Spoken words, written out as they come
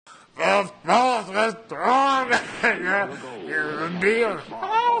And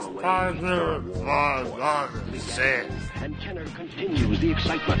Kenner continues the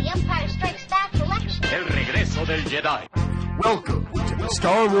excitement. The Empire Strikes Back election. El regreso del Jedi. Welcome to the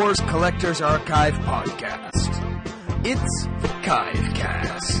Star Wars Collector's Archive podcast. It's the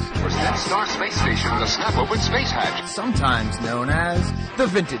Kivecast. Was that Star Space Station with a snap-open space hatch? Sometimes known as the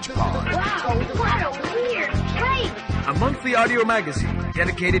Vintage Pod. Wow, what a weird place. A monthly audio magazine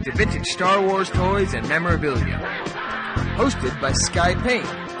dedicated to vintage Star Wars toys and memorabilia. Hosted by Sky Payne,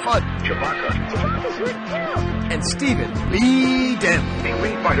 Fudd, Chewbacca's good too. and Stephen Lee Denley.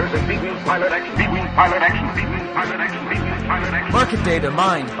 B-Wing fighters and B-Wing pilot action. B-Wing pilot action. B-Wing pilot action. B-Wing pilot action. Market data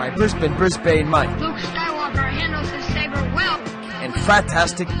mined by Brisbane Mike, Luke Skywalker handles his saber well. and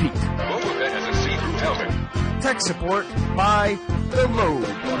Fratastic Pete. Boba Fett has a see-through helmet. Tech support by the Low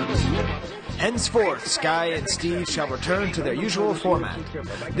Boys. Henceforth, Sky and Steve shall return to their usual format.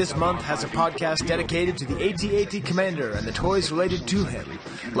 This month has a podcast dedicated to the AT-AT Commander and the toys related to him,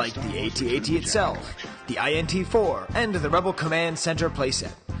 like the AT-AT itself, the INT-4, and the Rebel Command Center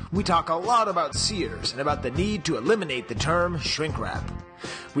playset. We talk a lot about Sears and about the need to eliminate the term shrink-wrap.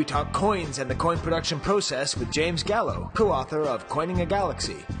 We talk coins and the coin production process with James Gallo, co-author of Coining a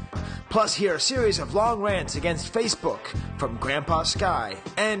Galaxy. Plus, hear a series of long rants against Facebook from Grandpa Sky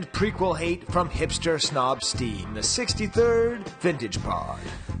and prequel hate from hipster snob Steve. The 63rd Vintage Pod.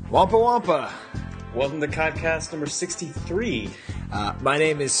 Wampa Wampa. Welcome to Kivecast number 63. My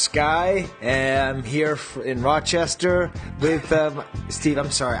name is Sky, and I'm here in Rochester with Steve.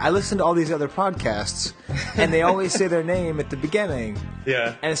 I'm sorry. I listen to all these other podcasts, and they always say their name at the beginning.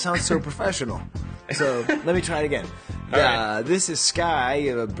 Yeah. And it sounds so professional. So let me try it again. All right. This is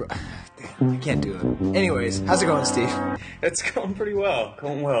Sky. I can't do it. Anyways, how's it going, Steve? It's going pretty well.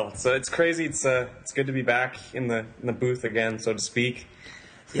 Going well. So it's crazy. It's good to be back in the booth again, so to speak.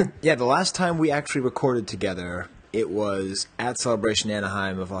 Yeah, the last time we actually recorded together, it was at Celebration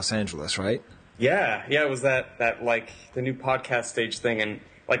Anaheim of Los Angeles, right? Yeah. It was that like the new podcast stage thing, and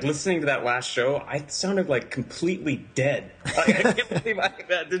like listening to that last show, I sounded like completely dead. Like, I can't believe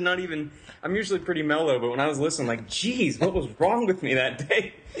that did not even. I'm usually pretty mellow, but when I was listening, like, geez, what was wrong with me that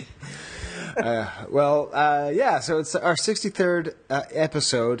day? So it's our 63rd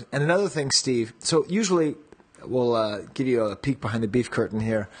episode. And another thing, Steve, so usually we'll give you a peek behind the beef curtain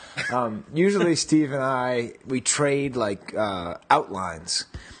here. Usually Steve and I, we trade like outlines.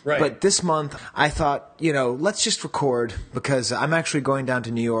 Right. But this month, I thought, let's just record because I'm actually going down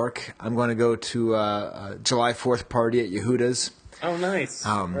to New York. I'm going to go to a July 4th party at Yehuda's. Oh, nice.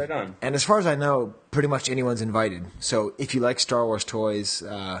 Right on. And as far as I know, pretty much anyone's invited. So if you like Star Wars toys,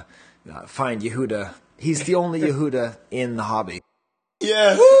 find Yehuda. He's the only Yehuda in the hobby.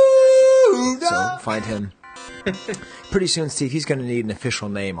 Yeah. So find him. Pretty soon, Steve, he's going to need an official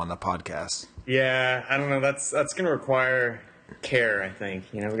name on the podcast. Yeah, I don't know. That's going to require care, I think.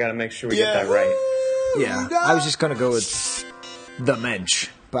 We got to make sure we get that right. Yeah, I was just going to go with the Mensch,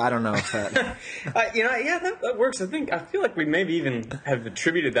 but I don't know if that... that works. I feel like we maybe even have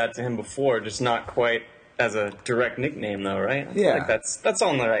attributed that to him before, just not quite as a direct nickname, though, right? I feel like that's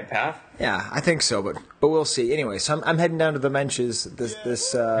on the right path. Yeah, I think so, but we'll see. Anyway, so I'm heading down to the Mensch's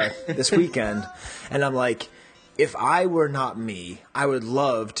this weekend, and I'm like, if I were not me, I would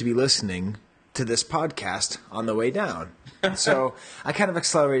love to be listening to this podcast on the way down. So I kind of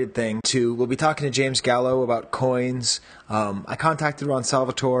accelerated thing we'll be talking to James Gallo about coins. I contacted Ron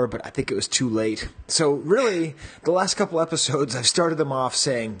Salvatore, but I think it was too late. So really, the last couple episodes, I've started them off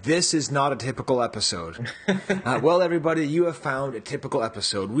saying, this is not a typical episode. Well, everybody, you have found a typical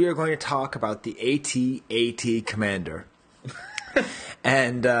episode. We are going to talk about the AT-AT Commander.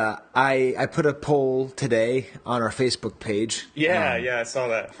 And I put a poll today on our Facebook page. Yeah, I saw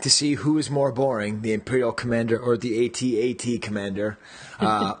that. To see who is more boring, the Imperial Commander or the AT-AT Commander.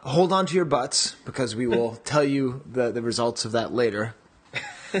 Hold on to your butts, because we will tell you the results of that later.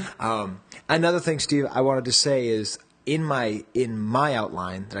 Another thing, Steve, I wanted to say is, in my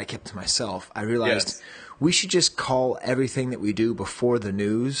outline that I kept to myself, I realized we should just call everything that we do before the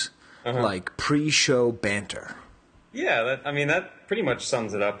news like pre-show banter. Yeah, that pretty much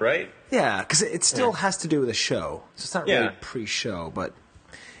sums it up, right? Yeah, because it still has to do with a show. So it's not really pre-show, but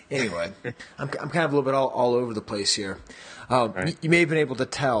anyway, I'm kind of a little bit all over the place here. Right. You may have been able to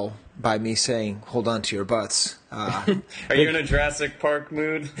tell by me saying, hold on to your butts. Are you in a Jurassic Park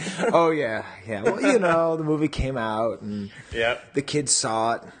mood? Oh, yeah. Well, the movie came out, and the kids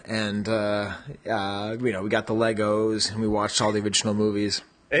saw it, and, we got the Legos, and we watched all the original movies.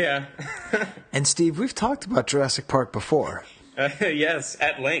 Yeah. And, Steve, we've talked about Jurassic Park before. Yes,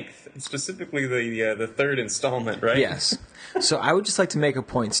 at length. Specifically the third installment, right? Yes. So I would just like to make a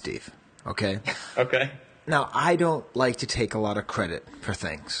point, Steve. Okay? Okay. Now, I don't like to take a lot of credit for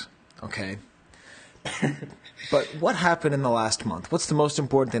things. Okay? But what happened in the last month? What's the most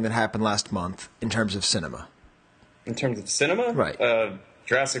important thing that happened last month in terms of cinema? In terms of cinema? Right.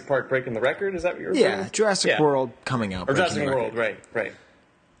 Jurassic Park breaking the record? Is that what you're Yeah, referring to? Jurassic World coming out. Or breaking Jurassic the World, record. right.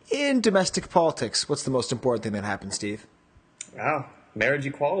 In domestic politics, what's the most important thing that happened, Steve? Wow. Marriage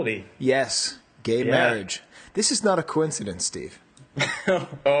equality. Yes, gay marriage. This is not a coincidence, Steve.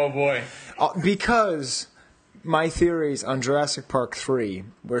 Oh, boy. Because my theories on Jurassic Park 3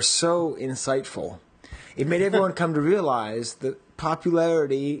 were so insightful, it made everyone come to realize that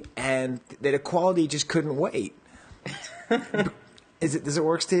popularity and that equality just couldn't wait. Does it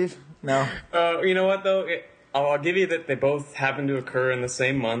work, Steve? No? You know what, though? I'll give you that they both happen to occur in the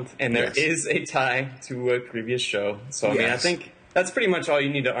same month, and there is a tie to a previous show. So, I mean, I think that's pretty much all you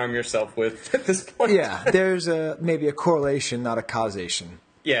need to arm yourself with at this point. Yeah, there's maybe a correlation, not a causation.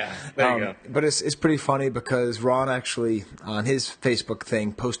 Yeah, there you go. But it's pretty funny because Ron actually, on his Facebook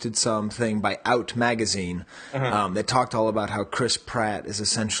thing, posted something by Out Magazine that talked all about how Chris Pratt is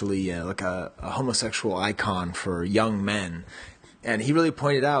essentially like a homosexual icon for young men. And he really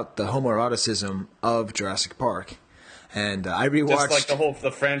pointed out the homoeroticism of Jurassic Park. And I rewatched... Just like the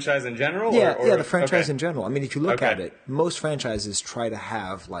franchise in general? Yeah, the franchise in general. I mean, if you look at Okay. it, most franchises try to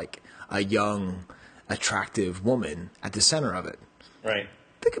have, like, a young, attractive woman at the center of it. Right.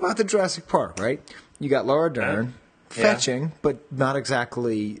 Think about the Jurassic Park, right? You got Laura Dern, fetching, but not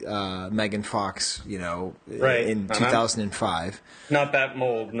exactly Megan Fox, in 2005. Not that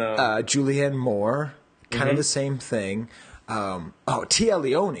mold, no. Julianne Moore, kind of the same thing. Tia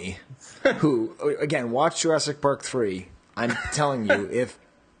Leone, who, again, watch Jurassic Park 3. I'm telling you, if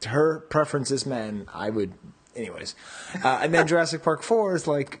her preference is men, I would... Anyways. And then Jurassic Park 4 is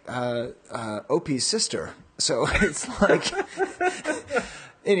like Opie's sister. So it's like...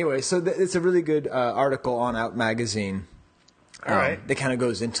 Anyway, so it's a really good article on Out Magazine. All right. That kind of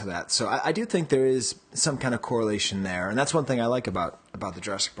goes into that. So I do think there is some kind of correlation there. And that's one thing I like about the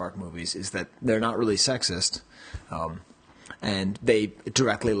Jurassic Park movies is that they're not really sexist. And they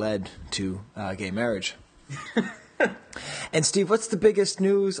directly led to gay marriage. And Steve, what's the biggest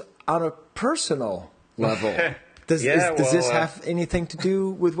news on a personal level? Does this have anything to do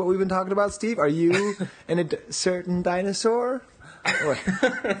with what we've been talking about, Steve? Are you a certain dinosaur?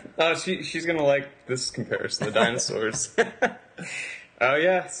 Oh, she's gonna like this comparison to dinosaurs. Oh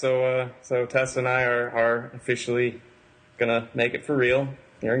yeah, so Tess and I are officially gonna make it for real.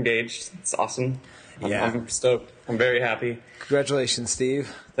 You're engaged. It's awesome. I'm stoked. I'm very happy. Congratulations,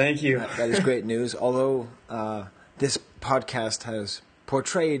 Steve. Thank you. That is great news. Although this podcast has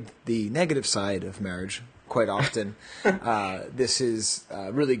portrayed the negative side of marriage quite often, this is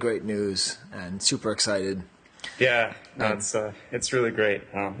really great news and super excited. Yeah, no, it's really great.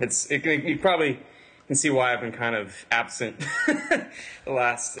 You probably can see why I've been kind of absent the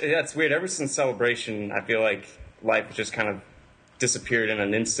last. It's weird. Ever since Celebration, I feel like life has just kind of disappeared in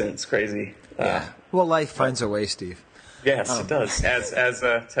an instant. It's crazy. Yeah. Well, life finds a way, Steve. Yes, it does. As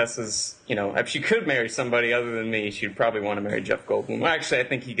Tessa's, if she could marry somebody other than me, she'd probably want to marry Jeff Goldblum. Well, actually, I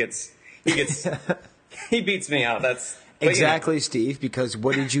think he beats me out. Exactly, Steve, because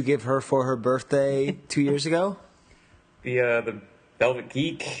what did you give her for her birthday 2 years ago? The Velvet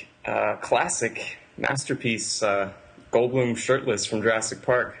Geek classic masterpiece Goldblum shirtless from Jurassic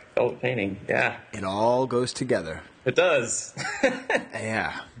Park velvet painting. Yeah, it all goes together. It does.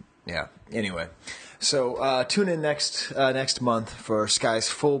 Yeah. Anyway, so tune in next month for Sky's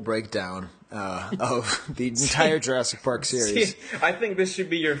full breakdown of the entire Jurassic Park series. See, I think this should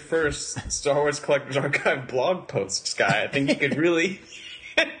be your first Star Wars Collector's Archive blog post, Sky. I think you could really,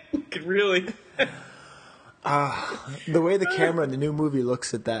 the way the camera in the new movie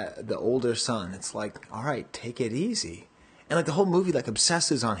looks at the older son, it's like, all right, take it easy. And like the whole movie like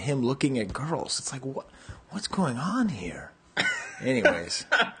obsesses on him looking at girls. It's like, what's going on here? Anyways,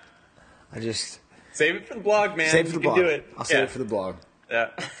 I just... Save it for the blog, man. Save it for the blog. You can do it. I'll save it for the blog. Yeah.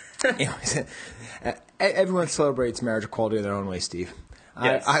 Anyways, everyone celebrates marriage equality in their own way, Steve.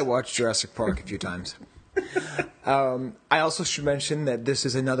 Yes. I watched Jurassic Park a few times. I also should mention that this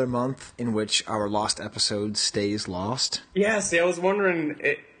is another month in which our lost episode stays lost. Yeah, see, I was wondering,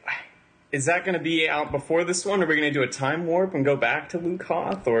 is that going to be out before this one? Are we going to do a time warp and go back to Luke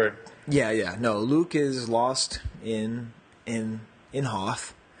Hoth? Or Yeah. No, Luke is lost in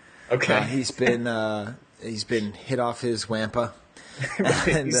Hoth. Okay. He's been hit off his wampa. Right.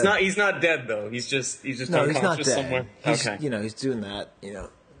 And, he's not dead though. He's just no, unconscious he's not dead. somewhere. He's, Okay. he's doing that.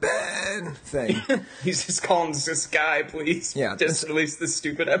 Ben thing. He's just calling this guy, please. Yeah. Just release this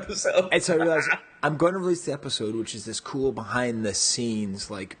stupid episode. And so I realized I'm going to release the episode, which is this cool behind the scenes,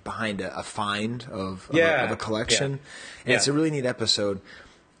 like behind a find of a collection. And it's a really neat episode.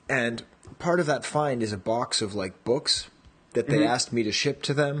 And part of that find is a box of like books that they asked me to ship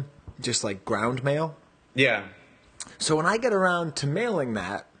to them, just like ground mail. Yeah. So when I get around to mailing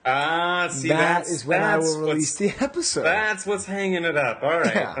that, see, that is when I will release the episode. That's what's hanging it up. All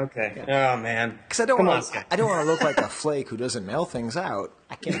right. Yeah. Okay. Yeah. Oh, man. Because I don't want to look like a flake who doesn't mail things out.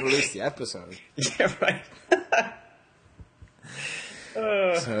 I can't release the episode. Yeah, right.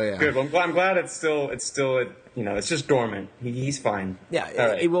 So yeah. Good. Well, I'm glad it's still it's just dormant. He's fine. Yeah,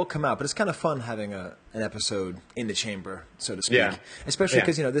 Right. it will come out, but it's kind of fun having an episode in the chamber, so to speak. Yeah. Especially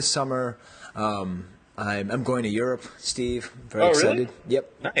because this summer I'm going to Europe, Steve. Very Really? excited.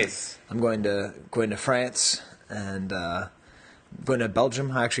 Yep. Nice. I'm going to France and going to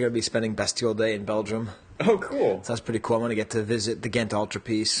Belgium. I'm actually going to be spending Bastille Day in Belgium. Oh, cool. So that's pretty cool. I'm going to get to visit the Ghent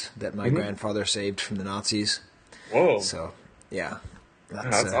Altarpiece that my grandfather saved from the Nazis. Whoa. So, yeah.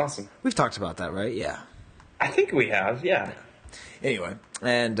 That's awesome. We've talked about that, right? Yeah. I think we have, yeah. Anyway,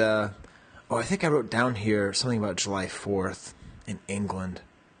 and I think I wrote down here something about July 4th in England.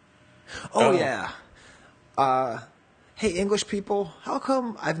 Oh, yeah. Hey, English people, how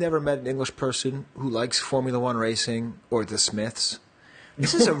come I've never met an English person who likes Formula One racing or the Smiths?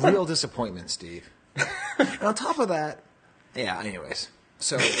 This is a real disappointment, Steve. And on top of that, anyways.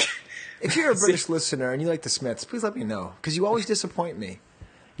 So, if you're a British listener and you like the Smiths, please let me know, because you always disappoint me,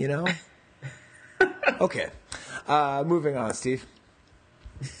 you know? Okay. Moving on, Steve.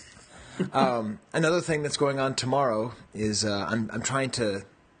 Another thing that's going on tomorrow is I'm trying to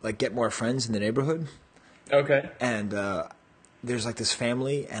get more friends in the neighborhood. Okay. And there's this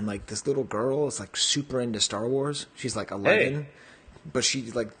family, and this little girl is super into Star Wars. She's 11, Hey. but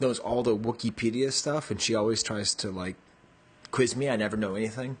she knows all the Wikipedia stuff, and she always tries to quiz me. I never know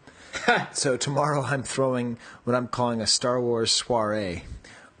anything. So tomorrow I'm throwing what I'm calling a Star Wars soiree,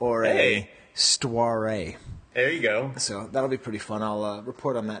 or a soiree. There you go. So that'll be pretty fun. I'll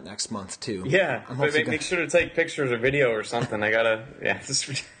report on that next month too. Yeah, I'm but hopefully make sure to take pictures or video or something. I gotta,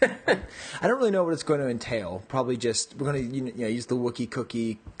 I don't really know what it's going to entail. Probably just we're going to use the Wookiee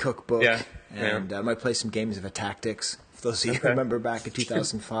Cookie cookbook, and I might play some games of Tactics. For those of you who remember back in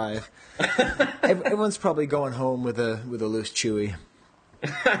 2005, everyone's probably going home with a loose Chewie,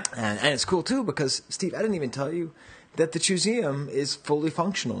 and it's cool too because Steve, I didn't even tell you that the Chewseum is fully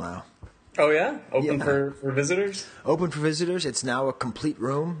functional now. Oh, yeah? Open for visitors? Open for visitors. It's now a complete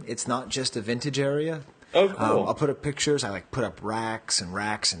room. It's not just a vintage area. Oh, cool. I'll put up pictures. I put up racks and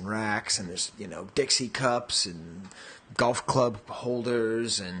racks and racks, and there's Dixie cups and golf club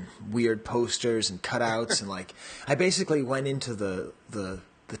holders and weird posters and cutouts and I basically went into the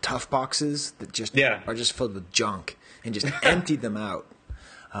tough boxes that just are just filled with junk and just emptied them out.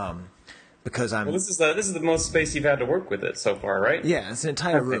 Because this is the most space you've had to work with it so far, right? Yeah, it's an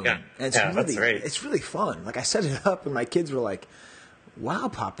entire room. Yeah. And That's great. It's really fun. I set it up, and my kids were like, "Wow,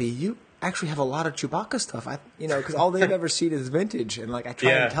 Poppy, you actually have a lot of Chewbacca stuff." Because all they've ever seen is vintage, and I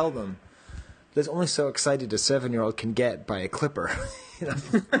try and tell them, "There's only so excited a 7-year-old can get by a clipper."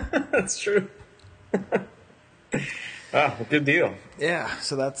 That's true. Good deal. Yeah,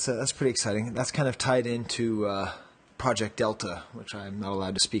 so that's pretty exciting. That's kind of tied into Project Delta, which I'm not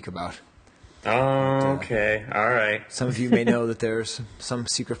allowed to speak about. Oh, okay. All right. Some of you may know that there's some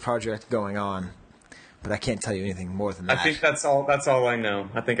secret project going on, but I can't tell you anything more than that. I think that's all I know.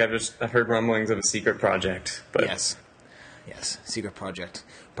 I think I've heard rumblings of a secret project. But Yes, secret project.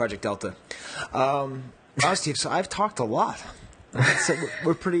 Project Delta. Steve, so I've talked a lot. So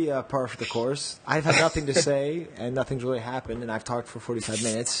we're pretty par for the course. I've had nothing to say, and nothing's really happened, and I've talked for 45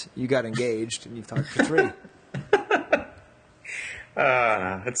 minutes. You got engaged, and you've talked for 3.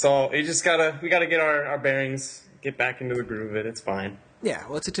 It's all, we gotta get our bearings, get back into the groove of it. It's fine. Yeah,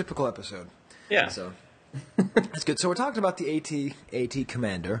 well, it's a typical episode. Yeah. So that's good. So we're talking about the AT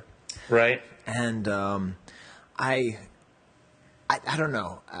Commander. Right. And I don't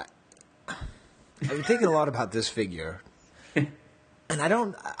know. I've been thinking a lot about this figure.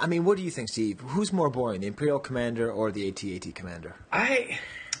 And what do you think, Steve? Who's more boring, the Imperial Commander or the AT Commander? I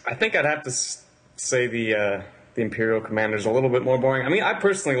think I'd have to say the Imperial Commander's a little bit more boring. I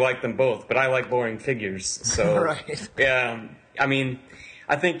personally like them both, but I like boring figures. So right. Yeah.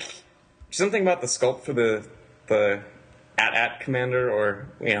 I think something about the sculpt for the AT Commander, or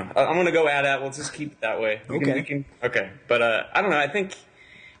I'm gonna go AT. Let's just keep it that way. Okay. But I don't know. I think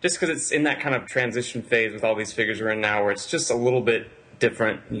just because it's in that kind of transition phase with all these figures we're in now, where it's just a little bit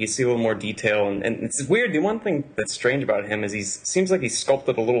different. You can see a little more detail, and it's weird. The one thing that's strange about him is he seems like he's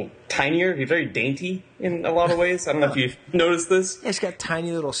sculpted a little tinier. He's very dainty in a lot of ways. I don't know if you've noticed this. Yeah, he's got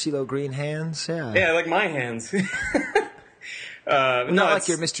tiny little CeeLo Green hands. Yeah. Yeah, like my hands. Not like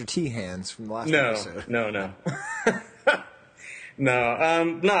your Mr. T hands from the last episode. No.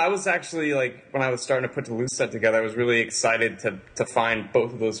 No, I was actually, like, when I was starting to put the loose set together, I was really excited to find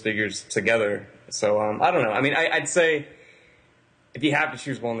both of those figures together. So, I don't know. I mean, I'd say if you have to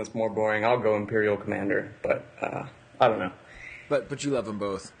choose one that's more boring, I'll go Imperial Commander, but I don't know. But you love them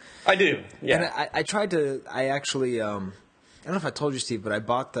both. I do, yeah. And I tried to, I actually, I don't know if I told you, Steve, but I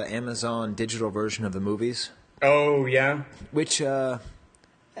bought the Amazon digital version of the movies. Oh, yeah? Which, you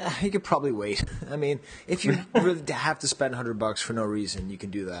could probably wait. I mean, if you really have to spend $100 for no reason, you can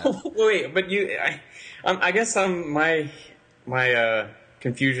do that. Wait, but I guess my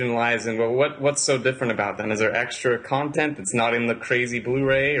confusion lies in, well, what's so different about them? Is there extra content that's not in the crazy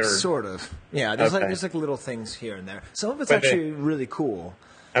Blu-ray? Or sort of. Yeah, there's like little things here and there. Some of it's actually really cool.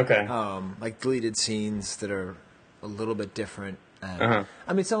 Okay. Like deleted scenes that are a little bit different. I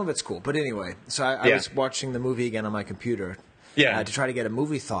mean, some of it's cool. But anyway, so I was watching the movie again on my computer. Yeah. To try to get a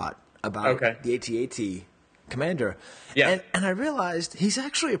movie thought about the AT-AT Commander. Yeah. And I realized he's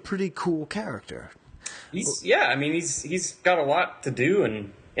actually a pretty cool character. He's got a lot to do,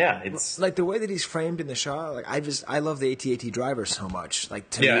 and it's like the way that he's framed in the shot. Like I love the AT-AT driver so much. Like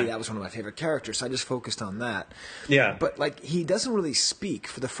to me, that was one of my favorite characters. So I just focused on that. Yeah. But like he doesn't really speak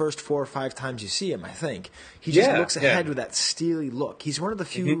for the first 4 or 5 times you see him. I think he just looks ahead with that steely look. He's one of the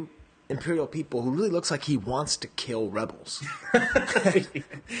few Imperial people who really looks like he wants to kill rebels.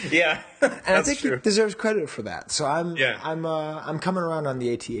 Yeah, and I think he deserves credit for that. So I'm coming around on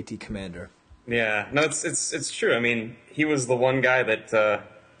the AT-AT Commander. Yeah, no, it's true. I mean, he was the one guy that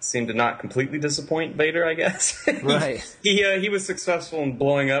seemed to not completely disappoint Vader, I guess. Right. He was successful in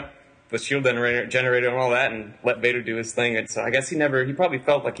blowing up the shield generator and all that, and let Vader do his thing. So I guess he probably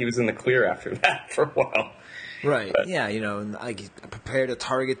felt like he was in the clear after that for a while. Right. But, yeah, I prepare to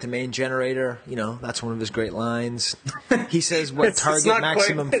target the main generator. That's one of his great lines. He says, "What target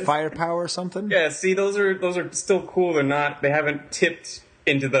maximum firepower or something?" Yeah. See, those are still cool. They haven't tipped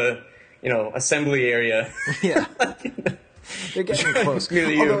into the assembly area. Yeah. They're getting close.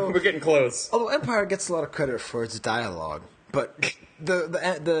 We're getting close. Although Empire gets a lot of credit for its dialogue, but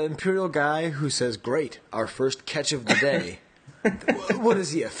the Imperial guy who says, "Great, our first catch of the day." What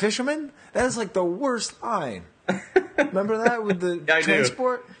is he, a fisherman? That is like the worst line. Remember that with the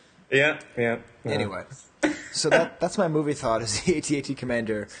transport? Yeah. Anyway, so that's my movie thought. Is the AT-AT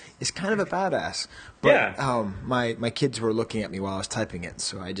Commander is kind of a badass. But, my kids were looking at me while I was typing it,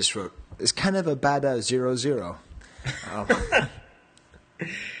 so I just wrote, "It's kind of a badass 00."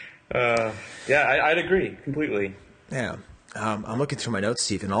 I'd agree completely. Yeah. I'm looking through my notes,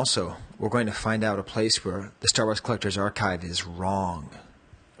 Steve, and also we're going to find out a place where the Star Wars Collector's Archive is wrong.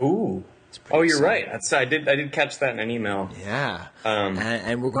 Ooh. Oh, you're right. I did catch that in an email. Yeah.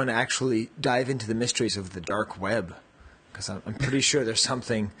 And we're going to actually dive into the mysteries of the dark web, because I'm pretty sure there's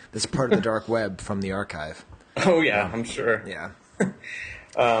something that's part of the dark web from the archive. Oh, yeah, I'm sure. Yeah.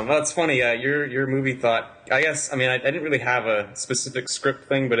 That's funny. Your movie thought, I guess, I mean, I didn't really have a specific script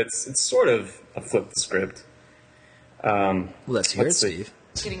thing, but it's sort of a flipped script. Let's hear it, Steve.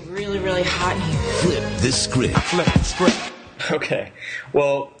 It's getting really, really hot in here. Flip the script. Okay.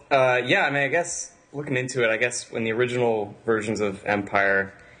 Well, I mean, I guess, looking into it, I guess when the original versions of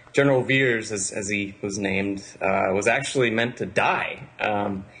Empire, General Veers, as he was named, was actually meant to die.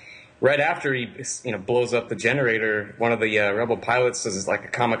 Right after he blows up the generator, one of the rebel pilots does like a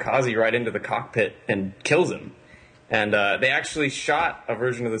kamikaze right into the cockpit and kills him. And they actually shot a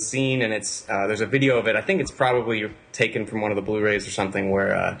version of the scene, and there's a video of it. I think it's probably taken from one of the Blu-rays or something,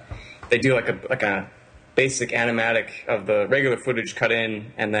 where they do like a basic animatic of the regular footage cut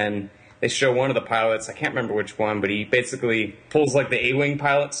in, and then they show one of the pilots. I can't remember which one, but he basically pulls like the A-wing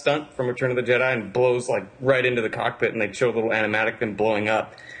pilot stunt from Return of the Jedi and blows like right into the cockpit, and they show a little animatic of him blowing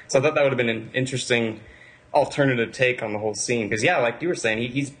up. So I thought that would have been an interesting alternative take on the whole scene, because like you were saying,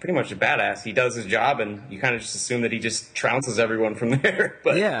 he's pretty much a badass. He does his job, and you kind of just assume that he just trounces everyone from there.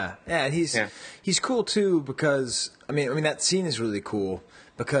 But and he's cool too, because I mean that scene is really cool,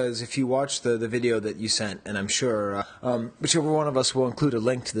 because if you watch the video that you sent, and I'm sure whichever one of us will include a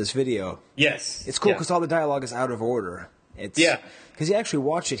link to this video. Yes, it's cool because all the dialogue is out of order. Because you actually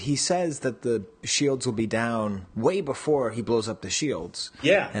watch it, he says that the shields will be down way before he blows up the shields.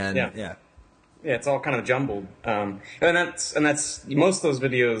 Yeah, it's all kind of jumbled, and that's most of those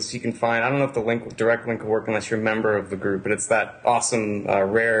videos you can find. I don't know if the direct link will work unless you're a member of the group, but it's that awesome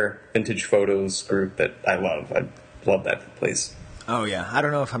rare vintage photos group that I love. I love that place. Oh, yeah. I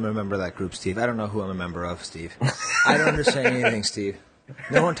don't know if I'm a member of that group, Steve. I don't know who I'm a member of, Steve. I don't understand anything, Steve.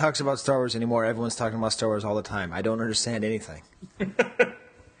 No one talks about Star Wars anymore. Everyone's talking about Star Wars all the time. I don't understand anything.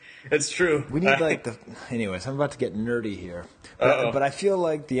 It's true. We need, like, Anyways, I'm about to get nerdy here. But I feel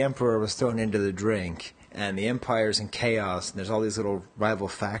like the Emperor was thrown into the drink, and the Empire's in chaos, and there's all these little rival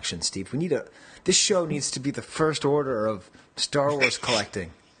factions, Steve. This show needs to be the first order of Star Wars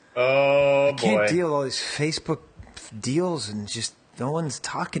collecting. Oh, I can't deal with all these Facebook deals and just no one's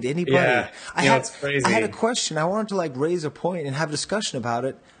talking to anybody. Yeah, it's crazy. I had a question. I wanted to raise a point and have a discussion about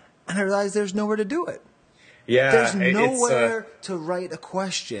it, and I realized there's nowhere to do it. Yeah, there's nowhere to write a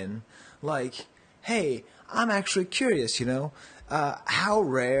question like, "Hey, I'm actually curious. How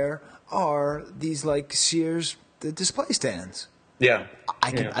rare are these Sears display stands?" Yeah.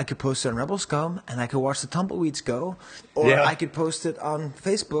 I could post it on Rebel Scum, and I could watch the tumbleweeds go, or I could post it on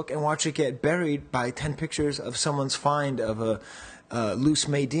Facebook and watch it get buried by 10 pictures of someone's find of a loose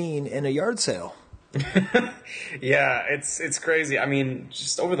Maydeen in a yard sale. Yeah, it's crazy. I mean,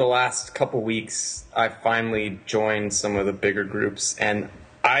 just over the last couple weeks, I finally joined some of the bigger groups, and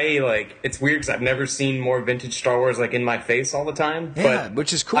it's weird because I've never seen more vintage Star Wars in my face all the time. Yeah, but,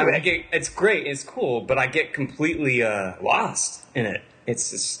 which is cool. I mean, it's great, it's cool, but I get completely lost in it.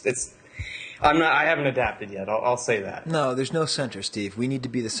 I haven't adapted yet. I'll say that. No, there's no center, Steve. We need to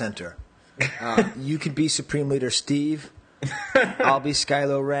be the center. You could be Supreme Leader Steve. I'll be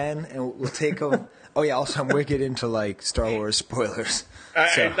Skylo Ren, and we'll take over. Oh yeah, also I'm wicked into Star Wars spoilers.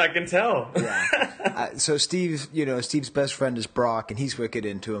 I can tell. Yeah. So Steve's best friend is Brock, and he's wicked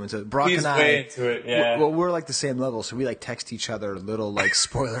into him. And so Brock he's and I, way into it. Yeah. Well, we're the same level, so we text each other little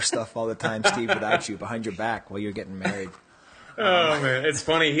spoiler stuff all the time. Steve, without you, behind your back while you're getting married. Oh man, it's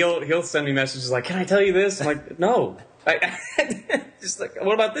funny. He'll send me messages like, "Can I tell you this?" I'm like, "No." Just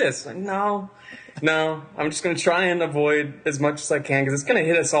what about this? Like, no. I'm just going to try and avoid as much as I can because it's going to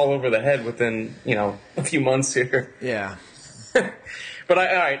hit us all over the head within a few months here. Yeah. But all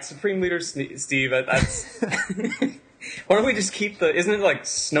right, Supreme Leader Steve. That's why don't we just keep isn't it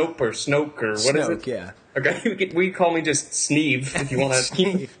Snope or Snoke or what is it? Yeah. Okay, we call me just Sneeve if you want to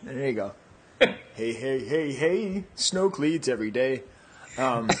keep. There you go. Hey, Snoke leads every day.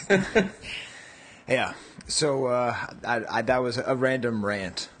 Yeah. So that was a random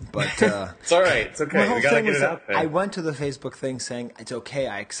rant, but it's all right. It's okay. We gotta get it out there. I went to the Facebook thing saying it's okay.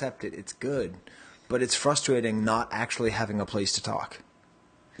 I accept it. It's good, but it's frustrating not actually having a place to talk.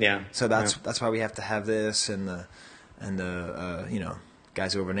 Yeah. So that's why we have to have this and the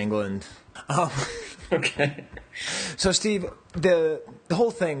guys over in England. Okay. So Steve, the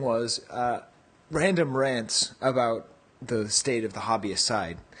whole thing was random rants about the state of the hobbyist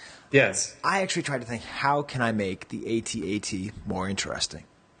side. Yes. I actually tried to think, how can I make the AT-AT more interesting?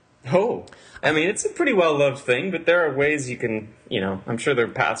 Oh. I mean, it's a pretty well-loved thing, but there are ways you can, I'm sure there are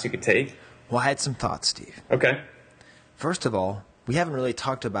paths you could take. Well, I had some thoughts, Steve. Okay. First of all, we haven't really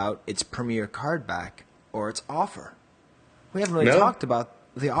talked about its premier card back or its offer. We haven't really talked about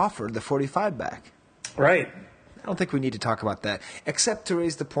the offer, the 45 back. Right. I don't think we need to talk about that, except to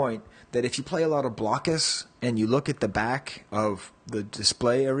raise the point that if you play a lot of Blockus and you look at the back of the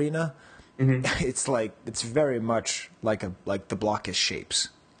display arena, it's very much like the Blockus shapes.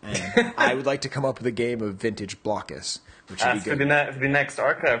 And I would like to come up with a game of vintage Blockus, which would be good. For the next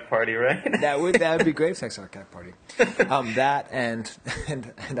archive party, right? that would be great for the next archive party. That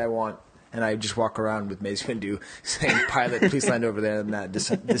and I just walk around with Mace Windu saying, "Pilot, please land over there in that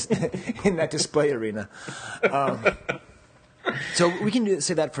in that display arena." So we can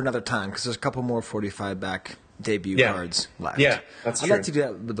say that for another time because there's a couple more 45 back debut cards left. Yeah, that's true. I'd like to do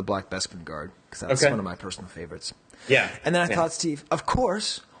that with the Black Bespin Guard because that's one of my personal favorites. Yeah. And then I thought, Steve, of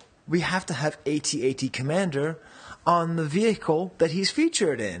course, we have to have AT-AT Commander on the vehicle that he's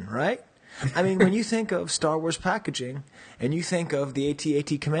featured in, right? I mean, when you think of Star Wars packaging and you think of the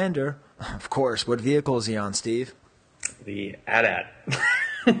AT-AT Commander, of course, what vehicle is he on, Steve? The AT-AT.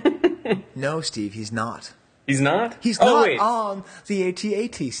 No, Steve, he's not. He's not? He's not on the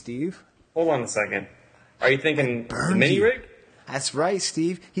AT-AT, Steve. Hold on a second. Are you thinking mini rig? That's right,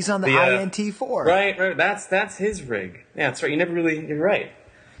 Steve. He's on the INT-4. Right. That's his rig. Yeah, that's right. You're right.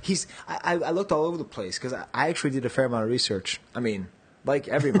 I looked all over the place because I actually did a fair amount of research. I mean, like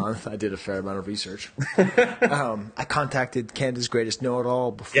every month, I did a fair amount of research. I contacted Canada's Greatest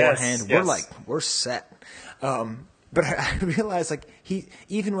Know-It-All beforehand. Yes. We're set. But I realized, like,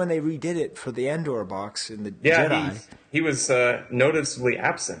 even when they redid it for the Andor box in the Yeah, Jedi, he was noticeably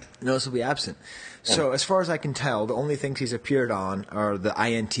absent. noticeably absent. So as far as I can tell, the only things he's appeared on are the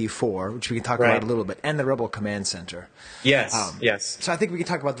INT-4, which we can talk about a little bit, and the Rebel Command Center. Yes, yes. So I think we can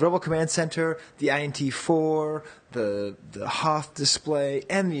talk about the Rebel Command Center, the INT-4, the Hoth display,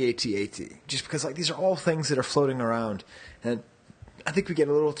 and the AT-AT. Just because, like, these are all things that are floating around, and I think we get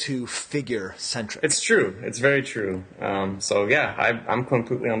a little too figure-centric. It's true. It's very true. So, yeah, I'm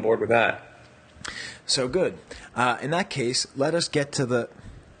completely on board with that. So good. In that case, let us get to the...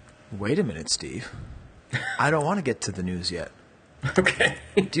 Wait a minute, Steve. I don't want to get to the news yet. Okay.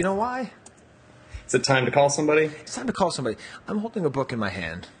 Do you know why? Is it time to call somebody? It's time to call somebody. I'm holding a book in my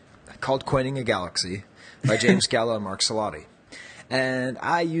hand called Coining a Galaxy by James Gallo and Mark Salati. And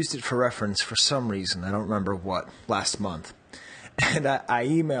I used it for reference for some reason. I don't remember what, last month. And I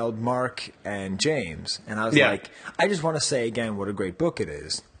emailed Mark and James, and I was like, I just want to say again what a great book it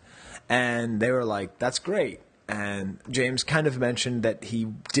is. And they were like, that's great. And James kind of mentioned that he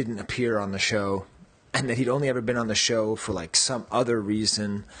didn't appear on the show, and that he'd only ever been on the show for, like, some other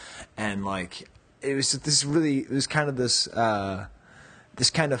reason. And, like, it was kind of this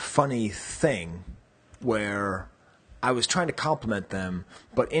kind of funny thing where I was trying to compliment them,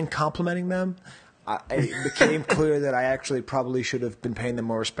 but in complimenting them, it became clear that I actually probably should have been paying them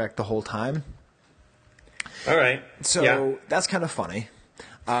more respect the whole time. All right. So that's kind of funny.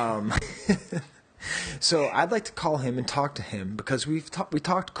 So I'd like to call him and talk to him because we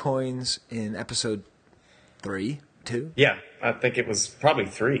talked coins in episode 2? Yeah, I think it was probably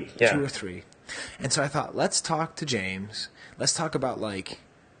 3. Yeah. 2 or 3. And so I thought, let's talk to James. Let's talk about like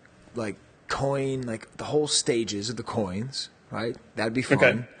coin, like the whole stages of the coins, right? That'd be fun.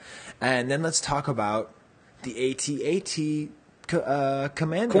 Okay. And then let's talk about the AT-AT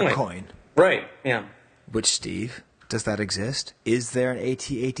Commander coin. Right, yeah. Which, Steve, does that exist? Is there an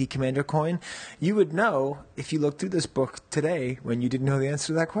AT-AT Commander coin? You would know if you looked through this book today when you didn't know the answer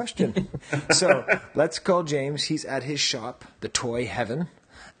to that question. So let's call James. He's at his shop, the Toy Heaven.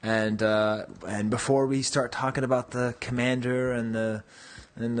 And before we start talking about the Commander and the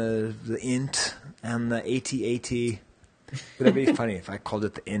INT and the AT-AT, would that be funny if I called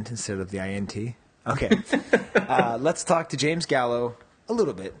it the INT instead of the INT? Okay. Let's talk to James Gallo a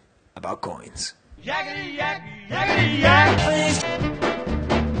little bit about coins. Yakety yak, yakety yak, please.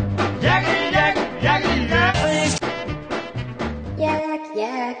 Yakety yak, yakety yak, please. Yak,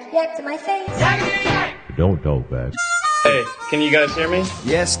 yak, yak to my face. Yakety yak. Don't talk back. Hey, can you guys hear me?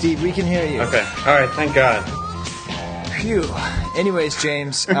 Yes, Steve, we can hear you. Okay. All right, thank God. Phew. Anyways,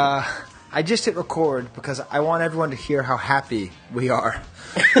 James, I just hit record because I want everyone to hear how happy we are.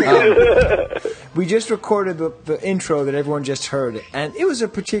 We just recorded the intro that everyone just heard, and it was a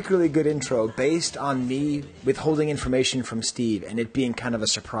particularly good intro based on me withholding information from Steve and it being kind of a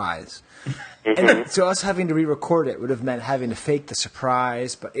surprise. And so us having to re-record it would have meant having to fake the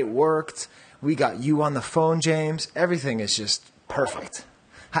surprise, but it worked. We got you on the phone, James. Everything is just perfect.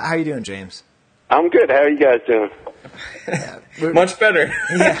 How are you doing, James? I'm good. How are you guys doing? Much better.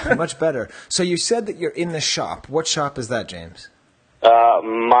 Yeah, much better. So you said that you're in the shop. What shop is that, James?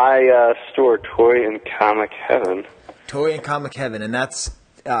 My store, Toy and Comic Heaven. Toy and Comic Heaven, and that's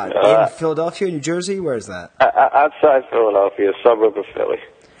in Philadelphia, New Jersey? Where is that? Outside Philadelphia, suburb of Philly.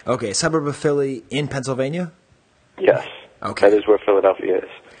 Okay, suburb of Philly in Pennsylvania? Yes. Okay. That is where Philadelphia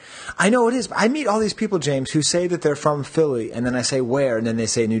is. I know it is. I meet all these people, James, who say that they're from Philly, and then I say where, and then they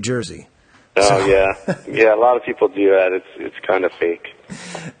say New Jersey. Oh, yeah. Yeah, a lot of people do that. It's kind of fake.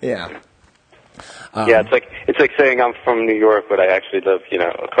 Yeah. Yeah, it's like saying I'm from New York, but I actually live,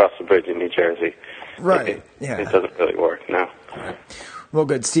 across the bridge in New Jersey. Right, yeah. It doesn't really work, no. Well,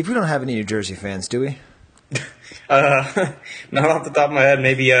 good. Steve, we don't have any New Jersey fans, do we? Not off the top of my head,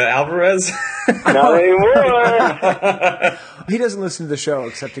 maybe Alvarez? Not anymore! He doesn't listen to the show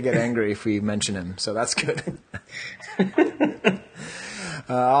except to get angry if we mention him, so that's good.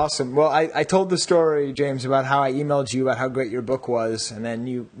 Awesome. Well, I told the story, James, about how I emailed you about how great your book was, and then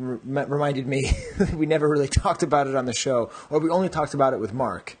you reminded me that we never really talked about it on the show, or we only talked about it with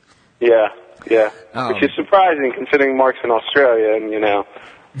Mark. Yeah. Which is surprising considering Mark's in Australia and,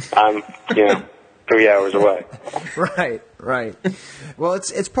 I'm, 3 hours away. Right. Well,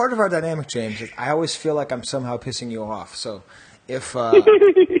 it's part of our dynamic, James. I always feel like I'm somehow pissing you off, so if I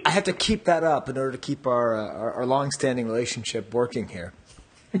have to keep that up in order to keep our long-standing relationship working here.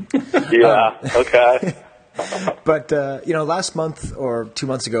 Yeah, okay. But last month or 2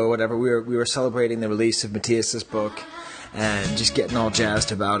 months ago, whatever, we were celebrating the release of Matthias's book and just getting all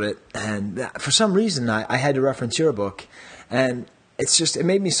jazzed about it. And for some reason, I had to reference your book, and it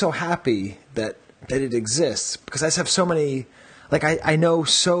made me so happy that that it exists, because I just have so many. Like I know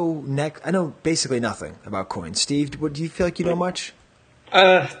I know basically nothing about coins. Steve, do you feel like you know much?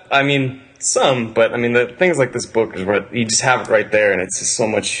 I mean, some, but I mean, the things like this book is where you just have it right there, and it's just so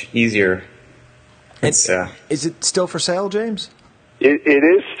much easier. Is it still for sale, James? It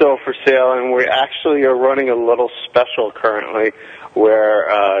is still for sale, and we actually are running a little special currently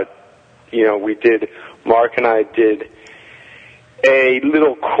where, Mark and I did a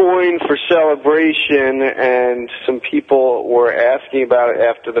little coin for celebration, and some people were asking about it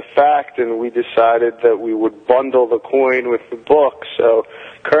after the fact, and we decided that we would bundle the coin with the book. So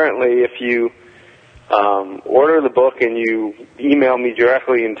currently, if you order the book and you email me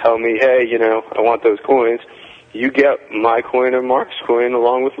directly and tell me, hey, I want those coins, you get my coin and Mark's coin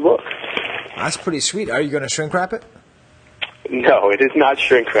along with the book. That's pretty sweet. Are you going to shrink wrap it? No, it is not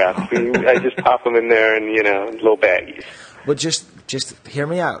shrink wrap. I just pop them in there in, little baggies. Well, just hear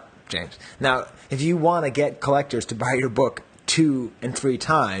me out, James. Now, if you want to get collectors to buy your book 2 and 3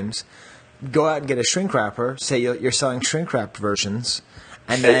 times, go out and get a shrink wrapper. Say you're selling shrink wrapped versions,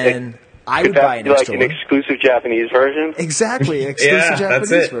 and then I would buy an extra one. Like an exclusive Japanese version? Exactly, exclusive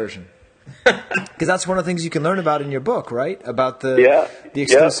Japanese version. Because that's one of the things you can learn about in your book, right? About the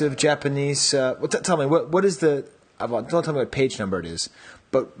exclusive Japanese. Tell me what is the? Don't tell me what page number it is,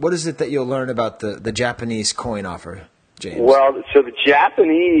 but what is it that you'll learn about the Japanese coin offer, James? Well, so the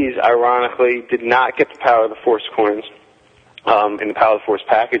Japanese, ironically, did not get the Power of the Force coins in the Power of the Force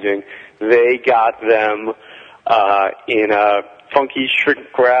packaging. They got them in a funky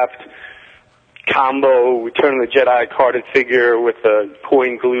shrink-wrapped combo Return of the Jedi carded figure with a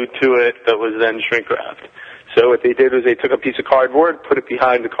coin glued to it that was then shrink-wrapped. So what they did was they took a piece of cardboard, put it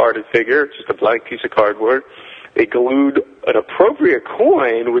behind the carded figure, just a blank piece of cardboard. They glued an appropriate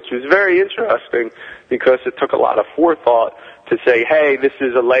coin, which was very interesting because it took a lot of forethought to say, hey, this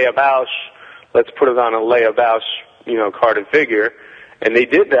is a Leia Bausch, let's put it on a Leia Bausch, carded figure. And they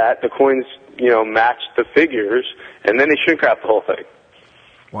did that. The coins, matched the figures, and then they shrink-wrapped the whole thing.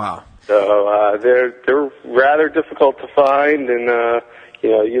 Wow. So they're rather difficult to find, and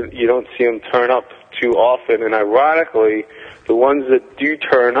you don't see them turn up too often. And ironically, the ones that do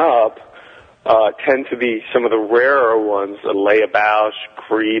turn up tend to be some of the rarer ones: a Leia Bausch,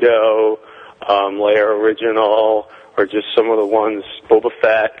 Greedo, Leia Original, or just some of the ones Boba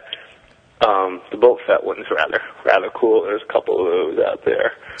Fett. The Boba Fett one's rather cool. There's a couple of those out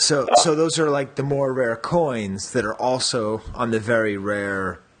there. So those are like the more rare coins that are also on the very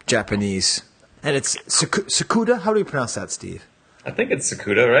rare Japanese. And it's Sakuda? How do you pronounce that, Steve? I think it's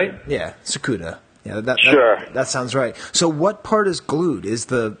Sakuda, right? Yeah, Sakuda. Yeah, that sounds right. So what part is glued? Is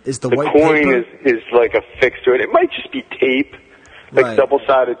the white coin paper? is like affixed to it. It might just be tape, like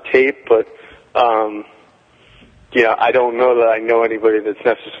double-sided tape, but I don't know that I know anybody that's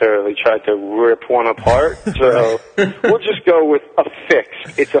necessarily tried to rip one apart. So we'll just go with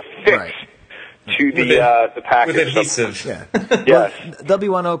affixed. It's affixed to the package. With adhesive. Yeah. Yes. Well, there'll be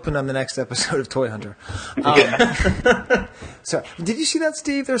one open on the next episode of Toy Hunter. So, did you see that,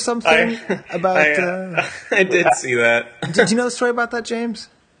 Steve? There's something about... I did see that. Did you know the story about that, James?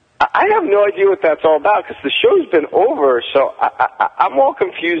 I have no idea what that's all about because the show's been over, so I'm all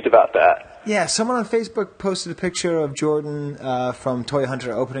confused about that. Yeah, someone on Facebook posted a picture of Jordan from Toy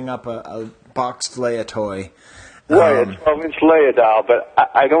Hunter opening up a boxed Leia toy. Right, a 12-inch Leia doll, but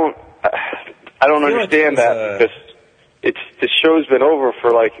I don't understand that because the show's been over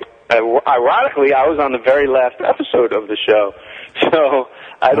for ironically, I was on the very last episode of the show, so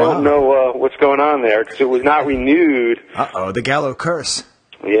I don't know what's going on there because it was not renewed. Uh-oh, the Gallo curse.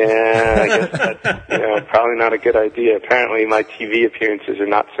 Yeah, I guess that's probably not a good idea. Apparently, my TV appearances are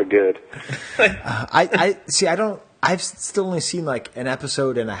not so good. I've still only seen like an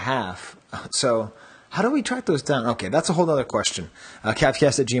episode and a half, so... How do we track those down? Okay, that's a whole other question.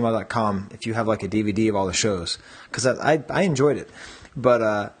 Cavcast@gmail.com if you have like a DVD of all the shows. Because I enjoyed it.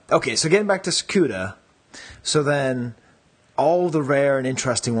 But, okay, so getting back to Sakuda. So then all the rare and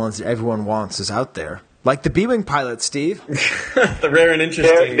interesting ones that everyone wants is out there. Like the B-Wing pilot, Steve. The rare and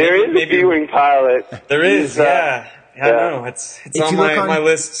interesting. There is a B-Wing pilot. There is, yeah. I know. It's on my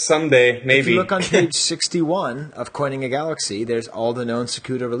list someday, maybe. If you look on page 61 of Coining a Galaxy, there's all the known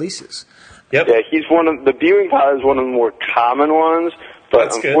Sakuda releases. Yep. Yeah, he's the B-Wing pilot is one of the more common ones,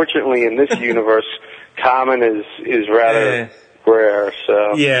 but unfortunately in this universe, common is rather rare.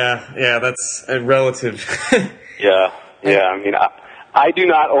 So yeah, that's a relative. yeah. I mean, I do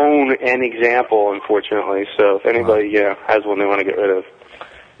not own an example, unfortunately. So if anybody has one they want to get rid of,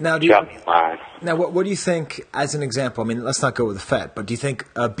 drop me a line. Now, what do you think as an example? I mean, let's not go with the Fett, but do you think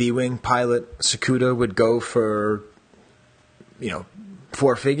a B-Wing pilot Sakuda would go for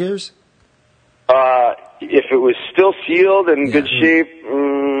 4 figures? If it was still sealed and in good shape,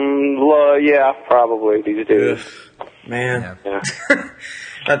 yeah, probably these days. Man. Yeah.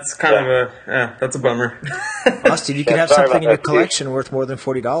 That's kind of that's a bummer. Austin, you could have something in your collection worth more than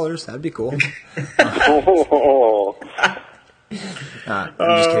 $40. That'd be cool. I'm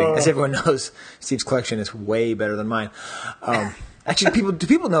just kidding. As everyone knows, Steve's collection is way better than mine. Actually, do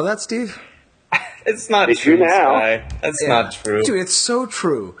people know that, Steve? It's not they true do now. That's not true. Dude, it's so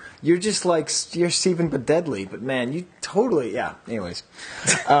true. You're just like, you're Steven but deadly. But man, you totally, yeah. Anyways.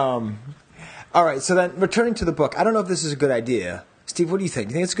 All right, so then returning to the book, I don't know if this is a good idea. Steve, what do you think?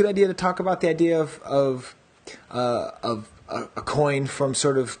 Do you think it's a good idea to talk about the idea of a coin from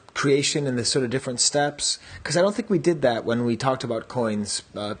sort of creation and the sort of different steps? Because I don't think we did that when we talked about coins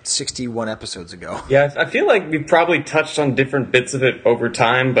 61 episodes ago. Yeah, I feel like we probably touched on different bits of it over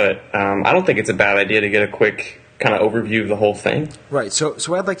time, but I don't think it's a bad idea to get a quick kind of overview of the whole thing. Right, so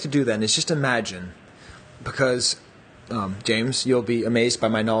what I'd like to do then is just imagine, because, James, you'll be amazed by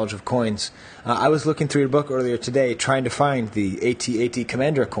my knowledge of coins. I was looking through your book earlier today trying to find the AT-AT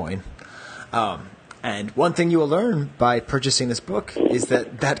Commander coin. And one thing you will learn by purchasing this book is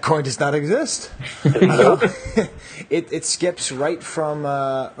that coin does not exist. It skips right from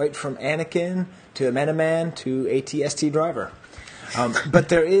Anakin to Amanaman to AT-ST Driver. But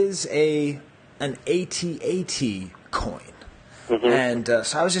there is an AT-AT coin. Mm-hmm. And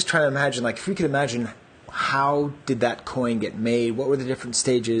so I was just trying to imagine, like, if we could imagine how did that coin get made, what were the different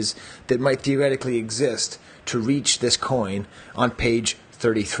stages that might theoretically exist to reach this coin on page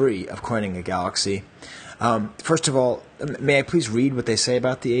 33 of Coining a Galaxy. First of all, may I please read what they say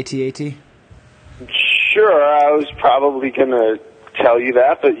about the AT-AT? Sure, I was probably going to tell you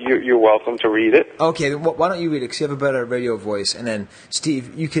that, but you're welcome to read it. Okay, then why don't you read it, because you have a better radio voice, and then,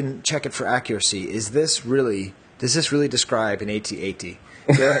 Steve, you can check it for accuracy. Does this really describe an AT-AT?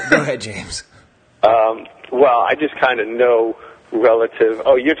 Go ahead, James. Well, I just kind of know relative...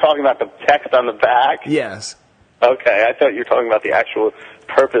 Oh, you're talking about the text on the back? Yes. Okay, I thought you were talking about the actual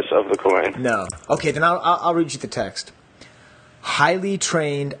purpose of the coin. No. Okay, then I'll read you the text. Highly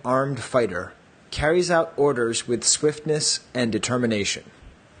trained armed fighter carries out orders with swiftness and determination.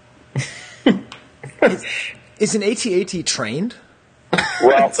 Is an AT-AT trained?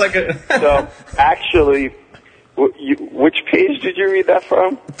 Well, it's like so actually, which page did you read that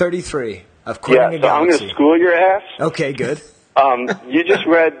from? 33 of Coining a Galaxy. I'm going to school your ass. Okay, good. You just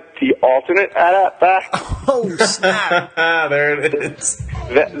read the alternate at back. Oh, snap. There it is.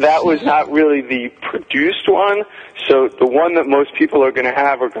 That was not really the produced one. So the one that most people are going to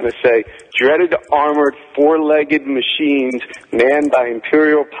have are going to say, dreaded armored four-legged machines manned by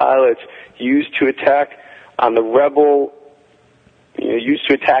Imperial pilots used in attack on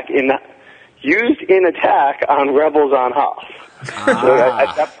rebels on Hoth. So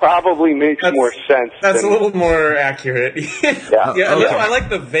that probably makes more sense. That's a little more accurate. Yeah. Yeah, Okay. no, I like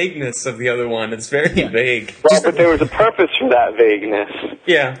the vagueness of the other one. It's very vague. Well, but there was a purpose for that vagueness.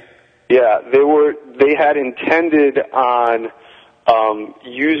 Yeah. Yeah, they had intended on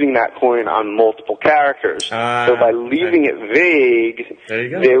using that coin on multiple characters. So by leaving it vague,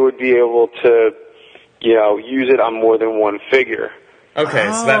 they would be able to, use it on more than one figure.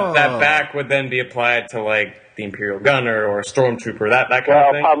 Okay, so that back would then be applied to, like, the Imperial Gunner or a Stormtrooper, that kind of thing?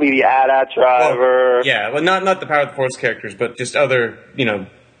 Well, probably the AT-AT Driver. Well, not the Power of the Force characters, but just other,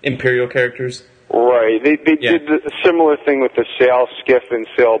 Imperial characters. Right. They did a similar thing with the sail skiff and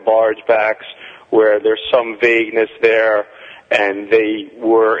sail barge backs, where there's some vagueness there, and they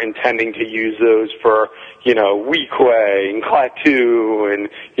were intending to use those for, Weequay and Klaatu, and,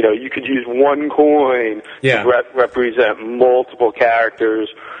 you could use one coin to represent multiple characters,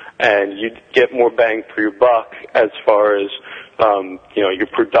 and you'd get more bang for your buck as far as, your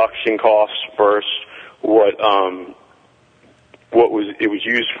production costs versus what it was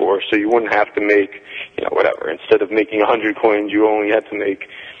used for. So you wouldn't have to make, whatever. Instead of making 100 coins, you only had to make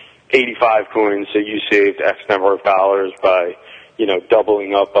 85 coins, so you saved X number of dollars by,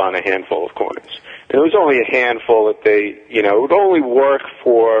 doubling up on a handful of coins. And it was only a handful that it would only work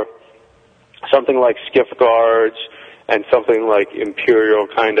for something like skiff guards and something like Imperial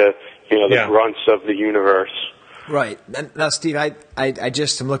kind of, the grunts of the universe. Right. Now, Steve, I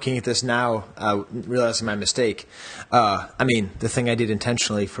just am looking at this now, realizing my mistake. The thing I did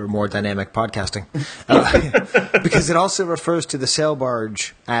intentionally for more dynamic podcasting. Because it also refers to the sail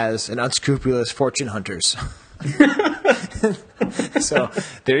barge as an unscrupulous fortune hunters. So,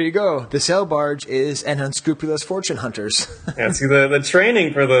 there you go. The sail barge is an unscrupulous fortune hunters. Yeah, see, the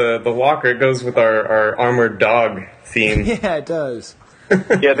training for the walker, it goes with our armored dog theme. Yeah, it does.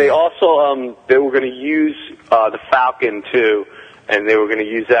 Yeah, they also, they were going to use the Falcon, too, and they were going to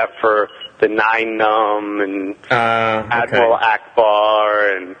use that for the Nine Numb and Admiral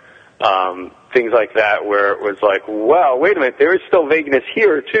Akbar and things like that, where it was like, well, wait a minute, there is still vagueness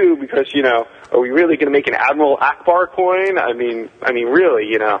here too, because are we really going to make an Admiral Akbar coin? I mean,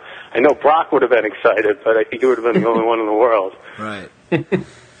 really, I know Brock would have been excited, but I think he would have been the only one in the world. Right.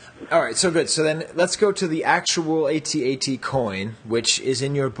 All right, so good. So then let's go to the actual AT-AT coin, which is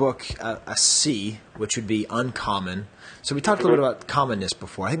in your book a C, which would be uncommon. So we talked a little bit about commonness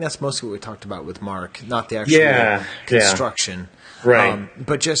before. I think that's mostly what we talked about with Mark, not the actual construction. Right.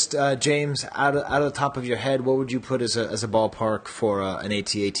 But just, James, out of the top of your head, what would you put as a ballpark for an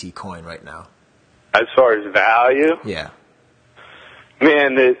AT-AT coin right now? As far as value? Yeah.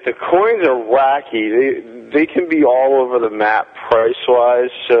 Man, the coins are wacky. They can be all over the map price-wise.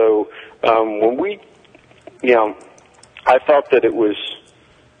 So when we, I felt that it was,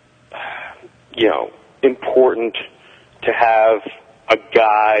 important to have a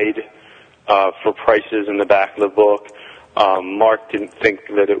guide for prices in the back of the book. Mark didn't think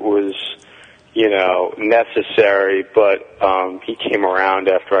that it was, necessary, but he came around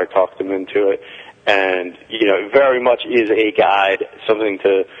after I talked him into it. And, it very much is a guide, something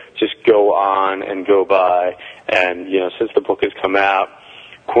to just go on and go by. And, since the book has come out,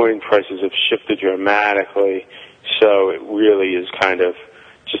 coin prices have shifted dramatically. So it really is kind of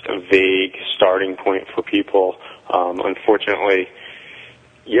just a vague starting point for people. Unfortunately,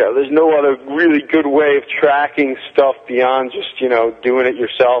 there's no other really good way of tracking stuff beyond just, doing it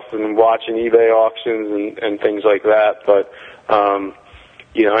yourself and watching eBay auctions and things like that. But,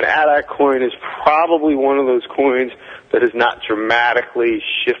 an AT-AT coin is probably one of those coins that has not dramatically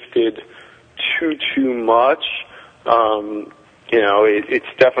shifted too much. It's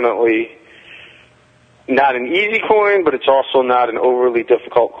definitely not an easy coin, but it's also not an overly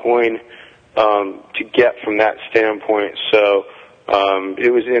difficult coin to get from that standpoint. So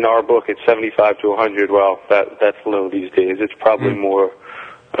it was in our book at 75 to 100. Well, that's low these days. It's probably more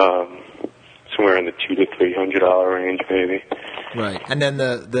somewhere in the $200 to $300 range, maybe. Right, and then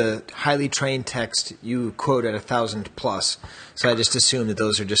the highly trained text you quote at 1,000 plus. So I just assume that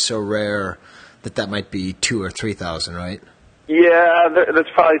those are just so rare that might be 2,000 or 3,000, right? Yeah, that's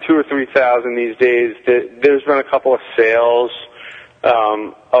probably 2,000 or 3,000 these days. There's been a couple of sales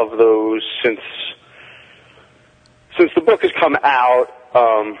of those since the book has come out.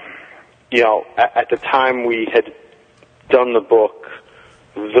 At the time we had done the book,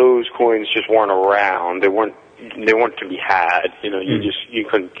 those coins just weren't around. They weren't to be had. You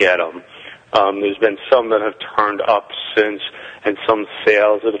couldn't get them. There's been some that have turned up since, and some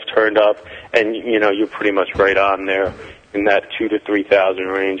sales that have turned up, and you're pretty much right on there in that 2,000 to 3,000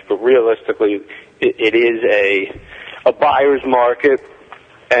 range. But realistically, it is a buyer's market,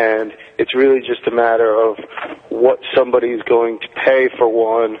 and it's really just a matter of what somebody's going to pay for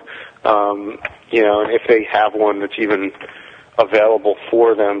one, and if they have one that's even available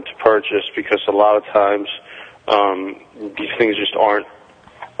for them to purchase, because a lot of times these things just aren't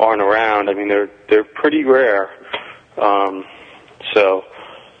around. I mean, they're pretty rare. So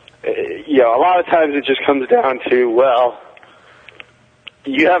a lot of times it just comes down to, well,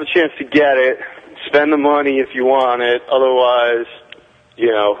 you have a chance to get it, spend the money if you want it. Otherwise,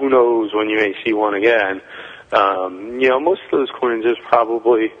 who knows when you may see one again. Most of those coins, there's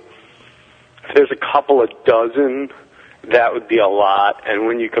probably, if there's a couple of dozen, that would be a lot. And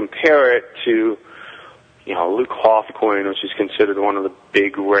when you compare it to, Luke Hoff coin, which is considered one of the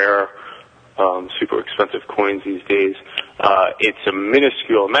big, rare, super expensive coins these days, it's a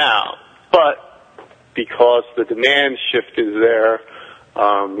minuscule amount. But because the demand shift is there,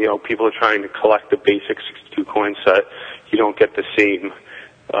 people are trying to collect the basic 62 coin set, you don't get the same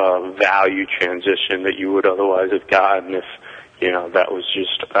value transition that you would otherwise have gotten if, that was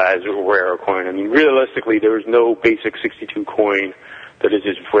just as rare a coin. I mean, realistically, there is no basic 62 coin that is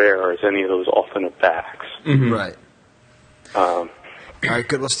as rare as any of those alternate backs. Mm-hmm. Right. All right,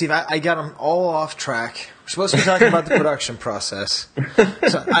 good. Well, Steve, I got them all off track. We're supposed to be talking about the production process.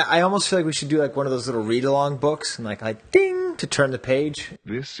 So I almost feel like we should do like one of those little read-along books and like ding to turn the page.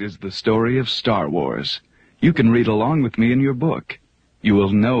 This is the story of Star Wars. You can read along with me in your book. You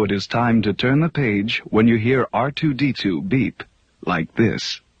will know it is time to turn the page when you hear R2-D2 beep like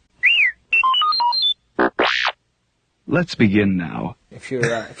this. Let's begin now. If you're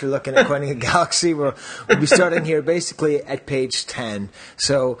looking at Coining a Galaxy, we'll be starting here basically at page 10.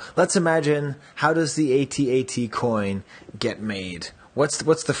 So let's imagine, how does the AT-AT coin get made? What's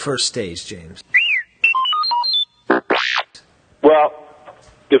the first stage, James? Well,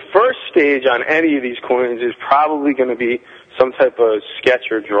 the first stage on any of these coins is probably going to be some type of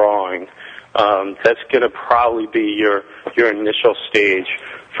sketch or drawing. That's going to probably be your initial stage.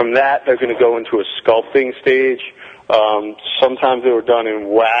 From that, they're going to go into a sculpting stage. Sometimes they were done in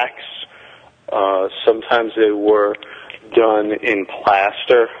wax. Sometimes they were done in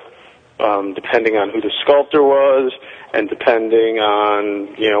plaster, depending on who the sculptor was and depending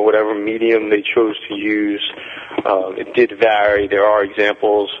on, whatever medium they chose to use. It did vary. There are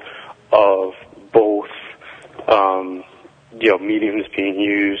examples of both, mediums being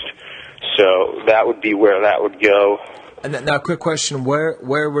used. So that would be where that would go. And now, quick question: Where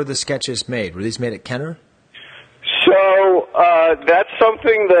were the sketches made? Were these made at Kenner? So that's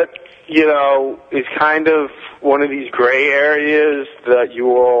something that is kind of one of these gray areas that you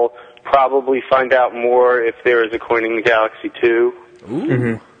will probably find out more if there is a Coining the Galaxy 2.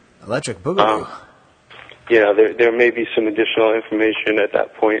 Ooh, Electric Boogaloo. There may be some additional information at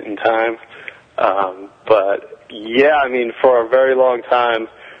that point in time. But yeah, I mean, for a very long time,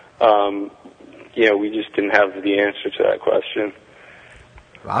 we just didn't have the answer to that question.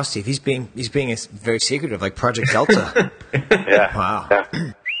 Wow, Steve, he's being very secretive, like Project Delta. Yeah. Wow.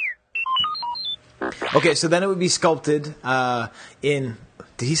 Yeah. Okay, so then it would be sculpted in.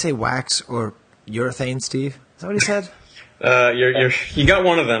 Did he say wax or urethane, Steve? Is that what he said? You got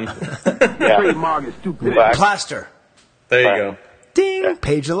one of them. Yeah. Plaster. There you go. Ding. Yeah.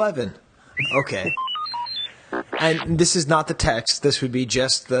 Page 11. Okay. And this is not the text. This would be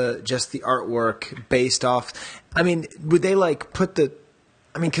just the artwork based off. I mean, would they put the?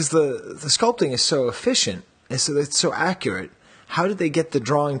 I mean, because the sculpting is so efficient and so it's so accurate. How did they get the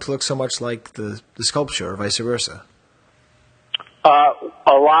drawing to look so much like the sculpture, or vice versa? A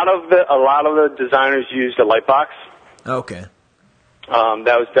lot of the designers used a light box. Okay.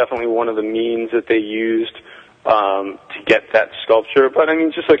 That was definitely one of the means that they used to get that sculpture. But I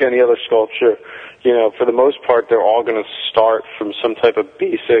mean, just like any other sculpture, for the most part, they're all going to start from some type of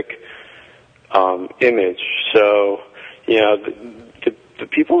basic image. So, the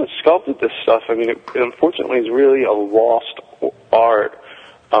people that sculpted this stuff, I mean, it unfortunately is really a lost art.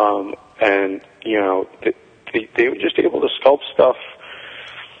 And they were just able to sculpt stuff,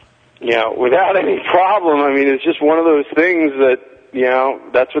 without any problem. I mean, it's just one of those things that,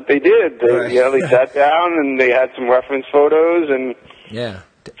 that's what they did. They sat down and they had some reference photos and... Yeah.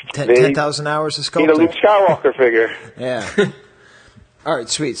 10,000 hours of sculpting. Need a Luke Skywalker figure. Yeah. All right,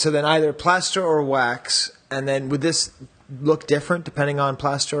 sweet. So then either plaster or wax, and then would this look different depending on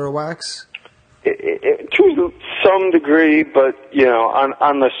plaster or wax? To some degree, but,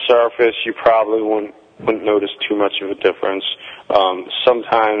 on the surface, you probably wouldn't notice too much of a difference.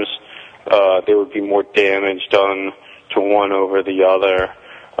 Sometimes there would be more damage done to one over the other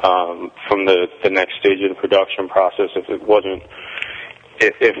from the next stage of the production process.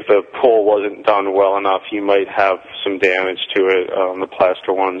 If the pull wasn't done well enough, you might have some damage to it. The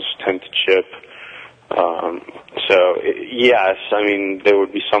plaster ones tend to chip. Yes, I mean, there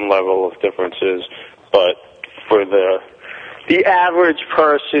would be some level of differences, but for the average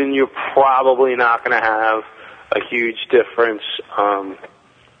person, you're probably not going to have a huge difference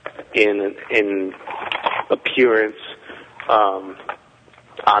in appearance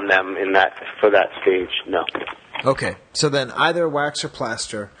on them for that stage. No. Okay, so then either wax or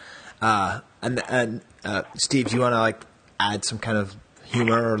plaster, and Steve, do you want to add some kind of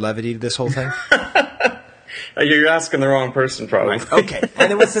humor or levity to this whole thing? You're asking the wrong person, probably. Right. Okay, and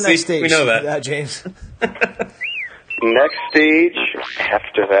then what's the next stage? We know that, James. Next stage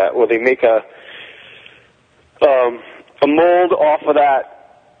after that, well, they make a mold off of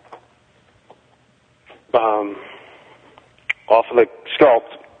that, off of the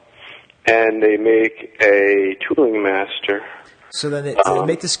sculpt, and they make a tooling master. So then they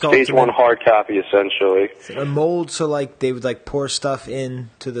make the sculpt. Stage one hard copy, essentially. A mold, so they would pour stuff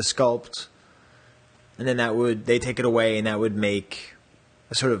into the sculpt, and then they take it away, and that would make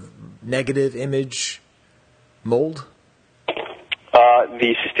a sort of negative image mold.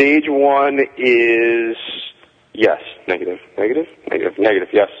 The stage one is negative,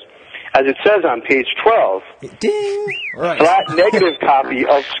 yes. As it says on page 12, ding! Right. Flat negative copy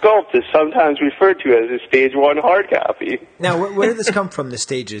of sculpt is sometimes referred to as a stage one hard copy. Now, where did this come from, the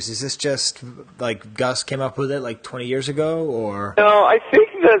stages? Is this just, Gus came up with it 20 years ago, or? No, I think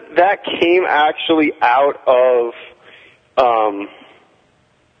that came actually out of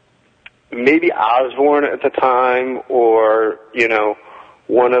maybe Osborne at the time, or,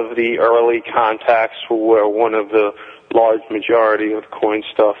 one of the early contacts where one of the large majority of coin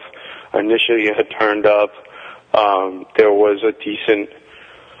stuff initially had turned up. There was a decent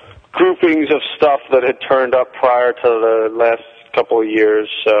groupings of stuff that had turned up prior to the last couple of years.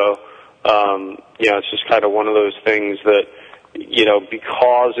 So, it's just kind of one of those things that,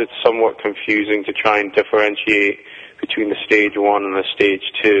 because it's somewhat confusing to try and differentiate between the stage 1 and the stage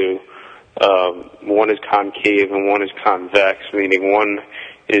 2. One is concave and one is convex, meaning one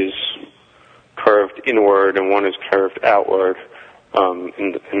is curved inward and one is curved outward,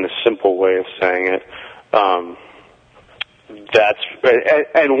 in the simple way of saying it. And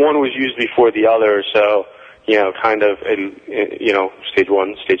one was used before the other, so, kind of in, stage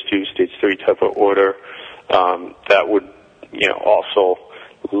 1, stage 2, stage 3 type of order, that would, also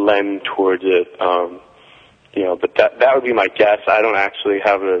lend towards it, but that would be my guess. I don't actually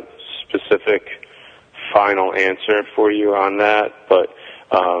have a specific final answer for you on that, but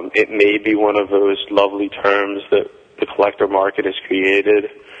it may be one of those lovely terms that the collector market has created.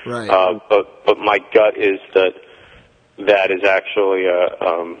 Right. But my gut is that is actually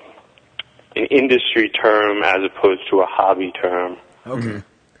an industry term as opposed to a hobby term. Okay. Mm-hmm.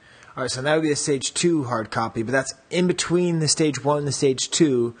 All right, so that would be a stage 2 hard copy, but that's in between the stage 1 and the stage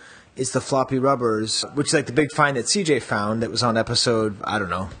 2 is the floppy rubbers, which is like the big find that CJ found that was on episode,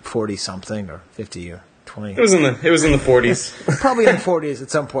 40-something or 50 or 20. It was in the 40s. Probably in the 40s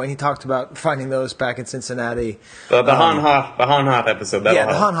at some point. He talked about finding those back in Cincinnati. The Han Hoth episode. The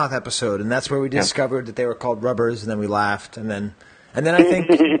Han Hoth episode, and that's where we discovered that they were called rubbers, and then we laughed, and then I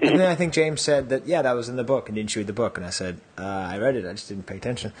think James said that that was in the book, and didn't you read the book? And I said I read it, I just didn't pay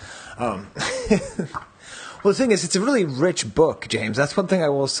attention. Well, the thing is, it's a really rich book, James. That's one thing I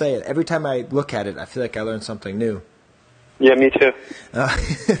will say. Every time I look at it, I feel like I learn something new. Yeah, me too.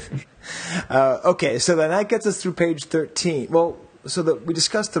 Okay, so then that gets us through page 13. Well, we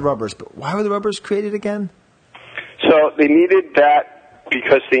discussed the rubbers, but why were the rubbers created again? So they needed that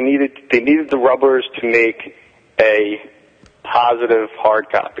because they needed the rubbers to make a positive hard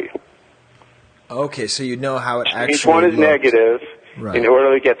copy. Okay, so you know how it actually Each one is looked. negative. Right. In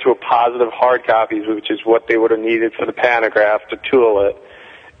order to get to a positive hard copy, which is what they would have needed for the pantograph to tool it,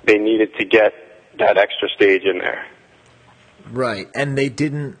 they needed to get that extra stage in there. Right, and they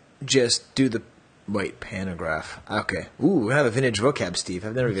didn't just do the... Wait, pantograph. Okay. Ooh, we have a vintage vocab, Steve.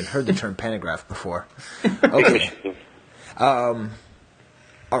 I've never even heard the term pantograph before. Okay. All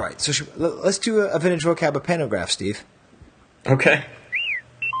right, so let's do a vintage vocab of pantograph, Steve. Okay.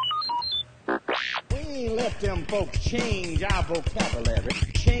 We ain't let them folks change our vocabulary.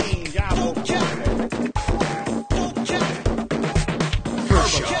 Change our vocabulary.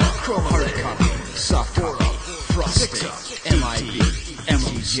 Chrome hard copy, Sophora, Frosty, MIB,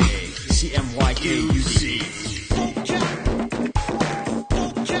 MOJ, CMYKUD.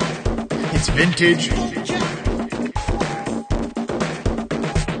 It's vintage.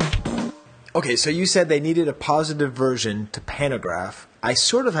 Okay, so you said they needed a positive version to pantograph. I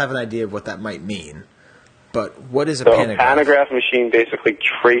sort of have an idea of what that might mean, but what is a pantograph? A pantograph machine basically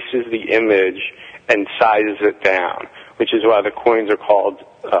traces the image and sizes it down, which is why the coins are called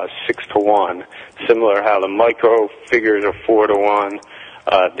 6-to-1. Similar how the micro figures are 4-to-1.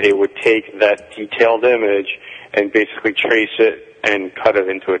 They would take that detailed image and basically trace it and cut it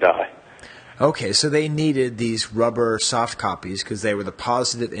into a die. Okay, so they needed these rubber soft copies because they were the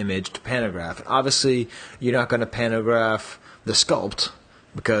positive image to pantograph. And obviously, you're not going to pantograph the sculpt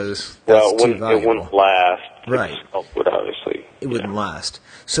because that's too valuable. It wouldn't last. Right. The sculpt would obviously. It wouldn't last.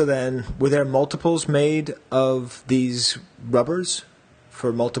 So then, were there multiples made of these rubbers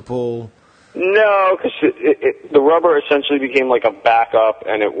for multiple... No, because the rubber essentially became like a backup,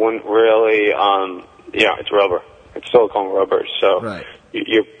 and it wouldn't really, it's rubber. It's silicone rubber, so right.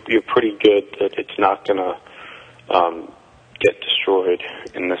 You're pretty good that it's not going to get destroyed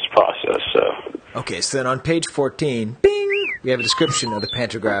in this process. So. Okay, so then on page 14, bing, we have a description of the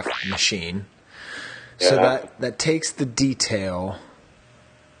pantograph machine. So that takes the detail.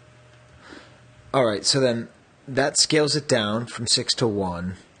 All right, so then that scales it down from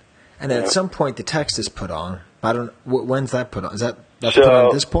 6-to-1. And then at some point, the text is put on. I don't. When's that put on? That's put on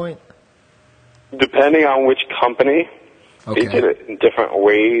at this point? Depending on which company, they did it in different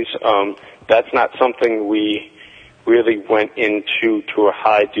ways. That's not something we really went into to a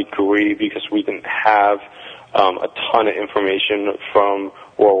high degree because we didn't have a ton of information from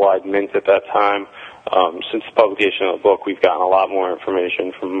Worldwide Mint at that time. Since the publication of the book, we've gotten a lot more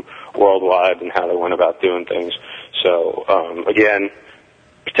information from Worldwide and how they went about doing things. So, again,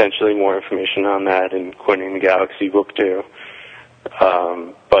 potentially more information on that in Coining the Galaxy book too.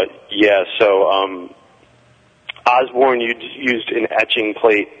 But yeah, so Osborne used an etching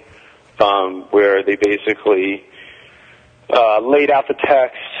plate where they basically laid out the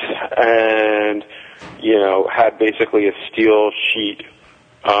text and had basically a steel sheet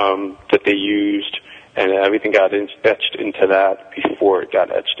that they used, and everything got etched into that before it got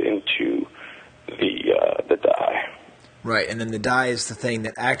etched into the die. Right, and then the die is the thing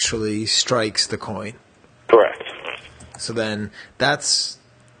that actually strikes the coin. Correct. So then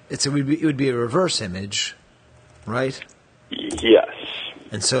it would be a reverse image, right? Yes.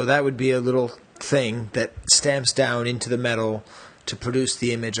 And so that would be a little thing that stamps down into the metal to produce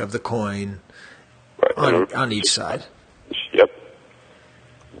the image of the coin on each side. Yep.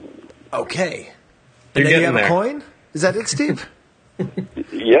 Okay. You're And then you have getting a there. coin? Is that it, Steve?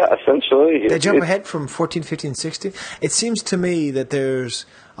 Yeah, essentially. They jump ahead from 14, 15, 16. It seems to me that there's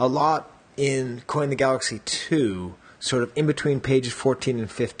a lot in Coin the Galaxy 2, sort of in between pages 14 and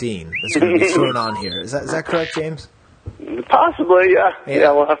 15, that's going to be thrown on here. Is that correct, James? Possibly, yeah.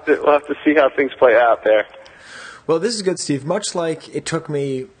 Yeah, we'll have to see how things play out there. Well, this is good, Steve. Much like it took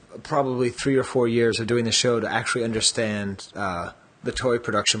me probably 3 or 4 years of doing the show to actually understand the toy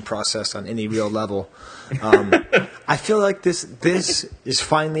production process on any real level. I feel like this is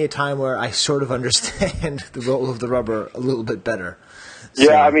finally a time where I sort of understand the role of the rubber a little bit better. So,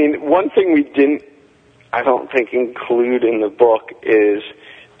 Yeah, I mean, one thing we didn't, I don't think, include in the book is,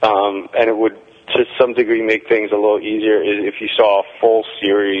 and it would to some degree make things a little easier, is if you saw a full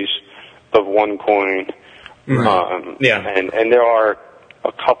series of one coin. And there are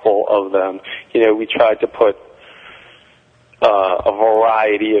a couple of them. You know, we tried to put a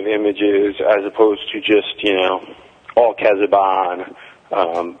variety of images as opposed to just, you know, all Kezaban.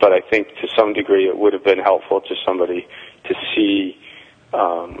 But I think to some degree it would have been helpful to somebody to see,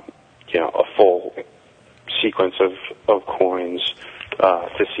 you know, a full sequence of coins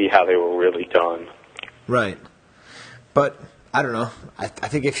to see how they were really done. Right. But I don't know. I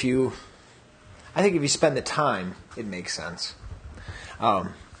think if you spend the time, it makes sense.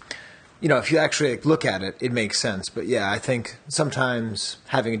 You know, if you actually look at it, it makes sense. But yeah, I think sometimes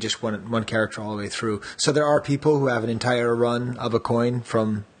having just one character all the way through. So there are people who have an entire run of a coin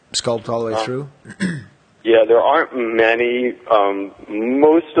from sculpt all the way through. Yeah, there aren't many.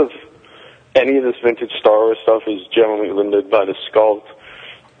 Most of any of this vintage Star Wars stuff is generally limited by the sculpt.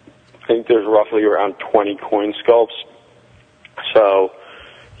 I think there's roughly around 20 coin sculpts. So,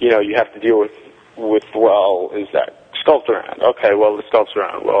 you know, you have to deal with well, is that sculpt around? Okay, well, the sculpt's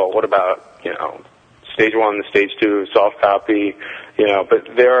around. Well, what about, you know, stage 1, the stage 2, soft copy, you know, but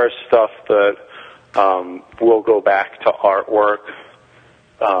there are stuff that will go back to artwork,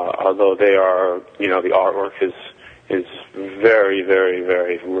 although they are, you know, the artwork is very, very,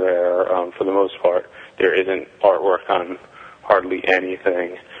 very rare. For the most part, there isn't artwork on hardly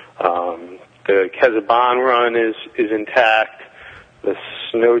anything. The Kezaban run is intact. The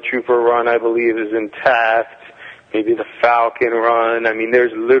Snow Trooper run, I believe, is intact. Maybe the Falcon run. I mean,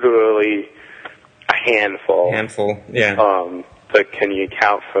 there's literally a handful. Yeah. But can you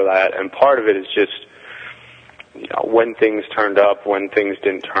account for that? And part of it is just, you know, when things turned up, when things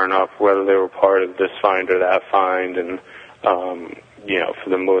didn't turn up, whether they were part of this find or that find, and you know, for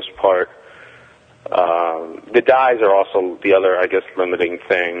the most part, the dies are also the other, I guess, limiting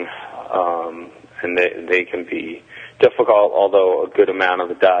thing, and they can be difficult. Although a good amount of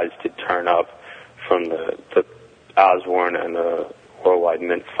the dies did turn up from the Osborne and the Worldwide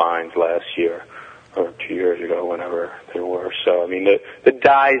Mint finds last year or 2 years ago, whenever they were. So I mean, the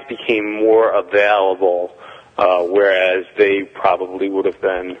dies became more available. Whereas they probably would have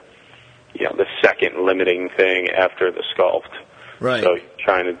been, you know, the second limiting thing after the sculpt. Right. So you're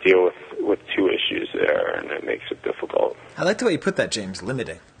trying to deal with two issues there, and it makes it difficult. I like the way you put that, James,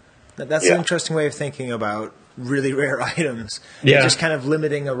 limiting. That's an interesting way of thinking about really rare items. Yeah. Just kind of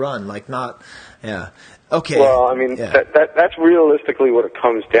limiting a run, like not, yeah. Okay. Well, I mean, that's realistically what it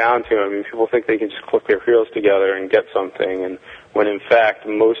comes down to. I mean, people think they can just click their heels together and get something, and when in fact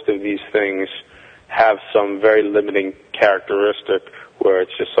most of these things have some very limiting characteristic where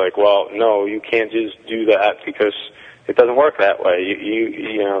it's just like, well, no, you can't just do that because it doesn't work that way.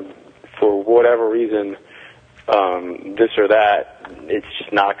 You know, for whatever reason, this or that, it's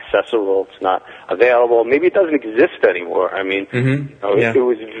just not accessible. It's not available. Maybe it doesn't exist anymore. I mean, you know, it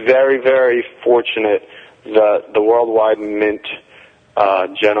was very, very fortunate that the Worldwide Mint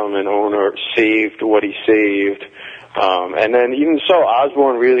gentleman owner saved what he saved. And then even so,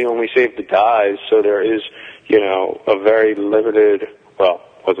 Osborne really only saved the dies, so there is, you know, a very limited, well,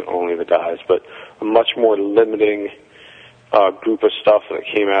 it wasn't only the dies, but a much more limiting group of stuff that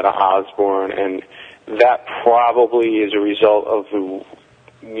came out of Osborne, and that probably is a result of the,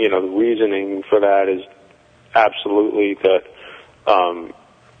 you know, the reasoning for that is absolutely that,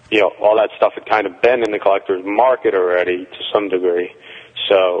 you know, all that stuff had kind of been in the collector's market already to some degree,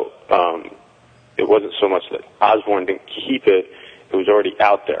 so, it wasn't so much that Osborne didn't keep it, it was already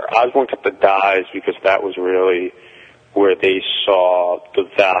out there. Osborne kept the dies because that was really where they saw the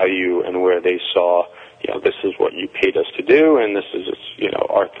value and where they saw, you know, this is what you paid us to do and this is, you know,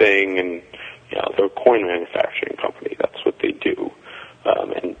 our thing, and, you know, they're a coin manufacturing company. That's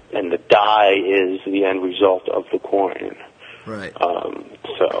Right.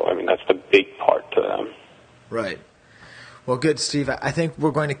 So, I mean, that's the big part to them. Right. Well, good, Steve. I think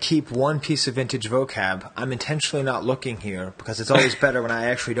we're going to keep one piece of vintage vocab. I'm intentionally not looking here because it's always better when I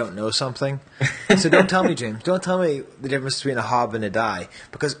actually don't know something. So don't tell me, James. Don't tell me the difference between a hob and a die,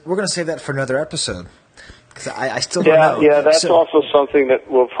 because we're going to save that for another episode. Because I still don't know. Yeah, that's also something that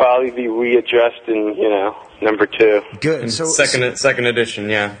will probably be readdressed in, number 2. Good. So second edition,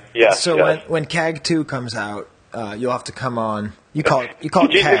 yeah. Yeah. So when CAG 2 comes out, you'll have to come on. You call it Did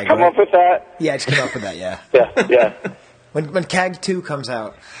CAG, you just come right? up with that? Yeah, I just came up with that. Yeah. Yeah. When CAG 2 comes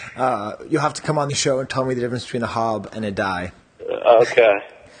out, you'll have to come on the show and tell me the difference between a hob and a die. Okay.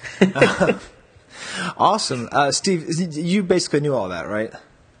 Awesome. Steve, you basically knew all that, right?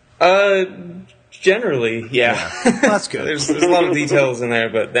 Generally, yeah. Well, that's good. There's a lot of details in there,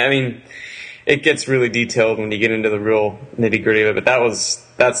 but I mean, it gets really detailed when you get into the real nitty-gritty of it, but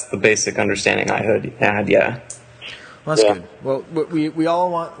that's the basic understanding I had, yeah. Well, that's good. Well, we all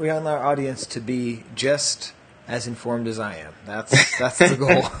want our audience to be just as informed as I am. That's the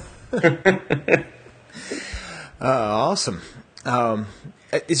goal. Awesome.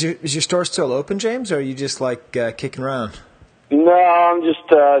 Is your store still open, James, or are you just kicking around? No, I'm just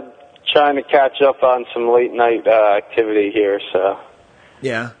trying to catch up on some late night activity here. So.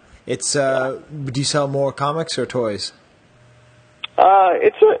 Yeah, it's. Do you sell more comics or toys?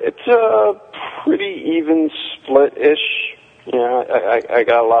 It's a pretty even split-ish. I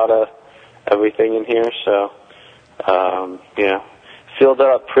got a lot of everything in here, so filled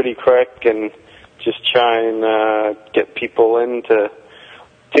up pretty quick and just try and get people in to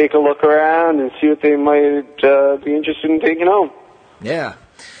take a look around and see what they might be interested in taking home. Yeah.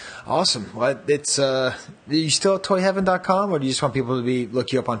 Awesome. Well, it's are you still at toyheaven.com, or do you just want people to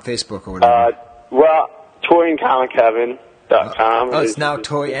look you up on Facebook or whatever? Toyandcomicheaven.com. It's now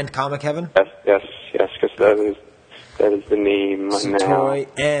Toy and Comic Heaven? Yes, because that is the name now. Toy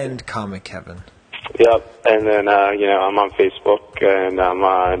and Comic Heaven. Yep, and then I'm on Facebook and I'm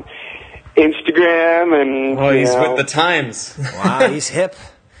on Instagram and. Oh, he's with the times. Wow, he's hip.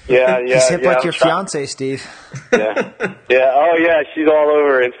 Yeah. He's hip like your fiance, Steve. Yeah. Oh, yeah. She's all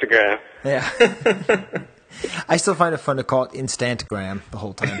over Instagram. Yeah. I still find it fun to call it Instantgram the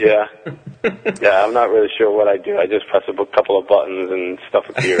whole time. Yeah. I'm not really sure what I do. I just press a couple of buttons and stuff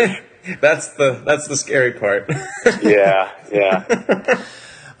appears. That's the scary part. Yeah.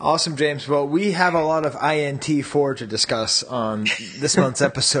 Awesome, James. Well, we have a lot of INT4 to discuss on this month's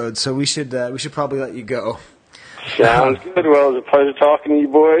episode, so we should probably let you go. Sounds good. Well, it was a pleasure talking to you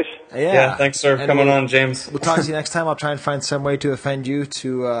boys. Yeah. Thanks for coming on, James. We'll talk to you next time. I'll try and find some way to offend you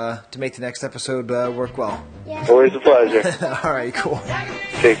to make the next episode work well. Yeah. Always a pleasure. All right, cool.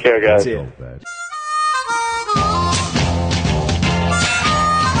 Take care, guys. See you.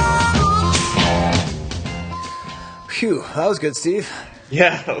 Phew, that was good, Steve.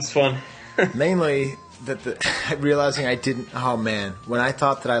 Yeah, that was fun. Mainly realizing I didn't. Oh man, when I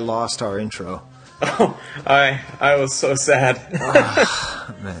thought that I lost our intro. Oh, I was so sad.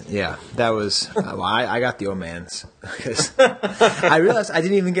 Man, yeah, that was. Well, I got the omans because I realized I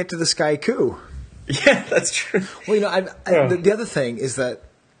didn't even get to the Sky Coup. Yeah, that's true. Well, the other thing is that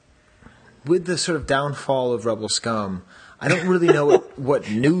with the sort of downfall of Rebel Scum, I don't really know what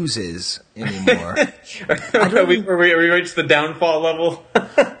news is anymore. We reached the downfall level.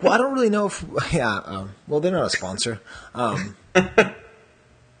 Well, I don't really know if. Yeah. Well, they're not a sponsor.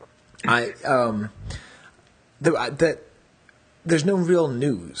 There's no real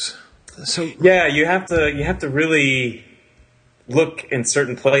news. So yeah, you have to really look in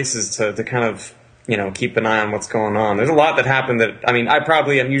certain places to kind of keep an eye on what's going on. There's a lot that happened that I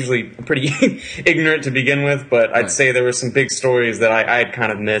probably am usually pretty ignorant to begin with, but I'd say there were some big stories that I had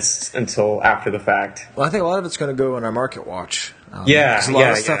kind of missed until after the fact. Well, I think a lot of it's going to go on our Market Watch. Yeah, a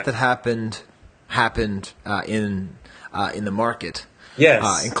lot of stuff that happened in the market.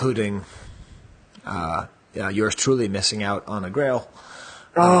 Yes, including yours truly missing out on a Grail.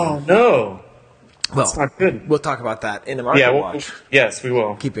 Oh no. Well, that's not good. We'll talk about that in the Market Watch. Yes, we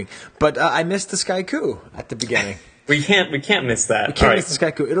will. But I missed the Sky Coup at the beginning. We can't miss that. We can't miss the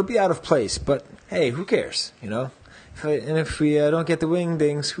Sky Coup. It'll be out of place, but hey, who cares? If we don't get the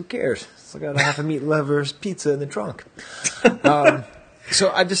wingdings, who cares? Still got half a meat lovers pizza in the trunk.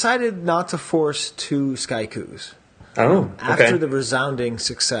 So I decided not to force 2 Sky Coups. Oh, okay. After the resounding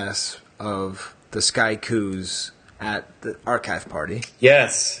success of the Sky Coups at the archive party.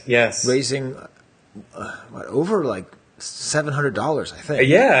 Yes. Raising over like $700, I think.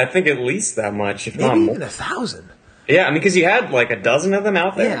 Yeah, I think at least that much, if not maybe more. even 1,000. Yeah, because you had like a dozen of them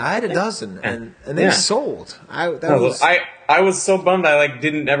out there. Yeah, I had a dozen, and they sold. I was so bummed.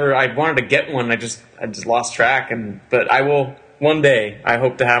 I wanted to get one. I just lost track, but I will one day I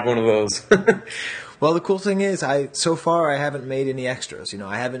hope to have one of those. Well, the cool thing is, so far I haven't made any extras.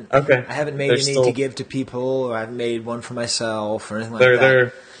 I haven't made They're any still- to give to people, or I haven't made one for myself or anything like that.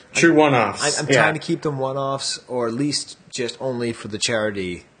 They're true one-offs. I'm Yeah. trying to keep them one-offs, or at least just only for the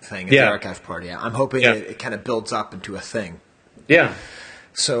charity thing at Yeah. the archive party. I'm hoping it kind of builds up into a thing. Yeah.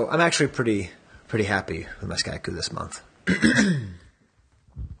 So I'm actually pretty happy with my Skyku this month.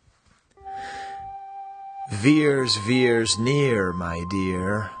 Veers near, my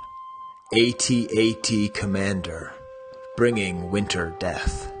dear. AT-AT Commander, bringing winter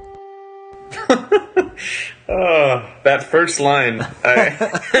death. Oh, that first line.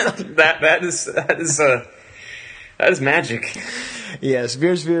 That is magic. Yes,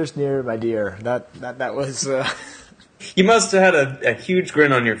 Veers near, my dear. That was. You must have had a huge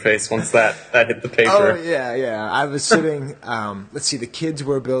grin on your face once that hit the paper. Oh yeah. I was sitting. Let's see. The kids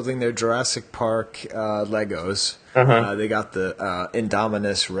were building their Jurassic Park Legos. They got the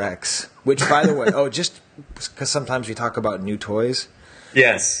Indominus Rex, which, by the way, just because sometimes we talk about new toys.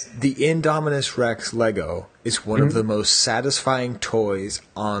 Yes. The Indominus Rex Lego is one of the most satisfying toys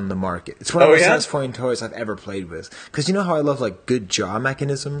on the market. It's one of the most satisfying toys I've ever played with. Because you know how I love good jaw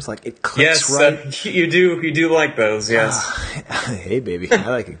mechanisms? Like it clicks right. You do like those. Yes. Hey baby, I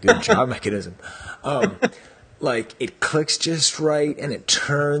like a good jaw mechanism. Like it clicks just right, and it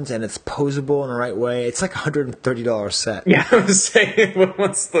turns, and it's posable in the right way. It's like $130 set. Yeah, I was saying,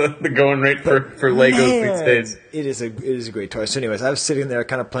 what's the going rate for Legos these days? It is a great toy. So, anyways, I was sitting there,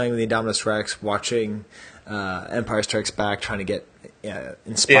 kind of playing with the Indominus Rex, watching Empire Strikes Back, trying to get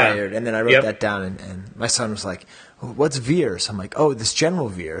inspired, and then I wrote that down, and my son was like, "What's Veers?" I'm like, "Oh, this General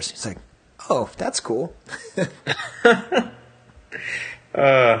Veers." He's like, "Oh, that's cool."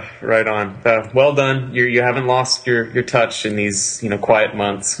 Right on. Well done. You haven't lost your touch in these quiet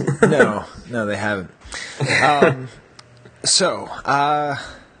months. No, they haven't. So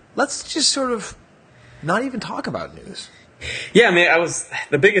let's just sort of not even talk about news. Yeah, I mean,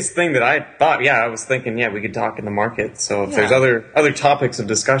 the biggest thing that I thought. Yeah, I was thinking. Yeah, we could talk in the market. So if there's other topics of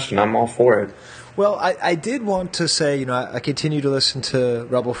discussion, I'm all for it. Well, I did want to say, I continue to listen to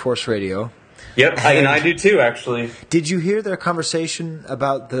Rebel Force Radio. Yep, I do too, actually. Did you hear their conversation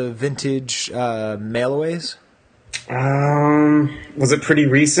about the vintage mailaways? Was it pretty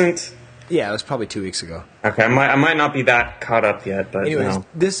recent? Yeah, it was probably 2 weeks ago. Okay, I might not be that caught up yet, but anyways,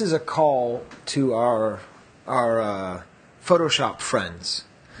 this is a call to our Photoshop friends.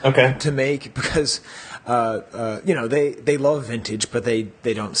 Okay. To make, because they love vintage, but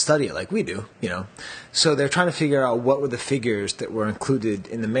they don't study it like we do. So they're trying to figure out what were the figures that were included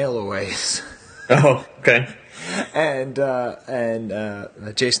in the mailaways. Oh, okay. And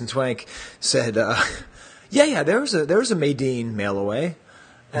Jason Swank said, there was a Maydeen mail away,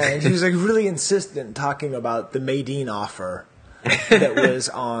 and he was really insistent talking about the Maydeen offer that was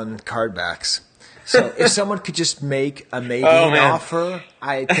on card backs. So if someone could just make a Maydeen offer,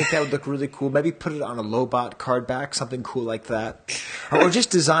 I think that would look really cool. Maybe put it on a Lobot card back, something cool like that, or just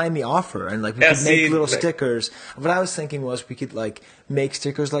design the offer and we could make little stickers. What I was thinking was we could make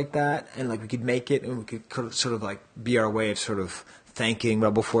stickers like that, and we could make it, and we could sort of be our way of sort of thanking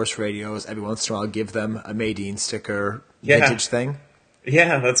Rebel Force Radios every once in a while. Give them a Maydeen sticker vintage thing.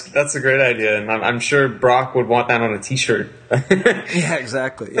 Yeah, that's a great idea, and I'm sure Brock would want that on a T-shirt. Yeah,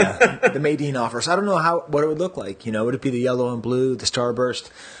 exactly. Yeah, the Maydeen offer. So I don't know what it would look like. Would it be the yellow and blue, the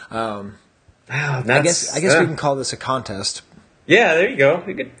starburst? I guess we can call this a contest. Yeah, there you go.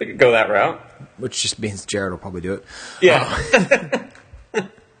 We could go that route. Which just means Jared will probably do it. Yeah.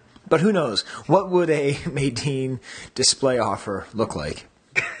 But who knows? What would a Maydeen display offer look like?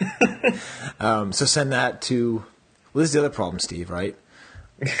 So send that to. Well, this is the other problem, Steve. Right?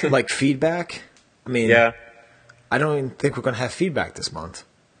 Feedback. I mean, I don't even think we're going to have feedback this month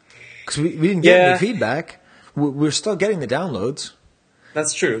because we didn't get any feedback. We're still getting the downloads.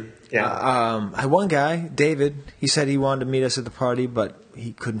 That's true. Yeah. I had one guy, David. He said he wanted to meet us at the party, but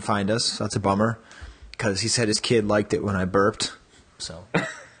he couldn't find us. So that's a bummer because he said his kid liked it when I burped. So,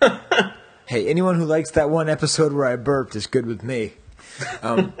 hey, anyone who likes that one episode where I burped is good with me.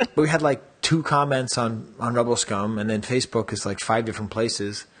 But we had 2 comments on Rebel Scum, and then Facebook is 5 different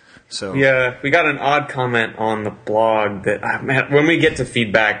places. So yeah, we got an odd comment on the blog that when we get to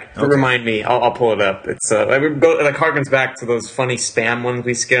feedback, remind me. I'll pull it up. It's it harkens back to those funny spam ones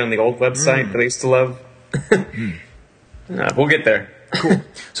we get on the old website that I used to love. We'll get there. Cool.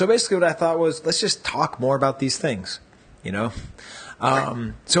 So basically, what I thought was let's just talk more about these things.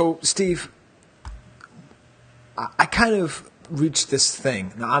 So Steve, I kind of reached this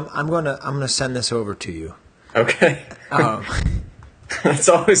thing. Now I'm gonna send this over to you. Okay. It's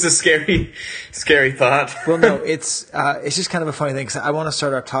always a scary thought. Well, no, it's just kind of a funny thing, because I want to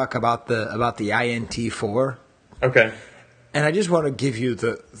start our talk about the INT4. Okay. And I just want to give you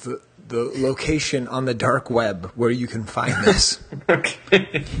the location on the dark web where you can find this.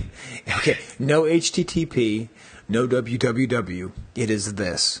 Okay. Okay, no HTTP, no www. It is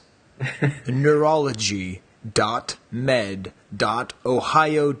this.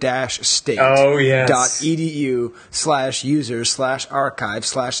 neurology.med.ohio-state. Oh, yes.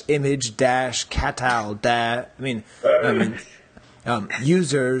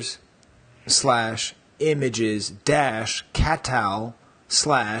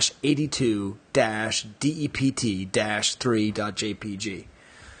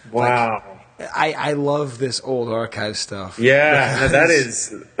 Wow. I love this old archive stuff. Yeah, that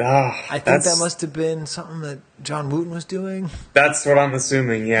is. I think that must have been something that John Wooten was doing. That's what I'm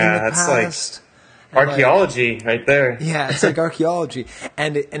assuming. Yeah, in the that's past. like archaeology right there. Yeah, it's like archaeology,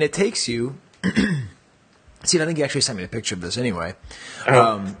 and it takes you. See, I think you actually sent me a picture of this anyway.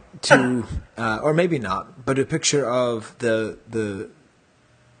 Or maybe not, but a picture of the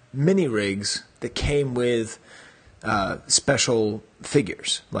mini rigs that came with special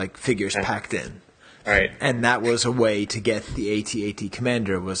figures, like figures packed in. Right. And that was a way to get the AT-AT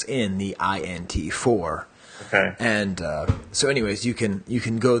Commander was in the INT4. Okay. And so anyways, you can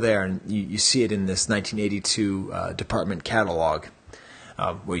go there and you see it in this 1982 department catalog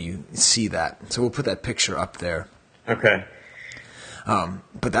where you see that. So we'll put that picture up there. Okay.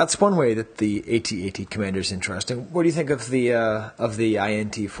 But that's one way that the AT-AT Commander is interesting. What do you think of the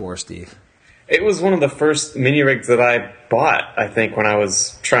INT4, Steve? It was one of the first mini rigs that I bought, I think, when I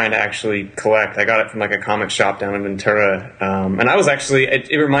was trying to actually collect. I got it from like a comic shop down in Ventura. And I was actually,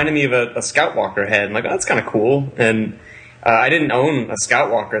 it reminded me of a Scout Walker head. I'm like, oh, that's kind of cool. And I didn't own a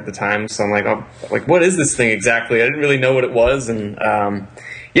Scout Walker at the time, so I'm like, oh, like, what is this thing exactly? I didn't really know what it was. And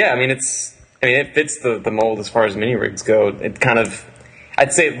yeah, I mean, it fits the mold as far as mini rigs go. It kind of,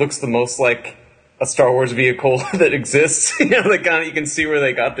 I'd say it looks the most like a Star Wars vehicle that exists. You know, that kind of, you can see where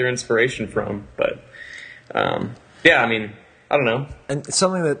they got their inspiration from. But yeah, I mean, I don't know. And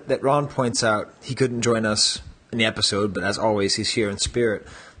something that Ron points out, he couldn't join us in the episode, but as always, he's here in spirit.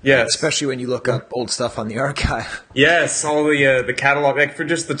 Yes. Especially when you look up old stuff on the archive. Yes, all the catalog, like for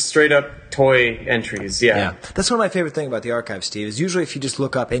just the straight up toy entries. Yeah. That's one of my favorite things about the archive, Steve, is usually if you just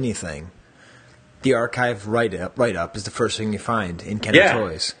look up anything, the archive write up is the first thing you find in Kenner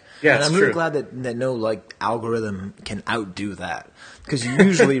Toys. Yeah, and I'm really glad that no like algorithm can outdo that, because you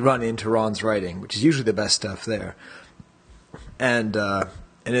usually run into Ron's writing, which is usually the best stuff there, and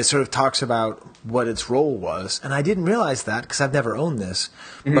it sort of talks about what its role was, and I didn't realize that because I've never owned this,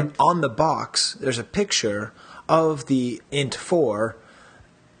 but on the box there's a picture of the INT4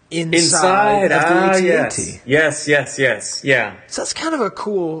 inside of the AT-AT. Yes, yeah. So that's kind of a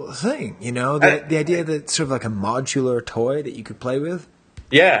cool thing, you know, the idea that it's sort of like a modular toy that you could play with.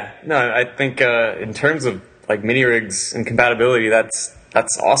 Yeah, no, I think in terms of like mini rigs and compatibility, that's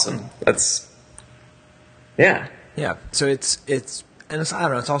awesome. Yeah. So it's I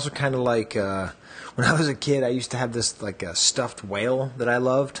don't know. It's also kind of like when I was a kid, I used to have this like a stuffed whale that I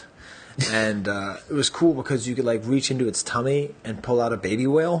loved, and it was cool because you could like reach into its tummy and pull out a baby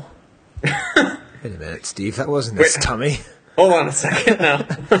whale. Wait a minute, Steve, that wasn't its tummy. Hold on a second now.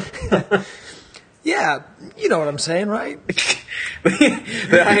 Yeah, you know what I'm saying, right? The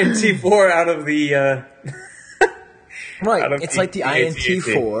INT4 out of the right. It's like the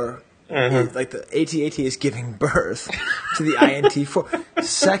INT4. Like the AT-AT is giving birth to the INT4.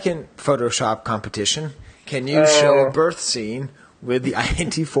 Second Photoshop competition. Can you show a birth scene with the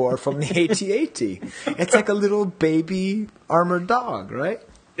INT4 from the AT-AT? It's like a little baby armored dog, right?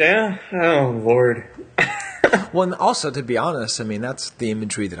 Yeah. Oh Lord. Well, and also, to be honest, I mean, that's the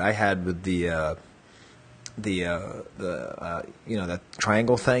imagery that I had with the that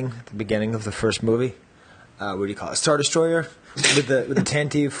triangle thing at the beginning of the first movie. What do you call it? Star Destroyer with the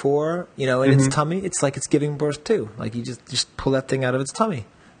Tantive-4, in its tummy. It's like it's giving birth too. Like you just pull that thing out of its tummy,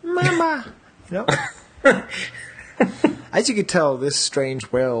 mama. As you could tell, this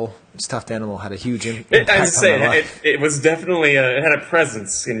strange whale stuffed animal had a huge impact I was saying, on my life. It was definitely it had a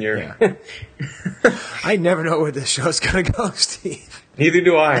presence in your. Yeah. I never know where this show's gonna go, Steve. Neither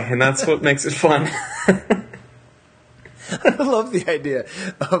do I, and that's what makes it fun. I love the idea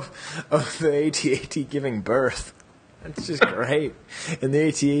of the AT-AT giving birth. That's just great. And the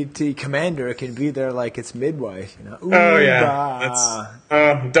AT-AT Commander can be there like its midwife, Ooh, oh yeah,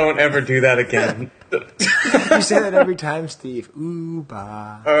 don't ever do that again. You say that every time, Steve. Ooh,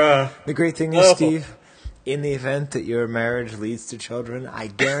 bah. The great thing is, Steve, in the event that your marriage leads to children, I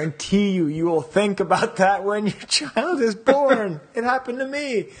guarantee you will think about that when your child is born. It happened to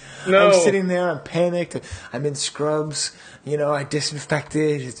me. No. I'm sitting there, I'm panicked, I'm in scrubs, I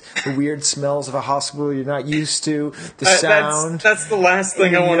disinfected, it's the weird smells of a hospital you're not used to, the sound. That's the last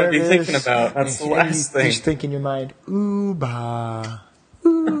thing I want to be thinking about. That's the last thing. Just think in your mind, ooh-bah,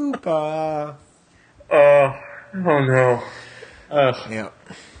 ooh-bah. Oh no. Yeah.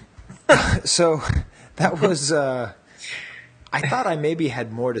 So that was. I thought I maybe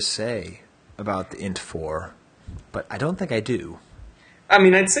had more to say about the Int 4, but I don't think I do. I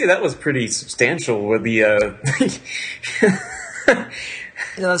mean, I'd say that was pretty substantial with the.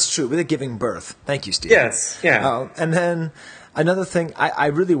 That's true. With it giving birth. Thank you, Steve. Yes. Yeah. And then another thing, I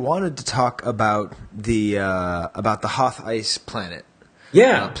really wanted to talk about the Hoth Ice Planet.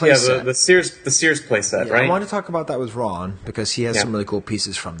 Yeah, the Sears playset, right? I want to talk about that with Ron because he has some really cool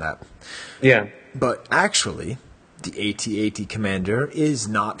pieces from that. Yeah. But actually, the AT-AT Commander is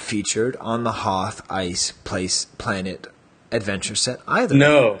not featured on the Hoth Ice Planet adventure set either.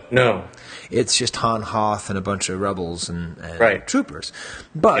 No. It's just Han Hoth and a bunch of rebels and right. troopers.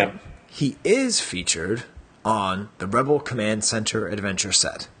 But he is featured on the Rebel Command Center adventure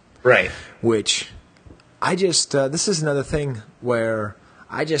set. Right. Which I just this is another thing where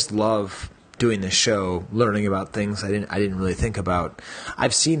I just love doing this show, learning about things I didn't really think about.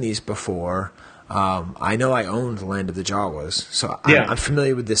 I've seen these before. I know I owned the Land of the Jawas, so I'm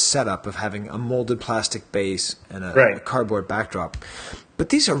familiar with this setup of having a molded plastic base and a cardboard backdrop. But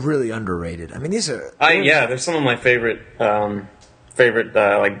these are really underrated. I mean, these are they're some of my favorite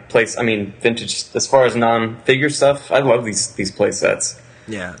like place. I mean, vintage as far as non-figure stuff. I love these play sets.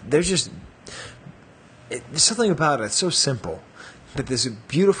 Yeah, there's something about it. It's so simple. But there's a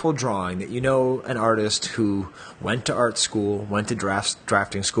beautiful drawing that an artist who went to art school, went to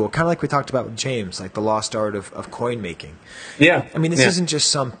drafting school, kind of like we talked about with James, like the lost art of coin making. Yeah. I mean, this isn't just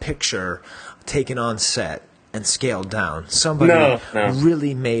some picture taken on set and scaled down. Somebody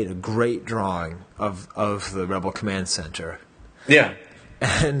really made a great drawing of the Rebel Command Center. Yeah.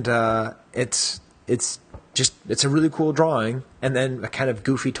 And it's a really cool drawing, and then a kind of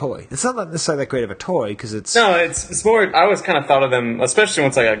goofy toy. It's not necessarily that great of a toy because it's it's more. I always kind of thought of them, especially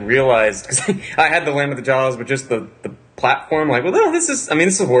once I realized because I had the Land of the Jaws, but just the platform. Like, well, no,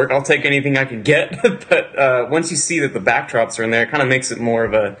 this will work. I'll take anything I can get. But once you see that the backdrops are in there, it kind of makes it more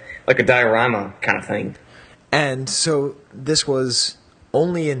of a diorama kind of thing. And so this was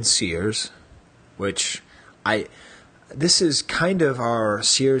only in Sears, which This is kind of our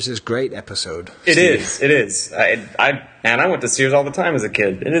Sears is Great episode. It is. I went to Sears all the time as a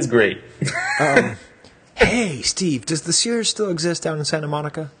kid. It is great. Hey, Steve, does the Sears still exist down in Santa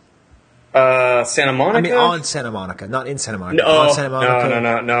Monica? Santa Monica? I mean, on Santa Monica, not in Santa Monica. On Santa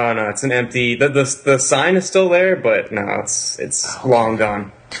Monica. No. It's an empty. The sign is still there, but no, it's long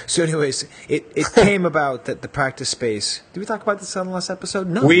gone. So, anyways, it came about that the practice space. Did we talk about this on the last episode?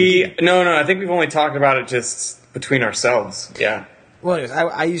 No. No. I think we've only talked about it just between ourselves. Yeah. Well, anyways,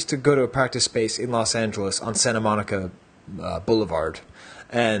 I used to go to a practice space in Los Angeles on Santa Monica Boulevard,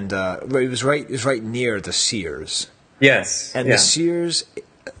 and it was right near the Sears. Yes. And the Sears,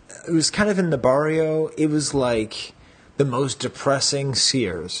 it was kind of in the barrio. It was like the most depressing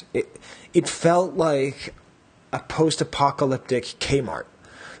Sears. It felt like a post-apocalyptic Kmart,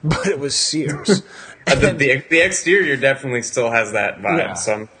 but it was Sears. The exterior definitely still has that vibe. Yeah.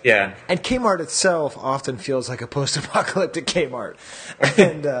 So, yeah. And Kmart itself often feels like a post-apocalyptic Kmart.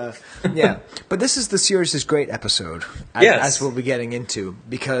 And, But this is the Sears is Great episode, as we'll be getting into,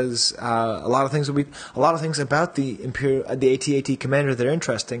 because a lot of things about the AT-AT Commander that are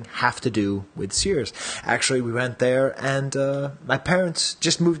interesting have to do with Sears. Actually, we went there, and my parents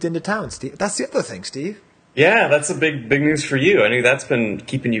just moved into town, Steve. That's the other thing, Steve. Yeah, that's a big news for you. I knew that's been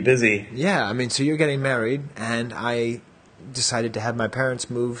keeping you busy. Yeah, I mean, so you're getting married, and I decided to have my parents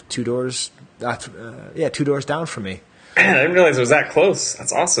move 2 doors down from me. Man, I didn't realize it was that close.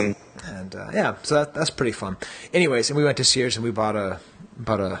 That's awesome. And so that's pretty fun. Anyways, and we went to Sears and we bought a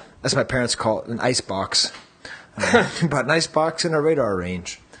as my parents call it, an ice box. We bought an ice box in a radar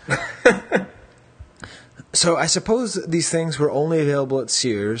range. So I suppose these things were only available at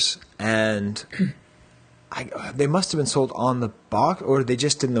Sears, and they must have been sold on the box, or are they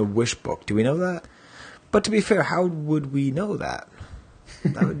just in the wish book? Do we know that? But to be fair, how would we know that?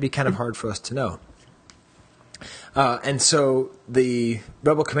 That would be kind of hard for us to know. And so the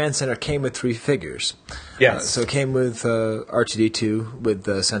Rebel Command Center came with 3 figures. Yes. So it came with R2-D2, with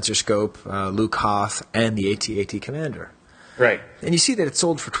the sensor scope, Luke Hoth, and the AT-AT Commander. Right. And you see that it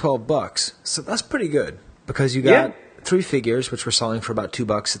sold for $12. So that's pretty good, because you got 3 figures, which were selling for about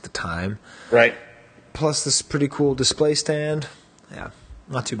 $2 at the time. Right. plus this pretty cool display stand. Yeah,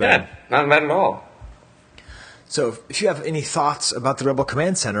 not too bad. Yeah, not bad at all. So if you have any thoughts about the Rebel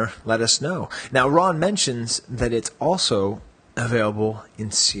Command Center, let us know. Now, Ron mentions that it's also available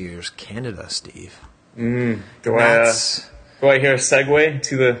in Sears Canada, Steve. Do I hear a segue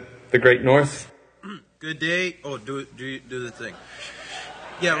to the Great North? Good day. Oh, do the thing.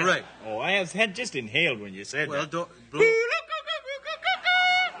 Yeah, right. Oh, I had just inhaled when you said Well, that. don't.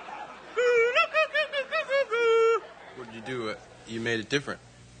 What did you do? You made it different.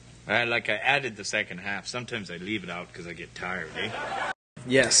 I added the second half. Sometimes I leave it out because I get tired, eh?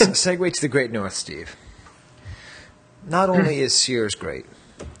 Yes, a segue to the Great North, Steve. Not only is Sears great,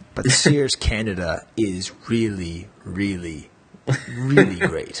 but Sears Canada is really, really, really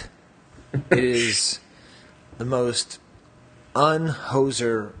great. It is the most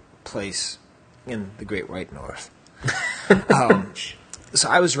unhoser place in the Great White North. So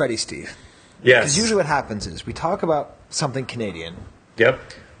I was ready, Steve. Yes. Because usually what happens is we talk about something Canadian. Yep.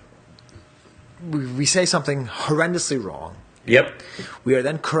 We say something horrendously wrong. Yep. We are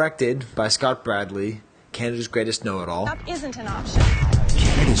then corrected by Scott Bradley, Canada's greatest know-it-all. That isn't an option.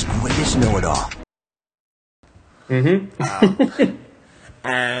 Canada's greatest know-it-all.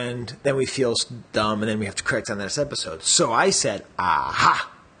 And then we feel dumb, and then we have to correct on this episode. So I said, aha!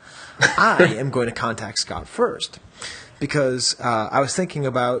 I am going to contact Scott first. Because I was thinking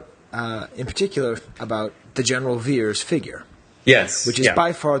about, in particular, about the General Veers figure. Yes. Which is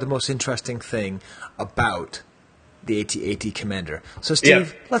by far the most interesting thing about the AT-AT Commander. So,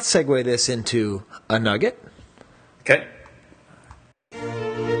 Steve, let's segue this into a nugget. Okay.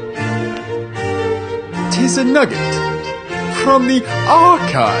 Tis a nugget from the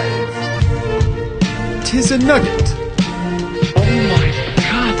archive. Tis a nugget. Oh my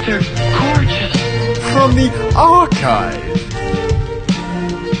God, they're gorgeous. From the archive.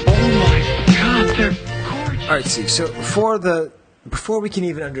 Oh my God, they're gorgeous. All right, Steve. So before we can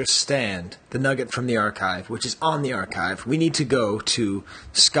even understand the nugget from the archive, which is on the archive, we need to go to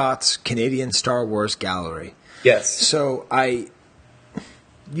Scott's Canadian Star Wars Gallery. Yes. So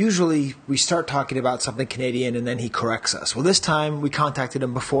usually we start talking about something Canadian and then he corrects us. Well, this time we contacted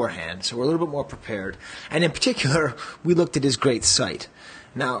him beforehand, so we're a little bit more prepared. And in particular, we looked at his great site.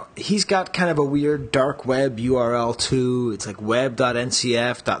 Now, he's got kind of a weird dark web URL too. It's like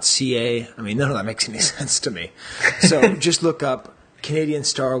web.ncf.ca. I mean, none of that makes any sense to me. So just look up Canadian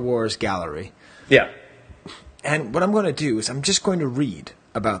Star Wars Gallery. Yeah. And what I'm going to do is I'm just going to read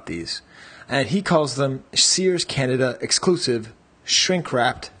about these. And he calls them Sears Canada exclusive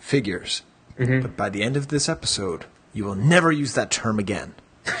shrink-wrapped figures. Mm-hmm. But by the end of this episode, you will never use that term again.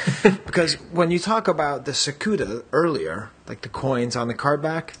 Because when you talk about the SWCA earlier, like the coins on the card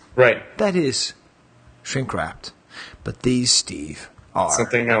back, right, that is shrink-wrapped. But these, Steve, are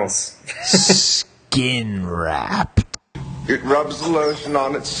something else. skin-wrapped. It rubs the lotion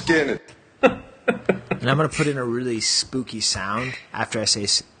on its skin. And I'm going to put in a really spooky sound after I say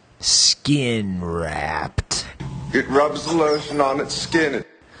skin-wrapped. It rubs the lotion on its skin.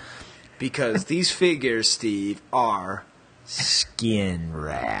 Because these figures, Steve, are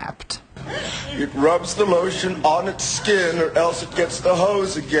skin-wrapped. It rubs the lotion on its skin or else it gets the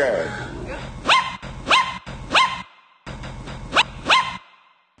hose again.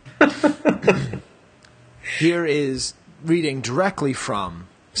 Here is reading directly from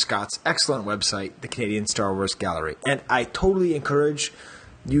Scott's excellent website, the Canadian Star Wars Gallery. And I totally encourage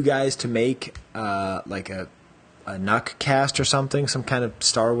you guys to make like a Nuck cast or something, some kind of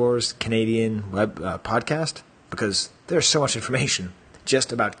Star Wars Canadian web podcast, because there's so much information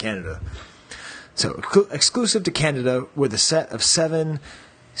just about Canada. So, exclusive to Canada were the set of 7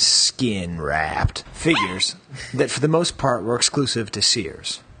 skin-wrapped figures that, for the most part, were exclusive to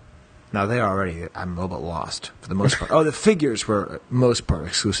Sears. Now, they are already, I'm a little bit lost, for the most part. Oh, the figures were, most part,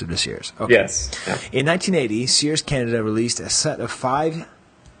 exclusive to Sears. Okay. Yes. Yeah. In 1980, Sears Canada released a set of 5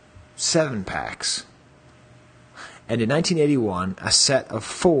 7-packs. And in 1981, a set of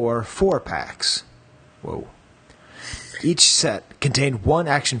 4 4-packs. Whoa. Each set contained one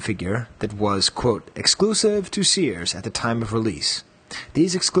action figure that was, quote, exclusive to Sears at the time of release.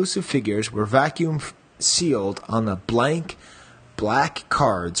 These exclusive figures were vacuum sealed on the blank black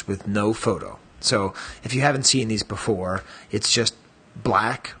cards with no photo. So, if you haven't seen these before, it's just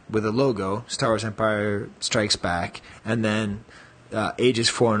black with a logo, Star Wars Empire Strikes Back, and then ages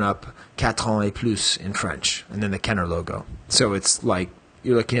 4 and up, 4 ans et plus in French, and then the Kenner logo. So it's like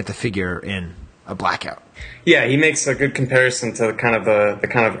you're looking at the figure in a blackout. Yeah, he makes a good comparison to kind of the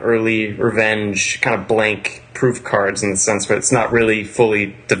kind of early Revenge kind of blank proof cards in the sense where it's not really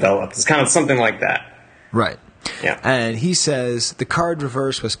fully developed. It's kind of something like that. Right. Yeah. And he says the card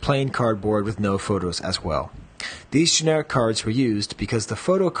reverse was plain cardboard with no photos as well. These generic cards were used because the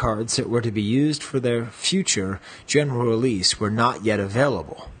photo cards that were to be used for their future general release were not yet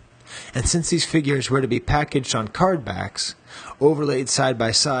available. And since these figures were to be packaged on card backs, overlaid side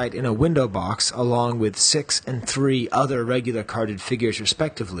by side in a window box along with 6 and 3 other regular carded figures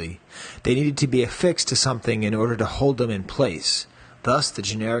respectively, they needed to be affixed to something in order to hold them in place. Thus, the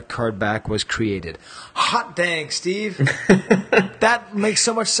generic card back was created. Hot dang, Steve! That makes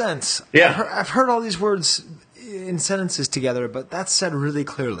so much sense. Yeah. I've heard all these words in sentences together, but that's said really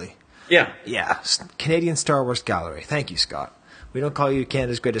clearly. Yeah. Yeah. Canadian Star Wars Gallery. Thank you, Scott. We don't call you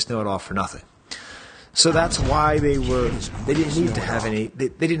Canada's greatest know-it-all for nothing. So that's why they didn't need to have any, they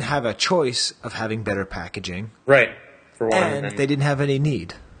didn't have a choice of having better packaging. Right. For one. And they didn't have any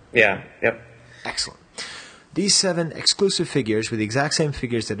need. Yeah. Yep. Excellent. These 7 exclusive figures were the exact same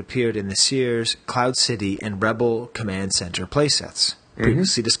figures that appeared in the Sears, Cloud City, and Rebel Command Center playsets,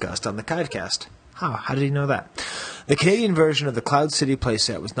 previously discussed on the Kivecast. How did he know that? The Canadian version of the Cloud City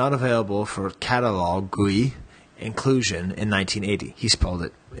playset was not available for catalog GUI inclusion in 1980. He spelled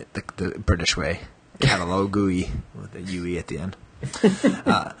it the British way. Catalog GUI with a UE at the end.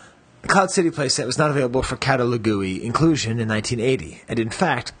 The Cloud City playset was not available for Catalog GUI inclusion in 1980, and in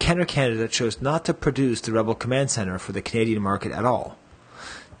fact, Kenner Canada chose not to produce the Rebel Command Center for the Canadian market at all.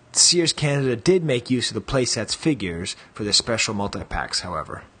 Sears Canada did make use of the playset's figures for their special multi-packs,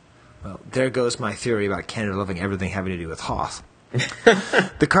 however. Well, there goes my theory about Canada loving everything having to do with Hoth.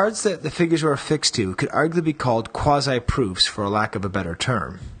 The cards that the figures were affixed to could arguably be called quasi-proofs for a lack of a better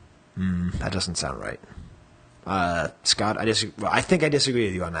term. That doesn't sound right. Scott, I disagree. Well, I think I disagree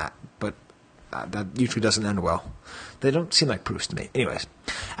with you on that, but that usually doesn't end well. They don't seem like proofs to me. Anyways,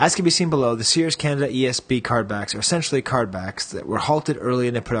 as can be seen below, the Sears Canada ESB cardbacks are essentially cardbacks that were halted early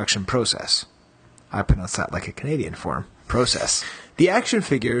in the production process. I pronounce that like a Canadian form. Process. The action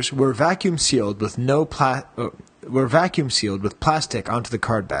figures were vacuum sealed with plastic onto the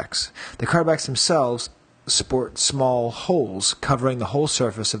cardbacks. The cardbacks themselves sport small holes covering the whole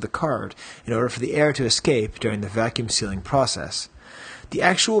surface of the card in order for the air to escape during the vacuum sealing process. The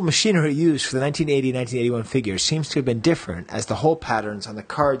actual machinery used for the 1980-1981 figures seems to have been different, as the hole patterns on the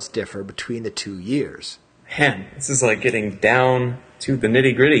cards differ between the 2 years. Man, this is like getting down to the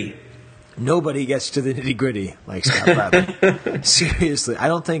nitty-gritty. Nobody gets to the nitty-gritty like Scott Bradley. Seriously, I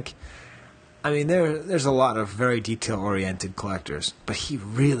don't think... I mean, there's a lot of very detail-oriented collectors, but he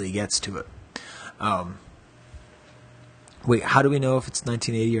really gets to it. Wait, how do we know if it's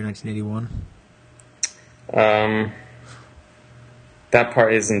 1980 or 1981? That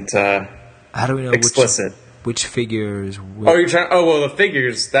part isn't how do we know explicit. Which figures... you're trying... Oh, well, the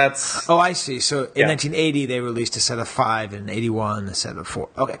figures, that's... Oh, I see. So in 1980, they released a set of 5, and in 81, a set of 4.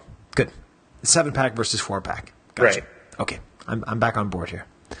 Okay, good. 7-pack versus 4-pack. Gotcha. Right. Okay, I'm back on board here.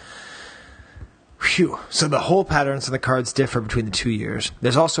 Phew. So the hole patterns on the cards differ between the 2 years.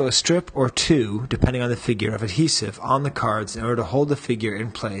 There's also a strip or 2, depending on the figure, of adhesive on the cards in order to hold the figure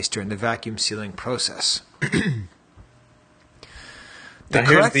in place during the vacuum sealing process.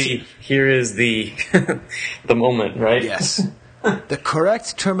 Here is the the moment, right? Yes. The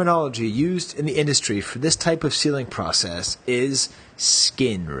correct terminology used in the industry for this type of sealing process is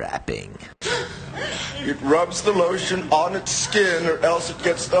skin wrapping. It rubs the lotion on its skin or else it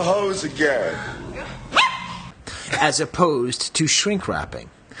gets the hose again. As opposed to shrink wrapping.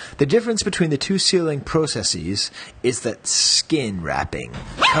 The difference between the two sealing processes is that skin wrapping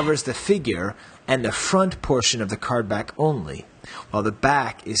covers the figure and the front portion of the card back only, while the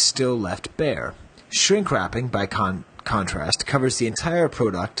back is still left bare. Shrink wrapping, by contrast, covers the entire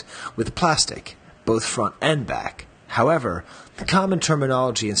product with plastic, both front and back. However, the common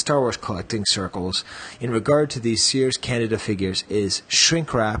terminology in Star Wars collecting circles in regard to these Sears Canada figures is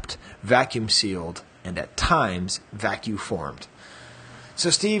shrink-wrapped, vacuum-sealed, and at times vacuum-formed.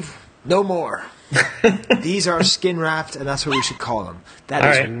 So, Steve, no more. These are skin-wrapped, and that's what we should call them.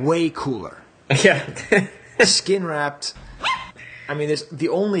 That is way cooler. Yeah. Skin-wrapped, I mean, the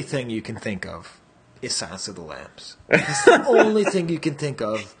only thing you can think of is Silence of the Lambs. It's the only thing you can think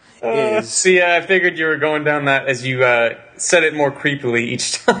of. See, I figured you were going down that as you said it more creepily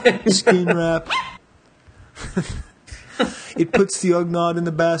each time. Skin wrap. It puts the Ugnaught in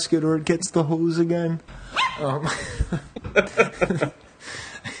the basket or it gets the hose again.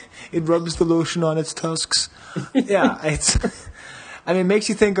 It rubs the lotion on its tusks. Yeah, it makes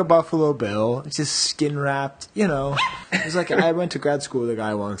you think of Buffalo Bill. It's just skin wrapped, you know. It's like I went to grad school with a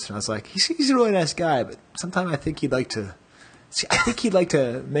guy once, and I was like, he's a really nice guy, but sometimes I think he'd like to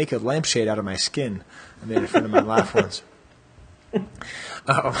make a lampshade out of my skin. I made a friend of mine laugh once.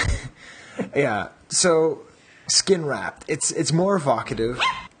 Yeah, so Skinwrapped. It's more evocative.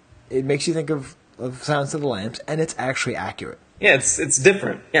 It makes you think of Silence of the Lambs, and it's actually accurate. Yeah, it's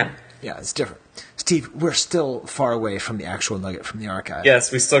different. Yeah. Yeah, it's different. Steve, we're still far away from the actual nugget from the archive.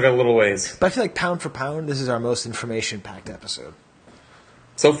 Yes, we still got a little ways. But I feel like pound for pound, this is our most information-packed episode.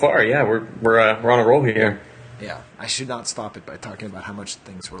 So far, yeah, we're on a roll here. Yeah, I should not stop it by talking about how much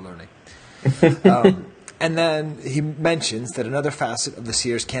things we're learning. And then he mentions that another facet of the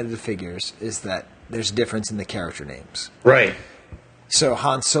Sears Canada figures is that there's a difference in the character names. Right. So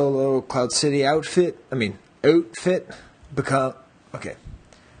Han Solo Cloud City outfit become... Okay.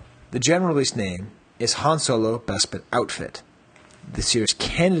 The general release name is Han Solo Bespin Outfit. The Sears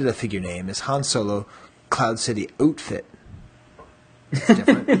Canada figure name is Han Solo Cloud City Outfit. It's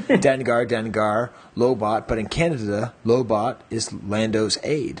different. Dengar, Lobot, but in Canada, Lobot is Lando's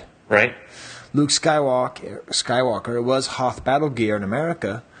aide. Right. Luke Skywalker was Hoth Battle Gear in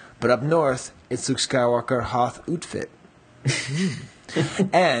America, but up north, it's Luke Skywalker Hoth Outfit.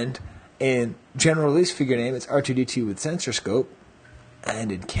 And in general release figure name, it's R2-D2 with sensor scope.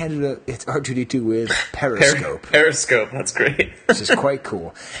 And in Canada, it's R2-D2 with periscope. Periscope, that's great. Which is quite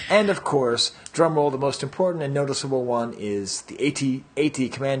cool. And of course, drumroll, the most important and noticeable one is the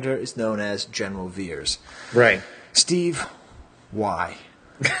AT commander is known as General Veers. Right. Steve, why?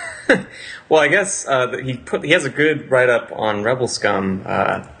 Well, I guess he has a good write-up on Rebel Scum,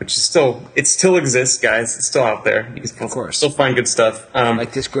 which is still exists, guys. It's still out there. You can still find good stuff.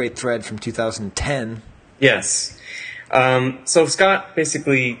 Like this great thread from 2010. Yes. So Scott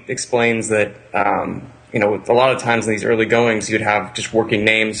basically explains that, a lot of times in these early goings, you'd have just working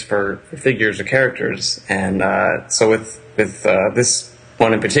names for figures or characters. And so with this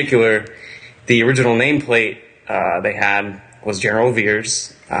one in particular, the original nameplate they had was General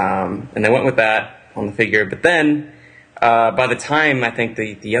Veers, and they went with that on the figure. But then, by the time I think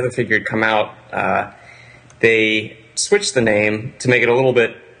the other figure had come out, they switched the name to make it a little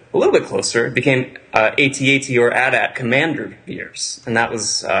bit closer. It became AT-AT or AT-AT Commander Veers, and that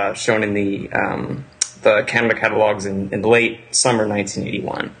was shown in the Canada catalogs in the late summer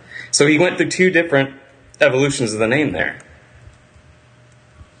 1981. So he went through two different evolutions of the name there.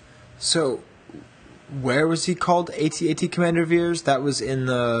 So, where was he called AT-AT Commander Veers? That was in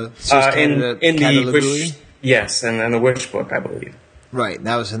the Canada the Wish, yes, and the Wish book, I believe. Right,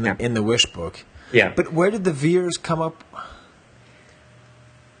 that was in the Wish book. Yeah. But where did the Veers come up?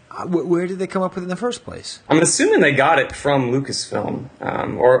 Where did they come up with it in the first place? I'm assuming they got it from Lucasfilm,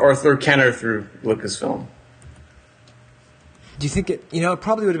 or through Kenner through Lucasfilm. Do you think it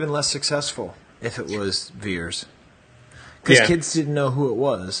probably would have been less successful if it was Veers? Because kids didn't know who it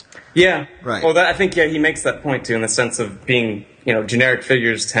was. Yeah. Right. Well, I think he makes that point too, in the sense of being, generic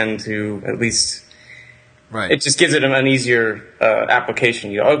figures tend to at least. Right. It just gives it an easier application.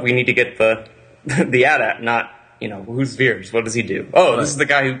 We need to get the AT-AT, not. Who's Veers? What does he do? Oh, This is the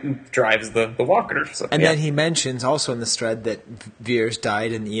guy who drives the walker. So, and then he mentions also in this thread that Veers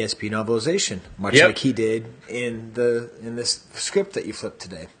died in the ESP novelization, much like he did in this script that you flipped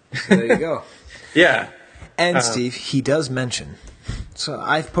today. So there you go. Yeah. And Steve, he does mention. So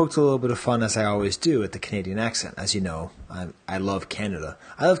I've poked a little bit of fun, as I always do, at the Canadian accent. As you know, I love Canada.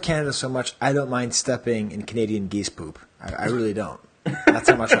 I love Canada so much, I don't mind stepping in Canadian geese poop. I really don't. That's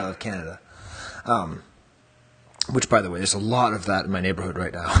how much I love Canada. Which, by the way, there's a lot of that in my neighborhood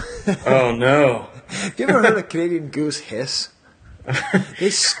right now. Oh, no. Have you ever heard a Canadian goose hiss?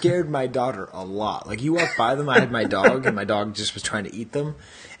 They scared my daughter a lot. Like, you walk by them, I had my dog, and my dog just was trying to eat them,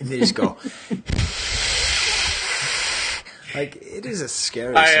 and they just go... Like, it is a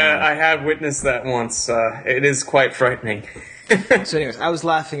scary sound. I have witnessed that once. It is quite frightening. So anyways, I was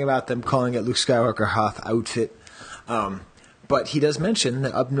laughing about them calling it Luke Skywalker Hoth Outfit. But he does mention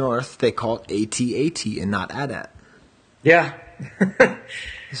that up north they call it AT-AT and not AT-AT. Yeah.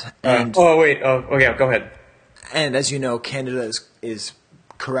 And, oh, yeah, go ahead. And as you know, Canada is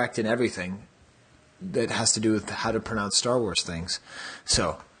correct in everything that has to do with how to pronounce Star Wars things.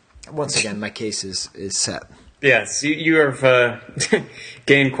 So, once again, my case is set. Yes, you have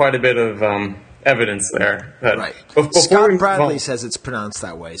gained quite a bit of evidence there. Right. Scott Bradley says it's pronounced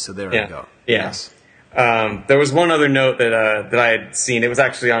that way, so there we go. Yeah. Yes. There was one other note that I had seen. It was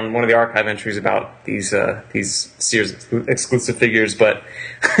actually on one of the archive entries about these Sears exclusive figures. But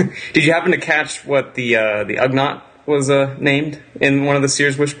did you happen to catch what the Ugnaught was named in one of the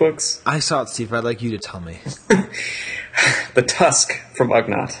Sears Wish books? I saw it, Steve. I'd like you to tell me. The Tusk from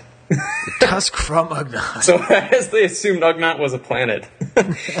Ugnaught. The Tusk from Ugnaught. So I guess they assumed Ugnaught was a planet.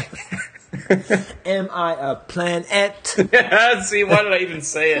 Am I a planet? See, why did I even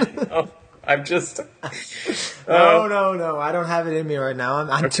say it? Oh. I'm just... No. I don't have it in me right now.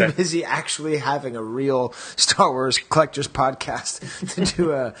 I'm Okay. too busy actually having a real Star Wars collector's podcast to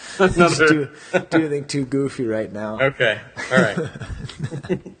do do anything too goofy right now. Okay, all right.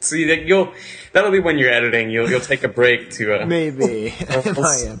 See, that'll be when you're editing. You'll take a break to... Maybe.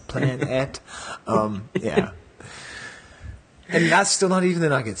 My plan at. Yeah. And that's still not even the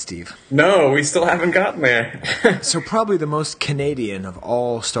nugget, Steve. No, we still haven't gotten there. So probably the most Canadian of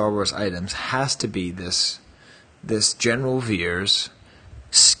all Star Wars items has to be this General Veers,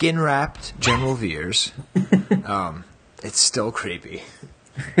 skin-wrapped General Veers. It's still creepy.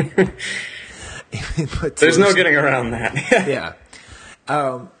 There's no getting around that. Yeah.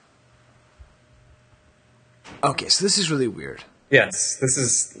 Okay, so this is really weird. Yes, this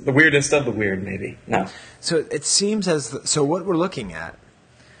is the weirdest of the weird, maybe. No. So it seems so what we're looking at.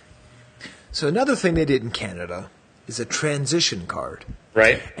 So another thing they did in Canada is a transition card.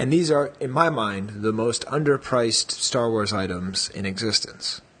 Right. And these are, in my mind, the most underpriced Star Wars items in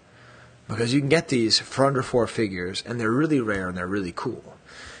existence. Because you can get these for under 4 figures, and they're really rare and they're really cool.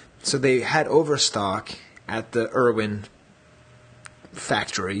 So they had overstock at the Irwin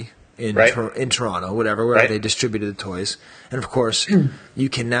factory in Toronto, where they distributed the toys. And of course, you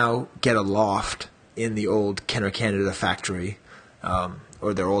can now get a loft in the old Kenner Canada factory,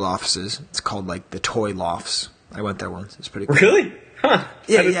 or their old offices. It's called like the Toy Lofts. I went there once. It's pretty cool. Really? Huh.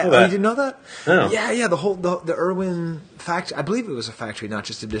 Yeah. Oh, you didn't know that? No. Yeah. The Irwin factory. I believe it was a factory, not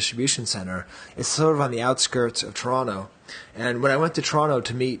just a distribution center. It's sort of on the outskirts of Toronto. And when I went to Toronto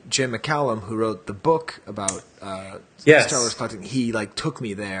to meet Jim McCallum, who wrote the book about Star Wars collecting, he took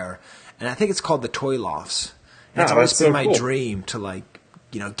me there, and I think it's called the Toy Lofts. And it's always been my dream to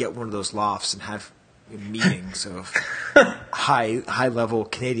get one of those lofts and have meetings of high level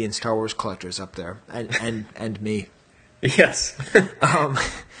Canadian Star Wars collectors up there, and me. Yes.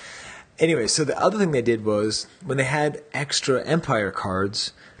 Anyway, so the other thing they did was when they had extra Empire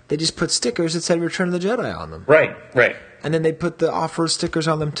cards, they just put stickers that said Return of the Jedi on them. Right. And then they put the offer stickers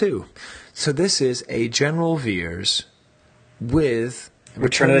on them too. So this is a General Veers with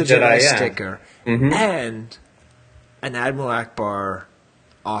Return of the Jedi sticker and an Admiral Akbar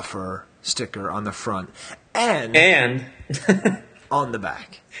offer sticker on the front and on the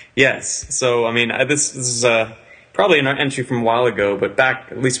back. Yes. So I mean, this is probably an entry from a while ago, but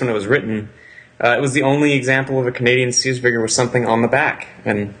back at least when it was written, it was the only example of a Canadian Sears figure with something on the back,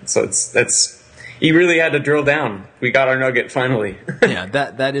 and so that's. You really had to drill down. We got our nugget finally. Yeah,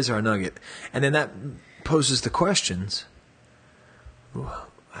 that is our nugget. And then that poses the questions.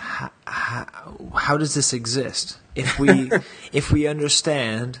 How does this exist? If we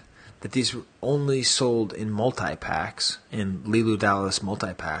understand that these were only sold in multi-packs, in Leeloo Dallas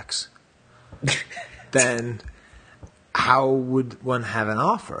multi-packs, then how would one have an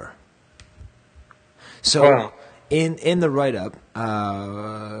offer? So in the write-up,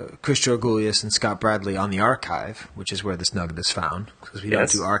 Chris Georgoulias and Scott Bradley on the archive, which is where this nugget is found, because we don't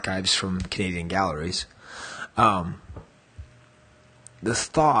do archives from Canadian galleries, the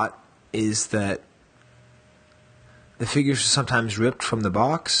thought is that the figures are sometimes ripped from the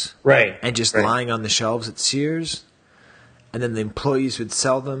box and just lying on the shelves at Sears, and then the employees would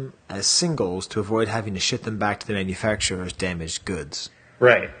sell them as singles to avoid having to ship them back to the manufacturer as damaged goods.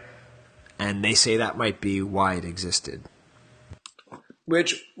 Right. And they say that might be why it existed.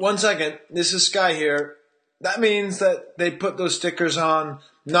 Which, one second, this is Sky here. That means that they put those stickers on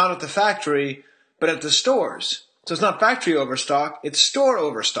not at the factory, but at the stores. So it's not factory overstock, it's store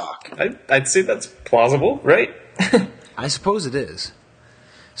overstock. I'd say that's plausible, right? I suppose it is.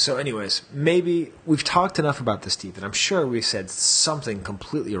 So anyways, maybe we've talked enough about this, Steve, and I'm sure we've said something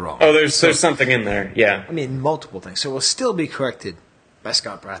completely wrong. Oh, there's something in there, yeah. I mean, multiple things. So we'll still be corrected by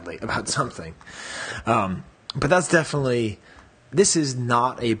Scott Bradley about something. But that's definitely... This is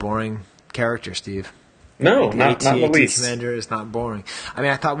not a boring character, Steve. No, not the least. Commander is not boring. I mean,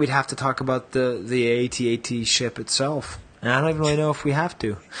 I thought we'd have to talk about the AT-AT ship itself. And I don't even really know if we have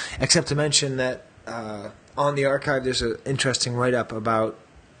to. Except to mention that on the archive there's an interesting write-up about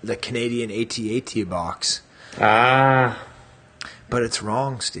the Canadian AT-AT box. Ah. But it's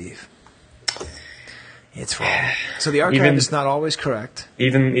wrong, Steve. It's wrong. So the archive is not always correct.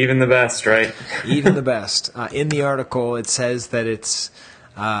 Even the best, right? Even the best. In the article, it says that it's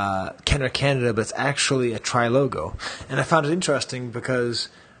Kenner Canada, but it's actually a tri-logo. And I found it interesting because,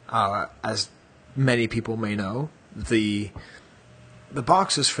 as many people may know, the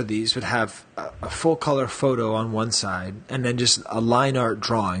boxes for these would have a full-color photo on one side and then just a line art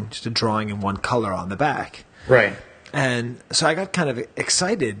drawing, just a drawing in one color on the back. Right. And so I got kind of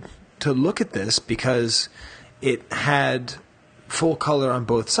excited to look at this because it had full color on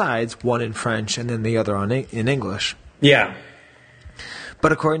both sides, one in French and then the other in English. Yeah.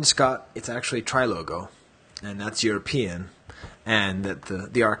 But according to Scott, it's actually trilogo, and that's European, and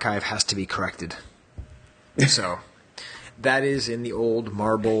that the archive has to be corrected. So that is in the old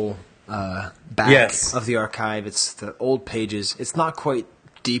marble back of the archive. It's the old pages. It's not quite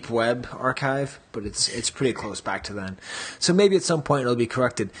deep web archive, but it's pretty close back to then. So maybe at some point it'll be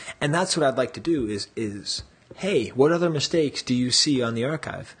corrected. And that's what I'd like to do is hey, what other mistakes do you see on the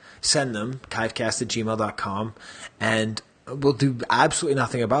archive? Send them, kivecast@gmail.com, and we'll do absolutely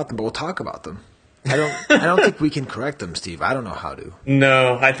nothing about them, but we'll talk about them. I don't think we can correct them, Steve. I don't know how to.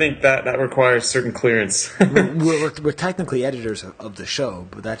 No, I think that requires certain clearance. we're technically editors of the show,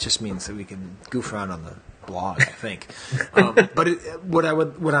 but that just means that we can goof around on the blog, I think. But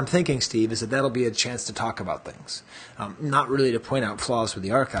what I'm thinking, Steve, is that'll be a chance to talk about things. Not really to point out flaws with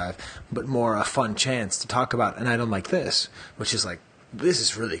the archive, but more a fun chance to talk about an item like this, which is like, this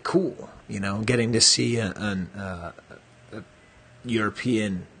is really cool, getting to see a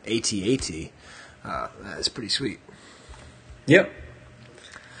European AT-AT. That's pretty sweet. Yep.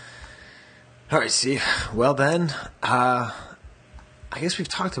 All right, Steve. Well then, I guess we've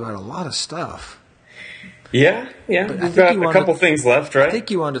talked about a lot of stuff. Yeah. We've got a couple things left, right? I think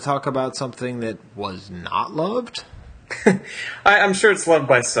you wanted to talk about something that was not loved. I'm sure it's loved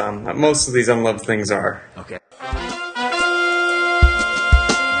by some. Most of these unloved things are. Okay.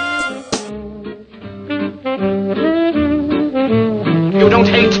 You don't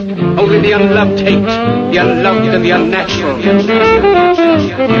hate, only the unloved hate. The unloved and the unnatural.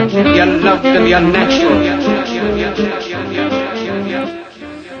 The unloved and the unnatural.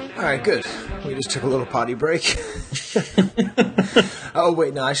 All right, good. We just took a little potty break. Oh,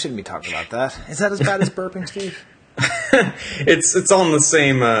 wait, no, I shouldn't be talking about that. Is that as bad as burping, Steve? It's on the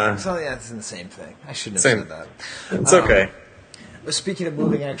same... It's in the same thing. I shouldn't have said that. It's okay. Speaking of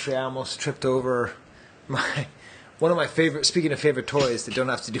moving, actually, I almost tripped over one of my favorite... Speaking of favorite toys that don't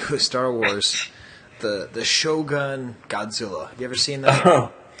have to do with Star Wars, the Shogun Godzilla. Have you ever seen that?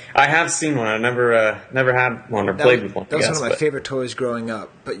 Oh, I have seen one. I never had one or played with one. That was one of my favorite toys growing up,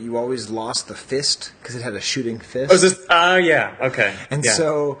 but you always lost the fist because it had a shooting fist. Oh, is this? Yeah, okay. And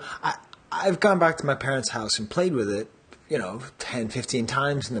so I've gone back to my parents' house and played with it, 10, 15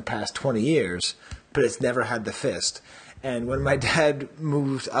 times in the past 20 years, but it's never had the fist. And when my dad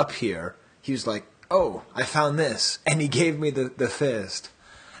moved up here, he was like, oh, I found this. And he gave me the fist.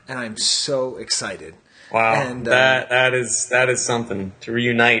 And I'm so excited. Wow, and, that is something to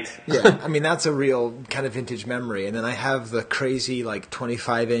reunite. Yeah, I mean, that's a real kind of vintage memory. And then I have the crazy,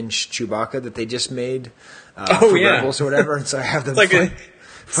 25-inch Chewbacca that they just made for Rebels or whatever. And so I have them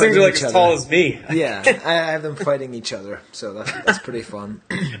things are like as tall as me. Yeah, I have them fighting each other. So that's pretty fun.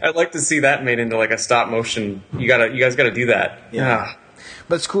 I'd like to see that made into like a stop motion. You guys gotta do that. Yeah.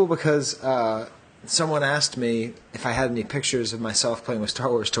 But it's cool because someone asked me if I had any pictures of myself playing with Star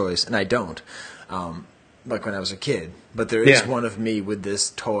Wars toys, and I don't. Like when I was a kid. But there is one of me with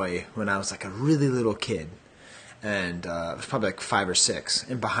this toy when I was like a really little kid. And it was probably like 5 or 6.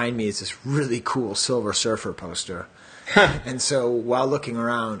 And behind me is this really cool Silver Surfer poster. And so while looking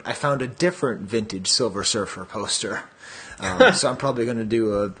around, I found a different vintage Silver Surfer poster. So I'm probably going to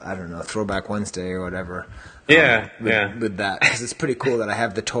do a Throwback Wednesday or whatever. With that. Because it's pretty cool that I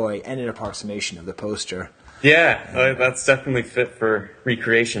have the toy and an approximation of the poster. Yeah, that's definitely fit for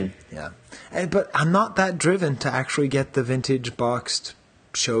recreation. Yeah. But I'm not that driven to actually get the vintage boxed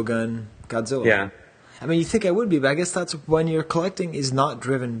Shogun Godzilla. Yeah. I mean, you think I would be, but I guess that's when your collecting is not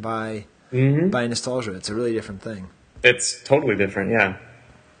driven by nostalgia. It's a really different thing. It's totally different, yeah.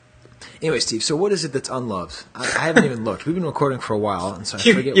 Anyway, Steve, so what is it that's unloved? I haven't even looked. We've been recording for a while, and so I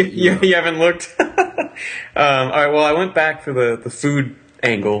forget what you haven't looked? All right, well, I went back for the food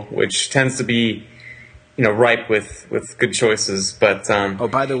angle, which tends to be ripe with good choices, but... oh,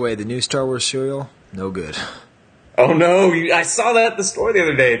 by the way, the new Star Wars cereal, no good. Oh, no, I saw that at the store the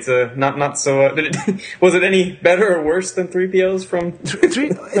other day. It's not so... was it any better or worse than 3POs from the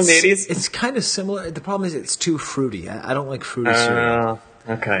 80s? It's kind of similar. The problem is it's too fruity. I don't like fruity cereal.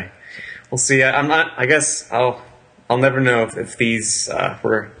 Okay. We'll see. I guess I'll never know if these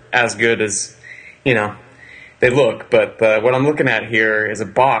were as good as, they look, but what I'm looking at here is a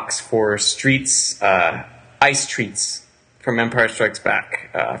box for Streets Ice Treats from Empire Strikes Back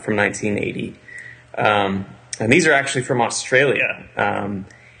from 1980. And these are actually from Australia.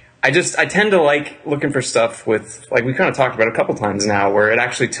 I tend to like looking for stuff with, like we kind of talked about a couple times now, where it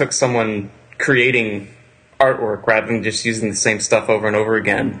actually took someone creating artwork rather than just using the same stuff over and over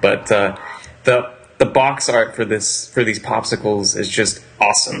again. But the box art for these popsicles is just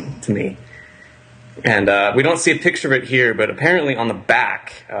awesome to me. And we don't see a picture of it here, but apparently on the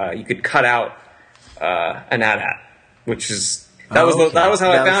back, you could cut out an AT-AT, which is that was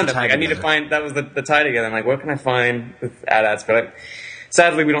how I found it. Like, I need to find that was the tie together. I'm like, what can I find with AT-ATs? But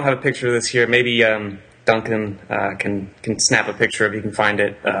sadly, we don't have a picture of this here. Maybe Duncan can snap a picture if you can find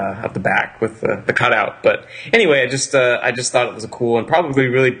it at the back with the cutout. But anyway, I just thought it was a cool and probably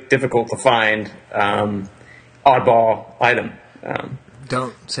really difficult to find oddball item.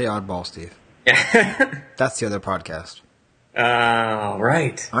 Don't say oddball, Steve. Yeah, that's the other podcast.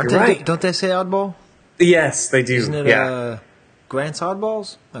 Right. Aren't they? Right. Don't they say oddball? Yes, they do. Isn't it Grant's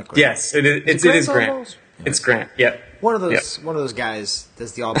oddballs? Not Grant. Yes, it is. It is Grant. Oddballs? Yeah. It's Grant. Yep. One of those guys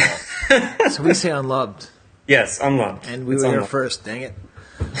does the oddball. So we say unloved. Yes, unloved. And we were here first. Dang it.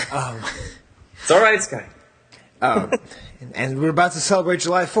 It's all right, Sky. And we're about to celebrate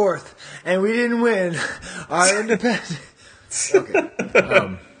July 4th, and we didn't win our independence. Okay.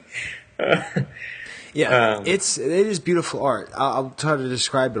 It is beautiful art. I'll try to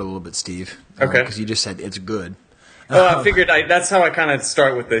describe it a little bit, Steve. Okay. Because you just said it's good. I figured that's how I kind of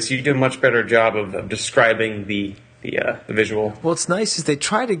start with this. You do a much better job of describing the visual. What's nice is they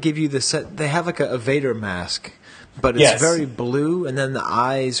try to give you the set. They have like a Vader mask, but it's very blue, and then the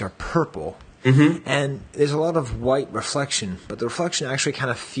eyes are purple. Mm-hmm. And there's a lot of white reflection, but the reflection actually kind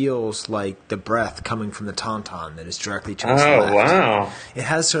of feels like the breath coming from the Tauntaun that is directly to his left. Oh, wow. It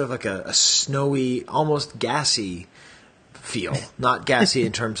has sort of like a snowy, almost gassy feel. Not gassy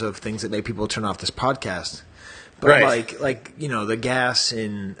in terms of things that make people turn off this podcast, but like the gas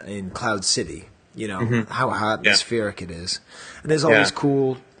in Cloud City, how atmospheric it is. And there's all these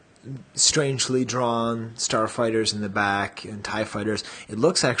cool, strangely drawn starfighters in the back and TIE fighters. It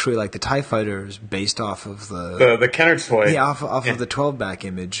looks actually like the TIE fighters based off of the Kenner toy. Yeah, off of the 12-back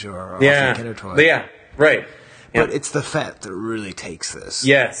image or off the Kenner toy. Yeah, right. But it's the Fett that really takes this.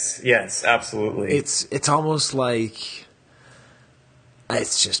 Yes, absolutely. It's almost like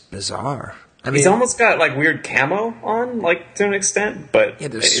it's just bizarre. I mean, he's almost got like weird camo on, like to an extent, but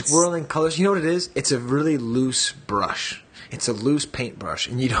there's swirling colors. You know what it is? It's a really loose brush. It's a loose paintbrush,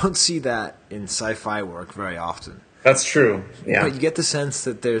 and you don't see that in sci-fi work very often. That's true, yeah. But you get the sense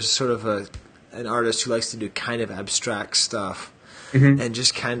that there's sort of an artist who likes to do kind of abstract stuff, and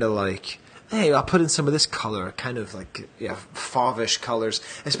just kind of like, hey, I'll put in some of this color, kind of like fauvish colors,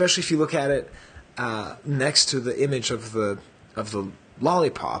 especially if you look at it next to the image of the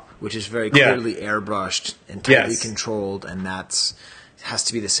lollipop, which is very clearly airbrushed and tightly controlled, and has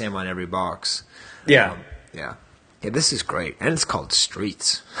to be the same on every box. Yeah. Yeah, this is great. And it's called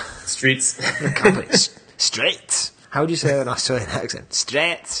Streets. Streets? Streets. How would you say that in Australian accent?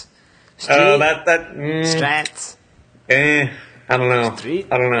 Streets. Streets. I don't know. Street.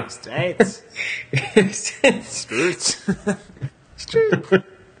 I don't know. Streets. Streets. Streets.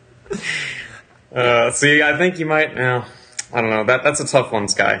 See, I think you might... I don't know. That's a tough one,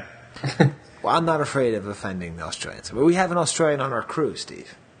 Sky. Well, I'm not afraid of offending the Australians. But we have an Australian on our crew,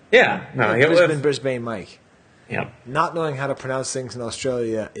 Steve. Yeah. No, Brisbane Mike. Yeah. Not knowing how to pronounce things in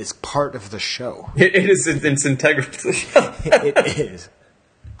Australia is part of the show. It is. It's integral to the show. It is.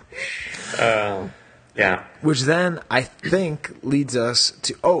 Yeah. Which then, I think, leads us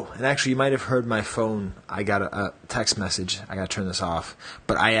to... Oh, and actually, you might have heard my phone. I got a text message. I got to turn this off.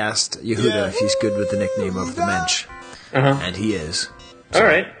 But I asked Yehuda if he's good with the nickname of the Mensch. And he is. So, all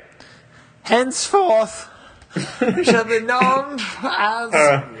right. Henceforth, shall be known as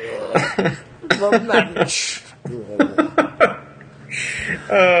the Mensch.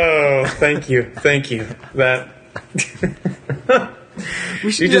 Oh, thank you. That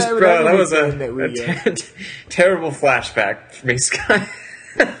we should you just brought that was a terrible flashback for me, Sky.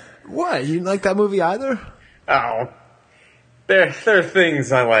 What? You didn't like that movie either? Oh, there are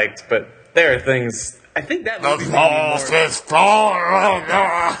things I liked, but there are things I think that movie. The force is strong.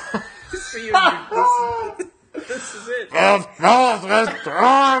 This is it. The force is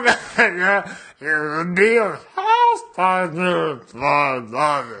strong. You be a house by the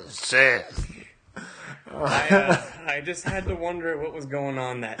Sith. I just had to wonder what was going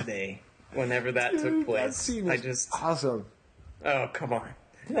on that day, whenever that took place. That scene awesome. Oh, come on.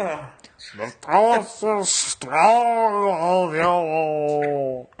 The force is strong.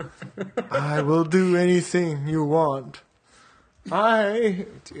 I will do anything you want.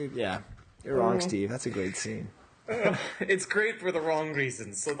 Dude, yeah. You're wrong, Steve. That's a great scene. It's great for the wrong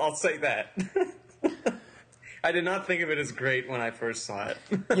reasons, so I'll say that. I did not think of it as great when I first saw it.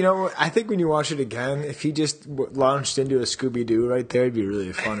 You know, I think when you watch it again, if he just launched into a Scooby-Doo right there, it'd be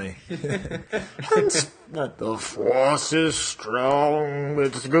really funny. The force is strong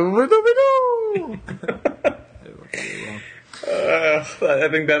with Scooby-Doo. I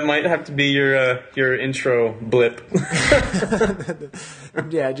think that might have to be your intro blip.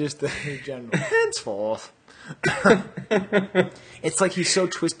 Yeah, just the general. Henceforth. It's like he's so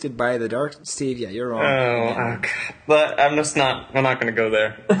twisted by the dark. Steve, yeah, you're wrong. Oh, God. But I'm not going to go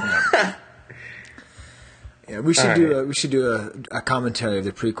there. Yeah, we should do a commentary of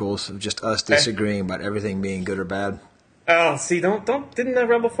the prequels of just us disagreeing about everything being good or bad. Oh, see, didn't the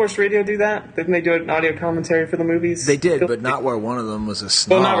Rebel Force Radio do that? Didn't they do an audio commentary for the movies? They did, but not where one of them was a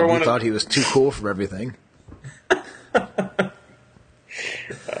snob who thought he was too cool for everything.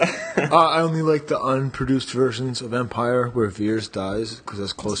 I only like the unproduced versions of Empire where Veers dies because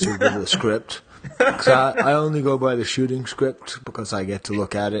that's closer to the script. Because I only go by the shooting script because I get to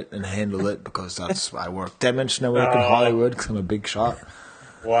look at it and handle it because that's I work. Did I mention I work in Hollywood because I'm a big shot?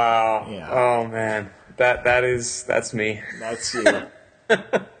 Wow. Yeah. Oh man, that's me. That's you.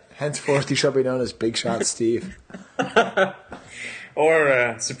 Henceforth, you shall be known as Big Shot Steve.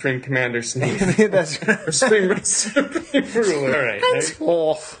 Or Supreme Commander Sneeve. That's right. Supreme Ruler. All right.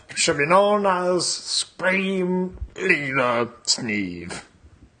 Henceforth, you shall be known as Supreme Leader Sneeve.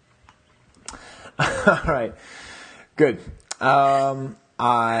 All right. Good.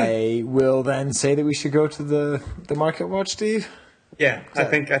 I will then say that we should go to the Market Watch, Steve. Yeah, I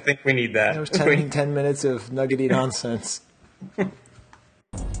think we need that. That was 10 minutes of nuggety nonsense.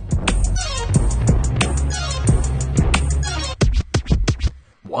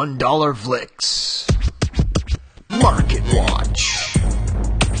 $1 Vlicks. Market Watch.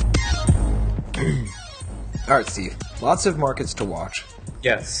 All right, Steve. Lots of markets to watch.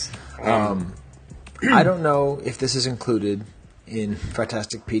 Yes. I don't know if this is included in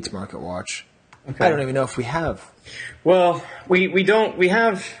Fantastic Pete's Market Watch. Okay. I don't even know if we have. Well, we don't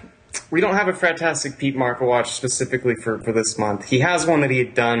have a Fantastic Pete Market Watch specifically for this month. He has one that he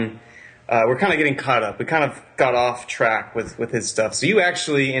had done. We're kind of getting caught up. We kind of got off track with his stuff. So you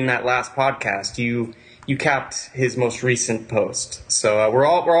actually, in that last podcast, you capped his most recent post. So we're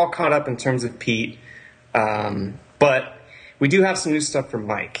all caught up in terms of Pete. But we do have some new stuff from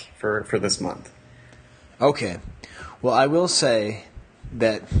Mike for this month. Okay. Well, I will say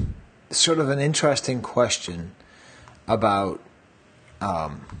that sort of an interesting question about,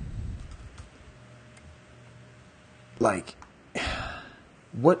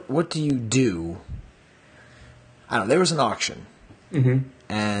 what do you do? I don't know. There was an auction,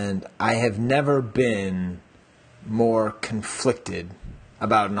 and I have never been more conflicted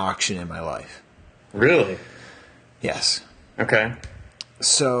about an auction in my life. Really? Yes. Okay.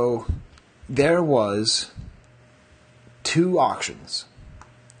 So there was 2 auctions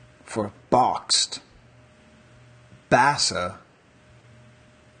for boxed Bassa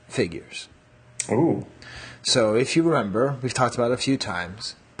figures. Ooh. So if you remember, we've talked about it a few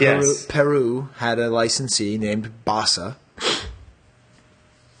times. Yes. Peru had a licensee named Bassa,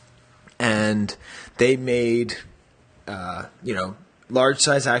 and they made,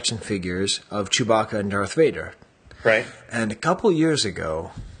 large-size action figures of Chewbacca and Darth Vader. Right. And a couple years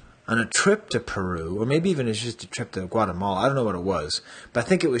ago, on a trip to Peru, or maybe even it's just a trip to Guatemala, I don't know what it was, but I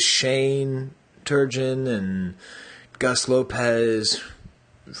think it was Shane Turgeon and Gus Lopez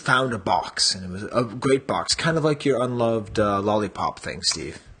found a box, and it was a great box, kind of like your unloved lollipop thing,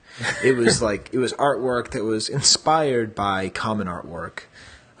 Steve. It was it was artwork that was inspired by common artwork,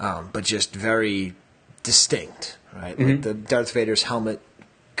 but just very distinct, right? Mm-hmm. Like the Darth Vader's helmet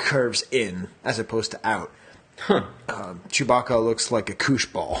curves in as opposed to out. Huh. Chewbacca looks like a koosh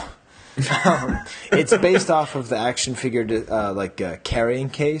ball. It's based off of the action figure, carrying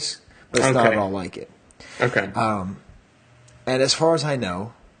case, but it's not at all like it. Okay. And as far as I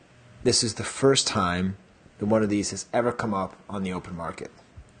know, this is the first time that one of these has ever come up on the open market.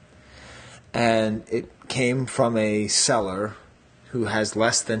 And it came from a seller who has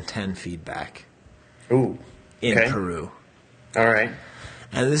less than 10 feedback. Ooh. In Peru. All right.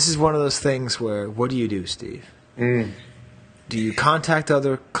 And this is one of those things where, what do you do, Steve? Do you contact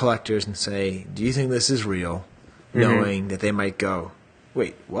other collectors and say, do you think this is real? Knowing that they might go,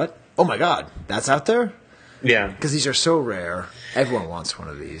 wait, what? Oh my God, that's out there? Yeah. Because these are so rare. Everyone wants one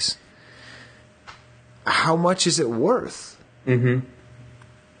of these. How much is it worth? Mm-hmm.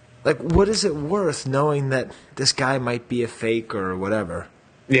 What is it worth knowing that this guy might be a fake or whatever?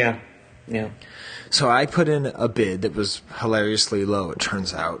 Yeah. Yeah. So I put in a bid that was hilariously low, it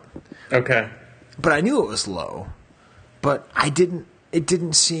turns out. Okay. But I knew it was low. But it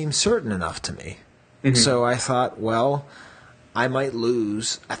didn't seem certain enough to me. Mm-hmm. So I thought, well, I might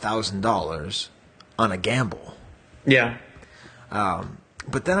lose $1,000 on a gamble. Yeah.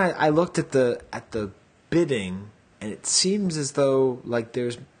 But then I looked at the bidding, and it seems as though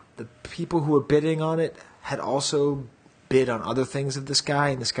there's the people who were bidding on it had also bid on other things of this guy,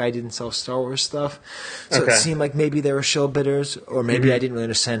 and this guy didn't sell Star Wars stuff. So Okay. it seemed like maybe they were shill bidders, or maybe I didn't really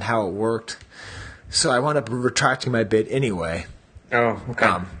understand how it worked. So I wound up retracting my bid anyway. Oh,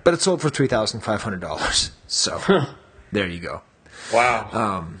 okay. But it sold for $3,500. So there you go.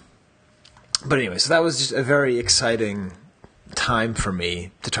 Wow. But anyway, so that was just a very exciting time for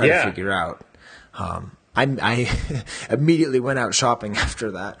me to try to figure out. I immediately went out shopping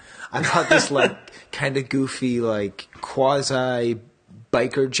after that. I bought this kind of goofy quasi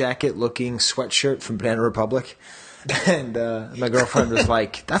biker jacket looking sweatshirt from Banana Republic, and my girlfriend was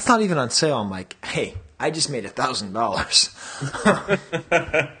like, "That's not even on sale." I'm like, "Hey, I just made $1,000."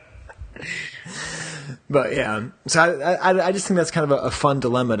 But yeah, so I just think that's kind of a fun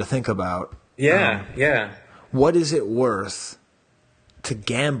dilemma to think about. Yeah. What is it worth to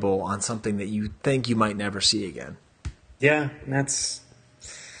gamble on something that you think you might never see again? Yeah, that's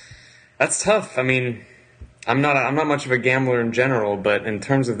tough. I mean, I'm not much of a gambler in general, but in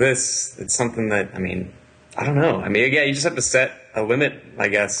terms of this, it's something that, I mean, I don't know. I mean, yeah, you just have to set a limit, I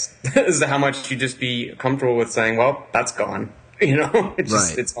guess, as to how much you just be comfortable with saying, well, that's gone. You know,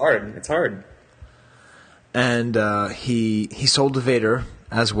 it's hard. It's hard. And he sold the Vader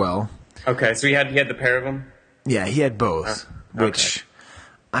as well. Okay, so he had the pair of them? Yeah, he had both, which,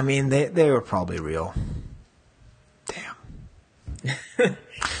 I mean, they were probably real. Damn.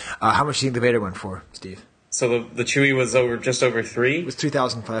 How much do you think the Vader went for, Steve? So the Chewie was just over 3? It was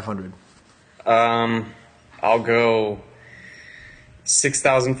 $3,500. I'll go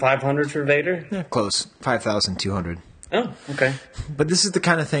 6,500 for Vader. Yeah, close. 5,200. Oh, okay. But this is the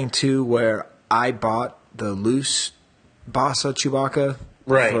kind of thing too where I bought the loose Bassa Chewbacca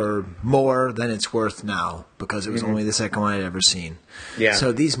for more than it's worth now because it was only the second one I'd ever seen. Yeah.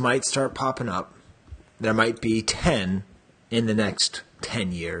 So these might start popping up. There might be 10 in the next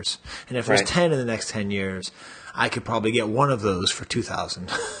 10 years. And if there's 10 in the next 10 years, I could probably get one of those for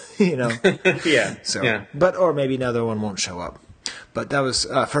 $2,000. You know? Yeah. So, yeah. But or maybe another one won't show up. But that was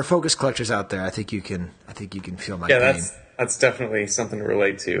for focus collectors out there. I think you can feel my pain. Yeah, that's definitely something to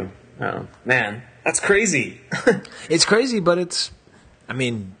relate to. Oh, man, that's crazy. It's crazy, but it's. I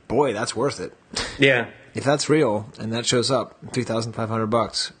mean, boy, that's worth it. Yeah. If that's real and that shows up,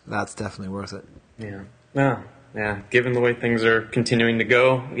 $3,500, that's definitely worth it. Yeah. No. Yeah. Given the way things are continuing to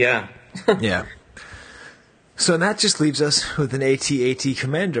go, yeah. Yeah. So that just leaves us with an AT-AT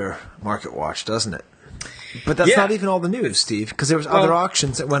Commander market watch, doesn't it? But that's not even all the news, Steve, because there was other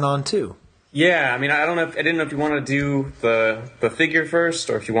auctions that went on too. Yeah, I mean, I didn't know if you want to do the figure first,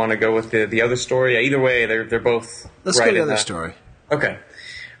 or if you want to go with the other story. Either way, they're both. Let's go to the other story. Okay.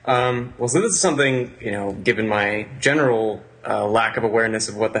 Well, so this is something, you know, given my general lack of awareness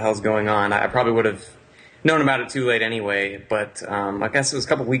of what the hell's going on, I probably would have known about it too late anyway. But I guess it was a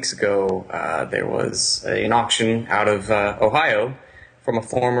couple weeks ago. There was an auction out of Ohio. From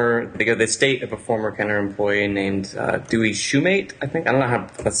the estate of a former Kenner employee named Dewey Shoemate, I think. I don't know how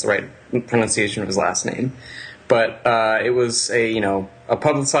that's the right pronunciation of his last name. But it was a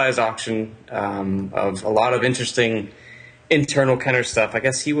publicized auction of a lot of interesting internal Kenner stuff. I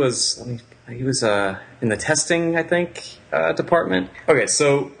guess he was in the testing, I think, department. Okay,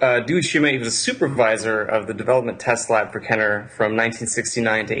 so Dewey Shoemate was a supervisor of the development test lab for Kenner from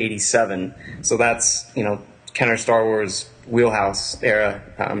 1969 to 87. So that's, Kenner Star Wars wheelhouse era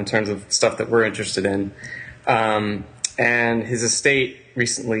in terms of stuff that we're interested in. And his estate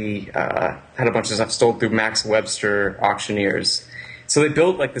recently had a bunch of stuff sold through Max Webster auctioneers. So they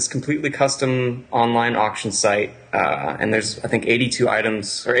built this completely custom online auction site, and there's, I think, 82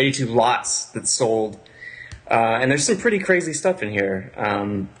 items or 82 lots that sold. And there's some pretty crazy stuff in here.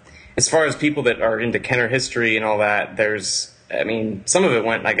 As far as people that are into Kenner history and all that, some of it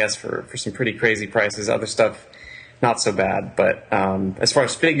went, I guess, for some pretty crazy prices. Other stuff, not so bad. But as far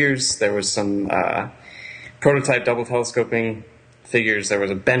as figures, there was some prototype double telescoping figures. There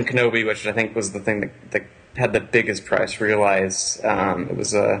was a Ben Kenobi, which I think was the thing that had the biggest price realized. It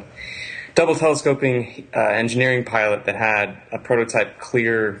was a double telescoping engineering pilot that had a prototype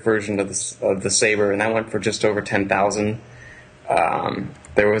clear version of the Saber, and that went for just over $10,000.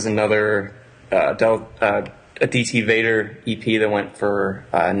 There was another a DT Vader EP that went for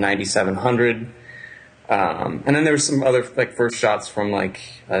 $9,700. And then there was some other first shots from I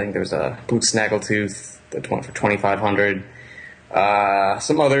think there was a Boot Snaggletooth that went for $2,500.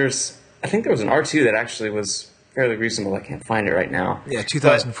 Some others. I think there was an R2 that actually was fairly reasonable. I can't find it right now. Yeah,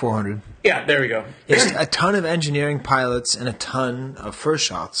 2,400. Yeah, there we go. Yes, a ton of engineering pilots and a ton of first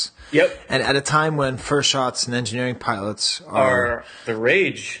shots. Yep. And at a time when first shots and engineering pilots are the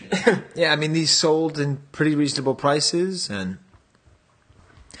rage. Yeah, I mean, these sold in pretty reasonable prices, and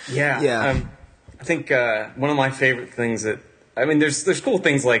yeah. I think one of my favorite things there's cool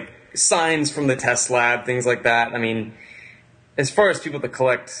things like signs from the test lab, things like that. I mean, as far as people to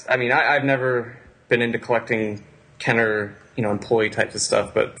collect, I mean, I've never been into collecting Kenner, employee types of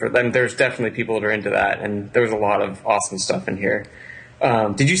stuff, but for them, there's definitely people that are into that, and there's a lot of awesome stuff in here.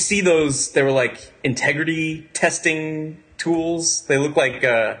 Did you see those? They were like integrity testing tools. They look like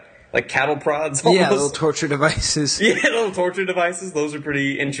cattle prods almost. Yeah, little torture devices. Yeah, little torture devices. Those are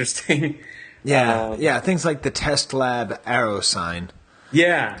pretty interesting. Yeah, things like the test lab arrow sign.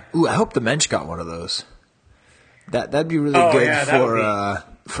 Yeah. Ooh, I hope the Mensch got one of those. That'd be really good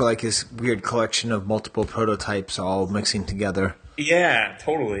for like his weird collection of multiple prototypes all mixing together. Yeah,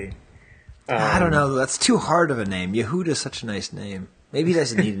 totally. I don't know. That's too hard of a name. Yehuda's such a nice name. Maybe he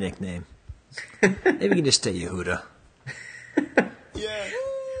doesn't need a nickname. Maybe he can just stay Yehuda.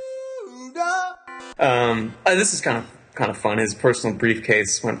 This is kind of fun. His personal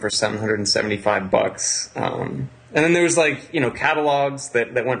briefcase went for $775. And then there was catalogs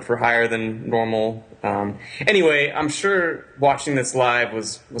that went for higher than normal. Anyway, I'm sure watching this live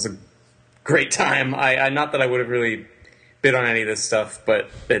was a great time. I not that I would have really bid on any of this stuff, but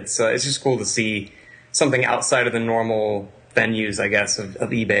it's just cool to see something outside of the normal venues, I guess, of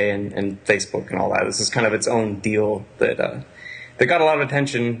eBay and Facebook and all that. This is kind of its own deal that got a lot of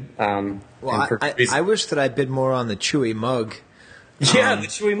attention. I wish that I bid more on the Chewy mug. Yeah, the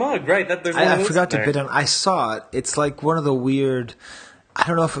Chewy mug, right? I forgot to bid on. I saw it. It's like one of the weird. I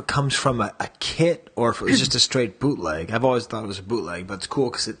don't know if it comes from a kit or if it was just a straight bootleg. I've always thought it was a bootleg, but it's cool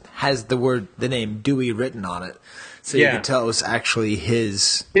because it has the name Dewey written on it, so you can tell it was actually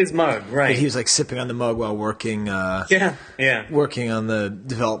his mug, right? He was like sipping on the mug while working. Working on the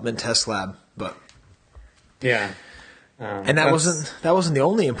development test lab, but yeah. And that wasn't the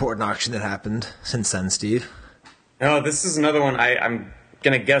only important auction that happened since then, Steve. No, this is another one. I'm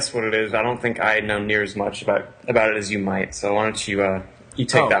gonna guess what it is. I don't think I know near as much about it as you might. So why don't you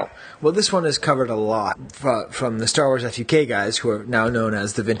take that? Well, this one has covered a lot from the Star Wars SWCA guys, who are now known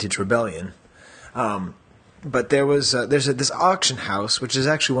as the Vintage Rebellion. But there's this auction house, which is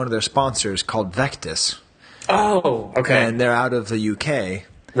actually one of their sponsors, called Vectis. Oh, okay. And they're out of the UK.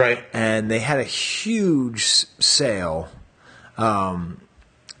 Right. And they had a huge sale of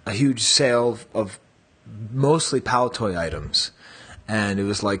mostly Palatoy items. And it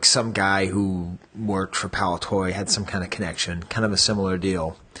was like some guy who worked for Palatoy, had some kind of connection, kind of a similar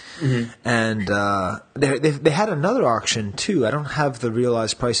deal. Mm-hmm. And they had another auction, too. I don't have the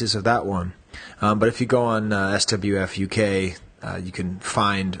realized prices of that one. But if you go on SWF UK, you can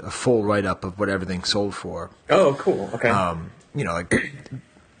find a full write-up of what everything sold for. Oh, cool. Okay.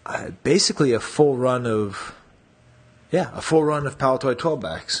 Basically a full run of Palatoy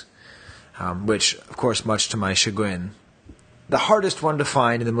 12-backs, which, of course, much to my chagrin, the hardest one to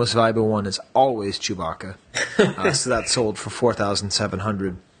find and the most valuable one is always Chewbacca. So that sold for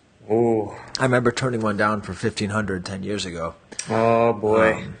 $4,700. Ooh. I remember turning one down for $1,500 10 years ago. Oh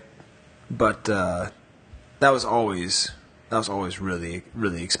boy! But that was always really,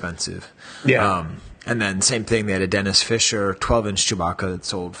 really expensive. Yeah. And then same thing, they had a Dennis Fisher 12-inch Chewbacca that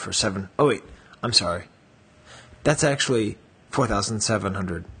sold for Oh wait, I'm sorry. That's actually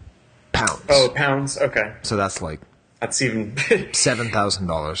 4,700 pounds. Oh, pounds. Okay. So that's even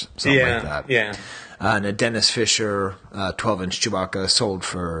 $7,000, something like that. Yeah. And a Dennis Fisher 12-inch Chewbacca sold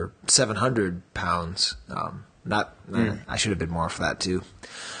for 700 pounds. I should have bid more for that too.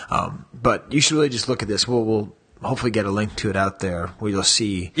 But you should really just look at this. We'll hopefully get a link to it out there where you'll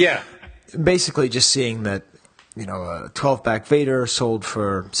see. Yeah. Basically, just seeing that, a 12-back Vader sold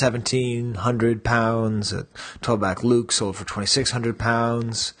for 1,700 pounds. A 12-back Luke sold for 2,600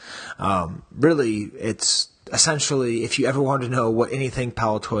 pounds. Really, it's essentially, if you ever wanted to know what anything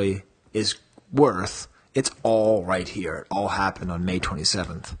Palatoy is worth, it's all right here. It all happened on May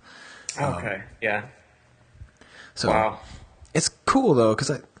 27th. Okay. Yeah. So wow. It's cool though,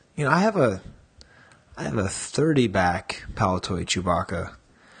 because I have a 30-back Palatoy Chewbacca,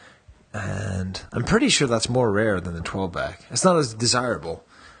 and I'm pretty sure that's more rare than the 12-back. It's not as desirable,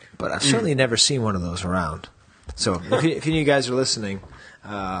 but I've certainly never seen one of those around. So if any of you guys are listening,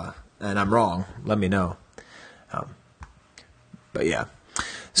 and I'm wrong, let me know. But yeah,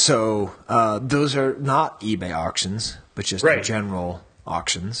 so those are not eBay auctions, but just general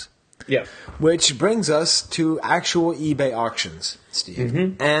auctions. Yeah. Which brings us to actual eBay auctions,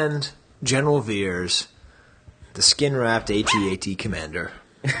 Steve, and General Veer's, the Skinwrapped AT-AT Commander.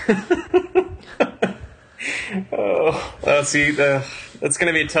 See, that's going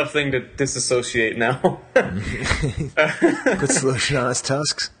to be a tough thing to disassociate now. Put solution on its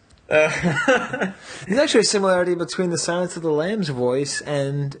tusks. There's actually a similarity between the Silence of the Lambs voice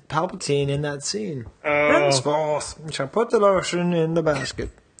and Palpatine in that scene. Henceforth, you shall put the lotion in the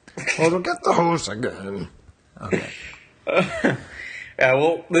basket, or to get the hose again. Okay. Yeah,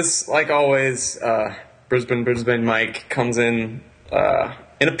 well, this, like always, Brisbane Mike comes in a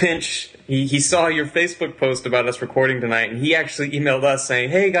pinch. He saw your Facebook post about us recording tonight, and he actually emailed us saying,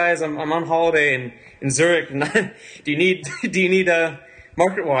 "Hey guys, I'm on holiday in Zurich. And do you need a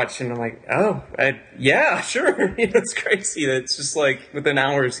Market Watch?" And I'm like, "Oh, yeah, sure." It's crazy that it's just like within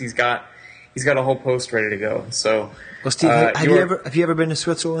hours he's got a whole post ready to go. So, well, Steve, have you ever been to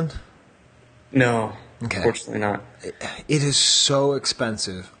Switzerland? No, okay. Unfortunately not. It is so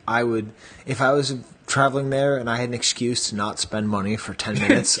expensive. If I was traveling there and I had an excuse to not spend money for 10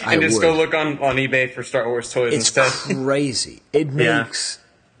 minutes, I would. And just go look on eBay for Star Wars toys instead. It's crazy. It makes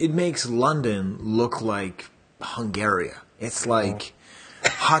London look like Hungary. It's like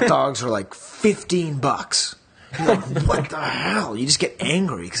hot dogs are like $15. You're like, what the hell? You just get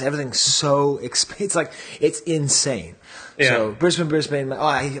angry because everything's so expensive. It's insane. Yeah. So Brisbane. Oh,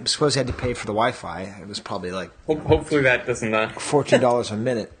 I suppose I had to pay for the Wi-Fi. It was probably like hopefully that doesn't $14 a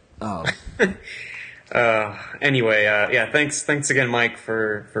minute. Anyway, yeah, thanks again, Mike,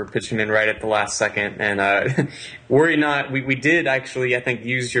 for pitching in right at the last second. And worry not, we did actually, I think,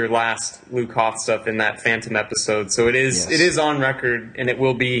 use your last Luke Hoth stuff in that Phantom episode. So it is on record, and it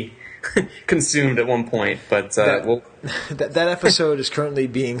will be consumed at one point. But that episode is currently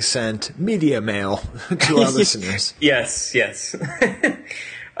being sent media mail to our listeners. Yes.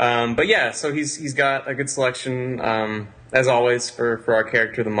 But yeah, so he's got a good selection, as always, for our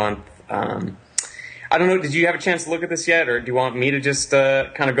character of the month. I don't know. Did you have a chance to look at this yet, or do you want me to just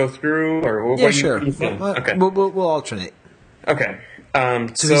kind of go through? Or yeah, sure. Okay, we'll alternate. Okay.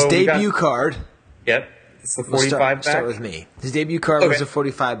 So his debut card. Yep, it's the 45 back. Start with me. His debut card was a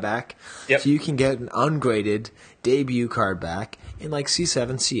 45 back. Yep. So you can get an ungraded debut card back in like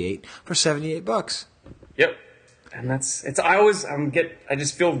C7, C8 for $78. Yep, and I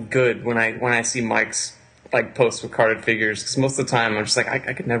just feel good when I see Mike's like posts with carded figures, because most of the time I'm just like,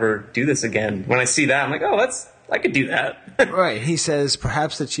 I could never do this again. When I see that, I'm like, oh, I could do that. Right. He says,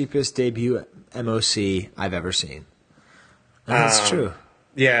 perhaps the cheapest debut MOC I've ever seen. And that's true.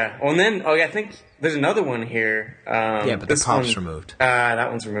 Yeah. Well, and then, I think there's another one here. Yeah, but the pop's removed. That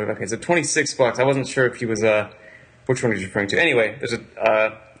one's removed. Okay, so $26. I wasn't sure if he was which one he was referring to. Anyway, there's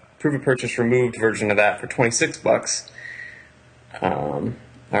a proof of purchase removed version of that for $26. All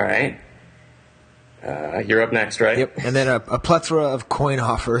right. You're up next, right? Yep. And then a plethora of coin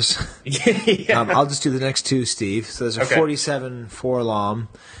offers. Yeah. I'll just do the next two, Steve. So there's a 47 Forlom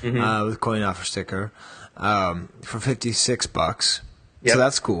with coin offer sticker for $56. Yep. So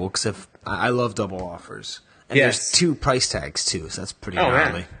that's cool because I love double offers. And there's two price tags too, so that's pretty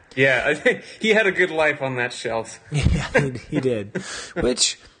gnarly. Man. Yeah, I think he had a good life on that shelf. Yeah, he did.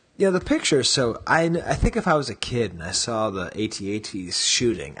 Which. Yeah, the picture. So I think if I was a kid and I saw the AT-ATs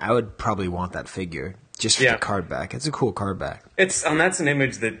shooting, I would probably want that figure just for the card back. It's a cool card back. That's an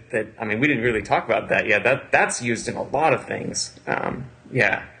image that I mean, we didn't really talk about that yet. That's used in a lot of things.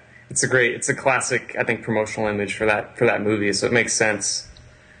 Yeah, it's a classic, I think, promotional image for that movie. So it makes sense.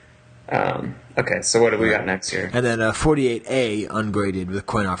 Okay, so what do we got next here? And then a 48A ungraded with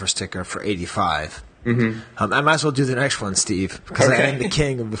coin offer sticker for $85. Mm-hmm. I might as well do the next one, Steve, because I am the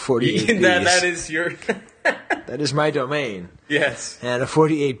king of the 48Bs. That is your... That is my domain. Yes. And a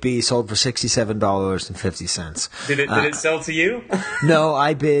 48B sold for $67.50. Did it sell to you? No,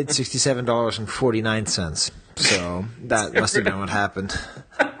 I bid $67.49. So that must have been what happened.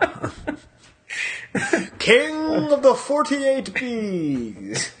 King of the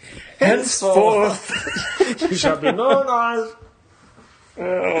 48Bs. Henceforth. You shall be known as...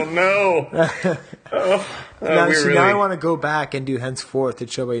 Oh, no. Now I want to go back and do henceforth.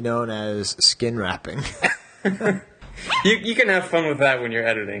 It shall be known as skin wrapping. You can have fun with that when you're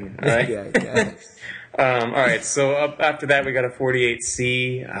editing, all right? Yeah. All right, so up after that, we got a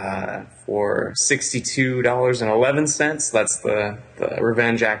 48C for $62.11. That's the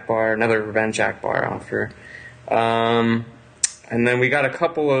Revenge Akbar, another Revenge Akbar offer. And then we got a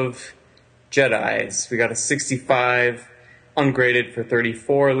couple of Jedis. We got a 65 ungraded for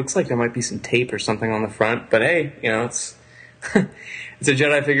 $34. It looks like there might be some tape or something on the front, but hey, it's it's a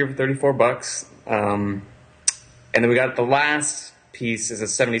Jedi figure for $34. And then we got the last piece is a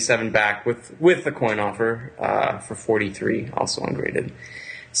 77 back with the coin offer for $43, also ungraded.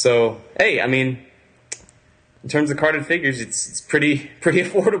 So hey, I mean, in terms of carded figures, it's pretty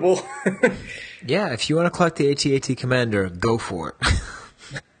affordable. Yeah, if you want to collect the AT-AT Commander, go for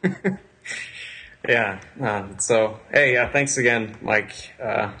it. Yeah. So, hey, thanks again, Mike.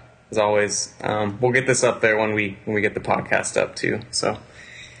 as always. We'll get this up there when we get the podcast up too. So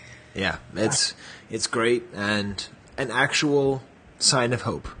yeah, it's great and an actual sign of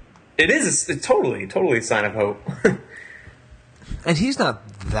hope. It is. It's totally a sign of hope. And he's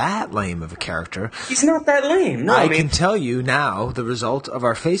not that lame of a character. He's not that lame. No, I can tell you now the result of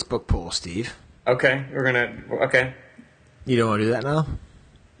our Facebook poll, Steve. Okay, okay. You don't want to do that now?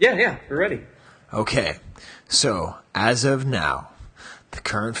 Yeah, we're ready. Okay, so as of now, the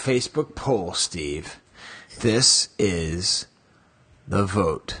current Facebook poll, Steve, this is the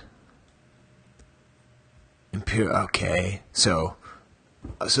vote. Okay, so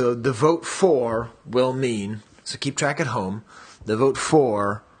the vote for will mean, so keep track at home, the vote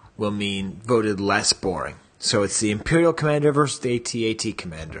for will mean voted less boring. So it's the Imperial Commander versus the AT-AT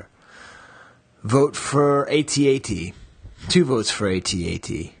Commander. Vote for AT-AT. 2 votes for AT-AT.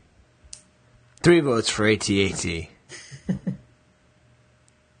 3 votes for AT-AT.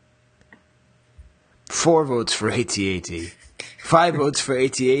 4 votes for AT-AT. 5 votes for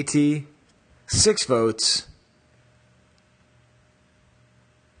AT-AT. 6 votes.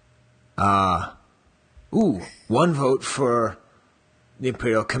 1 vote for the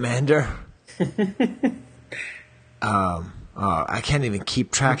Imperial Commander. I can't even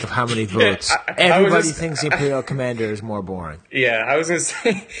keep track of how many votes. Everybody thinks the Imperial Commander is more boring. Yeah, I was going to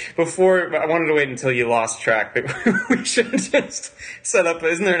say, before, I wanted to wait until you lost track, but we should have just set up,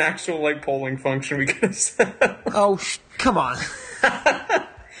 isn't there an actual, polling function we could have set up? Oh, come on.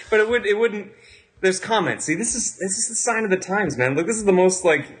 But it wouldn't, there's comments. See, this is the sign of the times, man. Look, this is the most,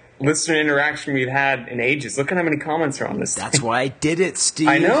 listener interaction we've had in ages. Look at how many comments are on this. That's why I did it, Steve.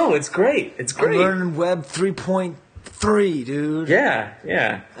 I know, it's great. It's great. I'm learning Web 3.3, dude.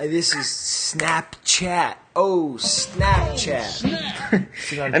 Yeah. This is Snapchat. Oh, Snapchat.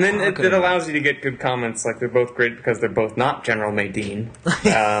 And then it allows you to get good comments, they're both great because they're both not General Maydeen.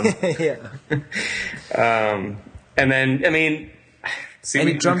 Yeah. And then, see, and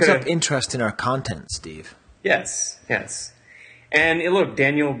it drums up interest in our content, Steve. Yes. And look,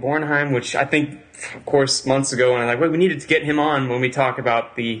 Daniel Bornheim, which I think, of course, months ago, and I'm like, we needed to get him on when we talk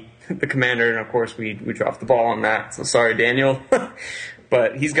about the commander, and of course we dropped the ball on that. So sorry, Daniel.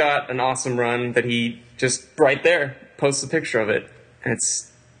 But he's got an awesome run that he just right there posts a picture of it. And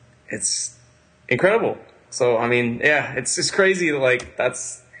it's incredible. So it's just crazy that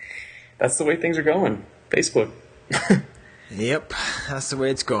that's the way things are going. Facebook. Yep, that's the way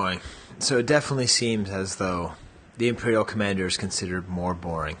it's going. So it definitely seems as though the Imperial Commander is considered more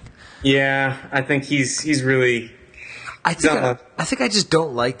boring. Yeah, I think he's really. I think I just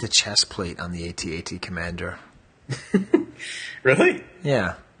don't like the chest plate on the AT-AT Commander. Really?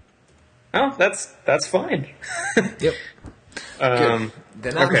 Yeah. Oh, that's fine. Yep. Then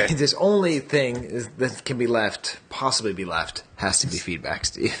that okay. means this only thing that can be possibly be left, has to be feedback,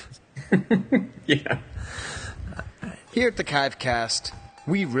 Steve. Yeah. Here at the Kivecast,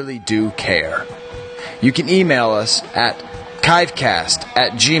 we really do care. You can email us at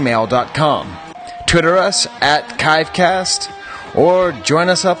kivecast@gmail.com, Twitter us at Kivecast, or join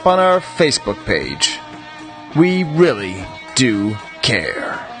us up on our Facebook page. We really do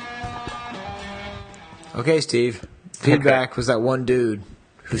care. Okay, Steve. Feedback was that one dude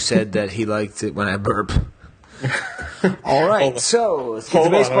who said that he liked it when I burp. All right, so let's get to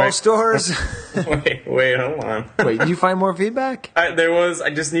baseball stores. Wait, hold on. Wait, did you find more feedback? I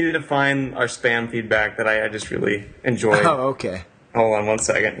just needed to find our spam feedback that I just really enjoyed. Oh, okay. Hold on one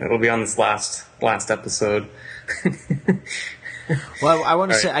second. It'll be on this last episode. Well, I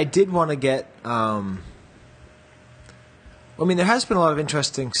want to say I did want to get. There has been a lot of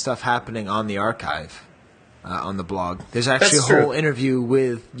interesting stuff happening on the archive, on the blog. There's actually a whole interview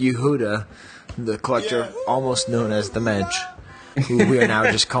with Yehuda, the collector, almost known as the Mensch, who we are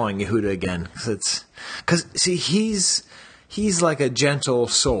now just calling Yehuda again. Because he's like a gentle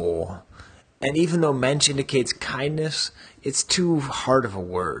soul, and even though Mensch indicates kindness, it's too hard of a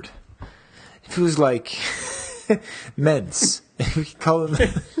word. If it was like Mens, if we could call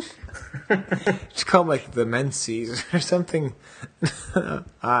him, just call him like the Menses or something. I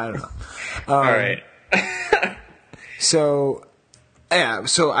don't know. All right. So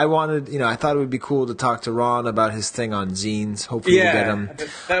I wanted, I thought it would be cool to talk to Ron about his thing on zines. Hopefully we'll get him.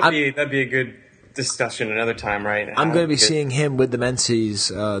 That'd be a good discussion another time, right? I'm going to be seeing him with the Menzies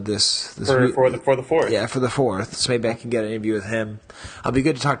this week. For the 4th. Yeah, for the 4th. So maybe I can get an interview with him. It'll be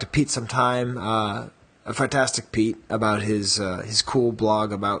good to talk to Pete sometime. A fantastic Pete about his cool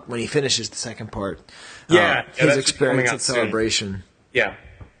blog about when he finishes the second part. His experience at Celebration. Yeah.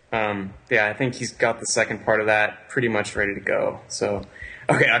 I think he's got the second part of that pretty much ready to go. So,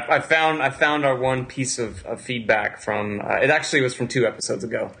 okay, I found our one piece of feedback from. It actually was from 2 episodes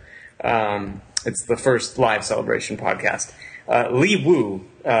ago. It's the first live Celebration podcast. Lee Wu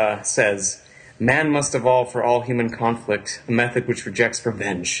says, "Man must evolve for all human conflict, a method which rejects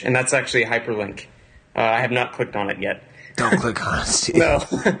revenge." And that's actually a hyperlink. I have not clicked on it yet. Don't click on it, Steve. No.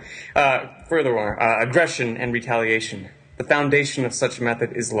 Furthermore, aggression and retaliation. The foundation of such a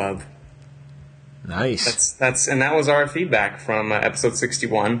method is love. Nice. And that was our feedback from episode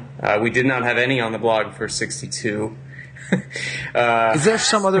 61. We did not have any on the blog for 62. Is there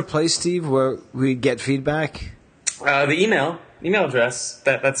some other place, Steve, where we get feedback? The email address.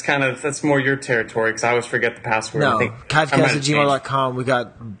 That's more your territory because I always forget the password. No, I think podcast@gmail.com. We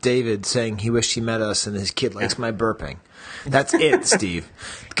got David saying he wished he met us and his kid likes my burping. That's it, Steve.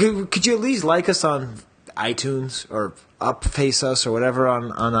 Could you at least like us on iTunes or face us or whatever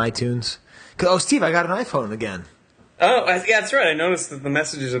on iTunes? Oh, Steve, I got an iPhone again. Oh, yeah, that's right. I noticed that the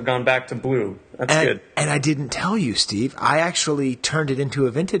messages have gone back to blue. That's good. And I didn't tell you, Steve. I actually turned it into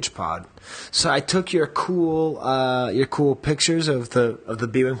a vintage pod. So I took your cool pictures of the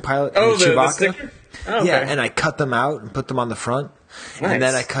B-wing pilot and the Chewbacca. sticker? Oh, okay. Yeah, and I cut them out and put them on the front. Nice. And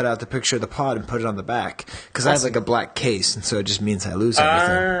then I cut out the picture of the pod and put it on the back. Because I have like a black case, and so it just means I lose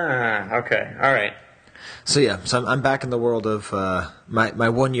everything. Ah, okay. All right. So yeah, I'm back in the world of my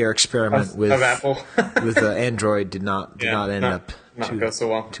 1 year experiment with Apple. with Android did not end up go so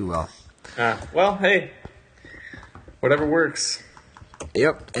well. Too well. Well, hey, whatever works.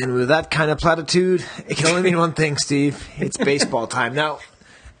 Yep, and with that kind of platitude, it can only mean one thing, Steve. It's baseball time. Now,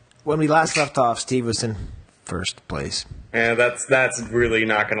 when we last left off, Steve was in first place. Yeah, that's really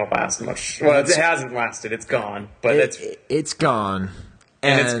not going to last much. Well, it hasn't lasted. It's gone, but it's gone.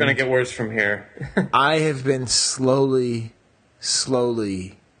 And it's going to get worse from here. I have been slowly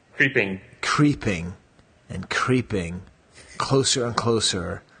creeping closer and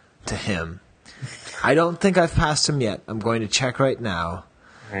closer to him. I don't think I've passed him yet. I'm going to check right now.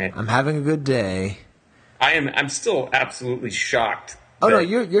 Right. I'm having a good day. I'm still absolutely shocked. Oh no,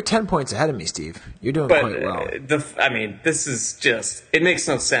 you're 10 points ahead of me, Steve. You're doing quite well. This is just, it makes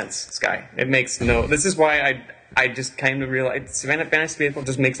no sense, Sky. This is why I just kind of realized Savannah Fantasy Baseball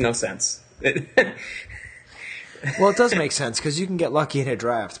just makes no sense. Well, it does make sense because you can get lucky in a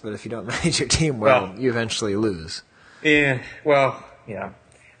draft, but if you don't manage your team well, you eventually lose. Yeah, well, yeah.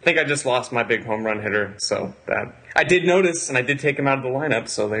 I think I just lost my big home run hitter, so that I did notice, and I did take him out of the lineup.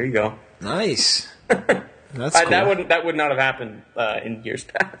 So there you go. Nice. That's cool. That would not have happened in years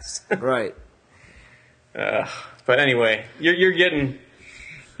past. Right. But anyway, you're getting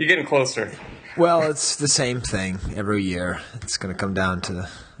closer. Well, it's the same thing every year. It's going to come down to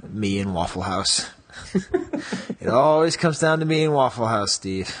me and Waffle House. It always comes down to me and Waffle House,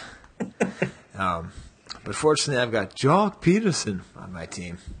 Steve. But fortunately, I've got Jock Peterson on my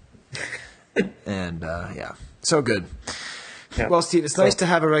team. And, so good. Yeah. Well, Steve, it's nice to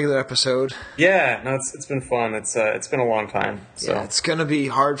have a regular episode. Yeah, no, it's been fun. It's been a long time. So. Yeah, it's going to be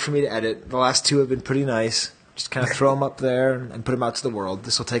hard for me to edit. The last two have been pretty nice. Just kind of throw them up there and put them out to the world.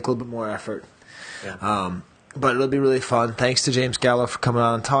 This will take a little bit more effort. Yeah. But it'll be really fun. Thanks to James Gallo for coming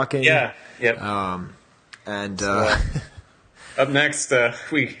on and talking. Yeah. Yep. Up next,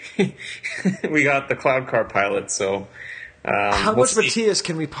 we got the Cloud Car pilot. So, how much Matthias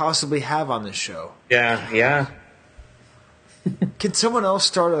can we possibly have on this show? Yeah. Can someone else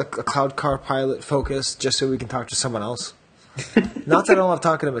start a Cloud Car pilot focus just so we can talk to someone else? Not that I don't love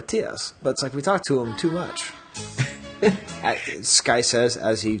talking to Matthias, but it's like we talk to him too much. Sky says,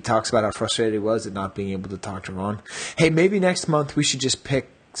 as he talks about how frustrated he was at not being able to talk to Ron. Hey, maybe next month we should just pick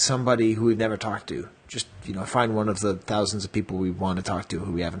somebody who we've never talked to. Just, find one of the thousands of people we want to talk to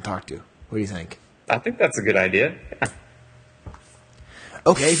who we haven't talked to. What do you think? I think that's a good idea.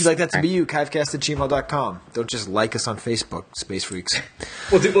 Okay, if you'd like that to be you, kivecast@gmail.com. Don't just like us on Facebook, Space Freaks.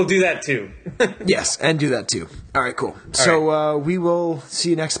 We'll do that too. Yes, and do that too. All right, cool. So we will see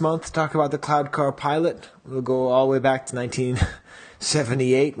you next month to talk about the Cloud Car pilot. We'll go all the way back to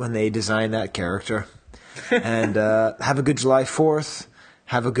 1978 when they designed that character. And have a good July 4th.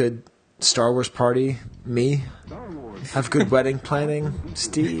 Have a good Star Wars party, me. Have good wedding planning,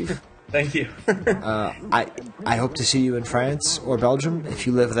 Steve. Thank you. I hope to see you in France or Belgium if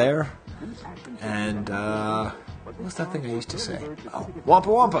you live there. And what was that thing I used to say? Oh, Wampa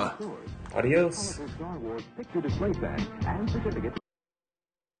Wampa. Adios.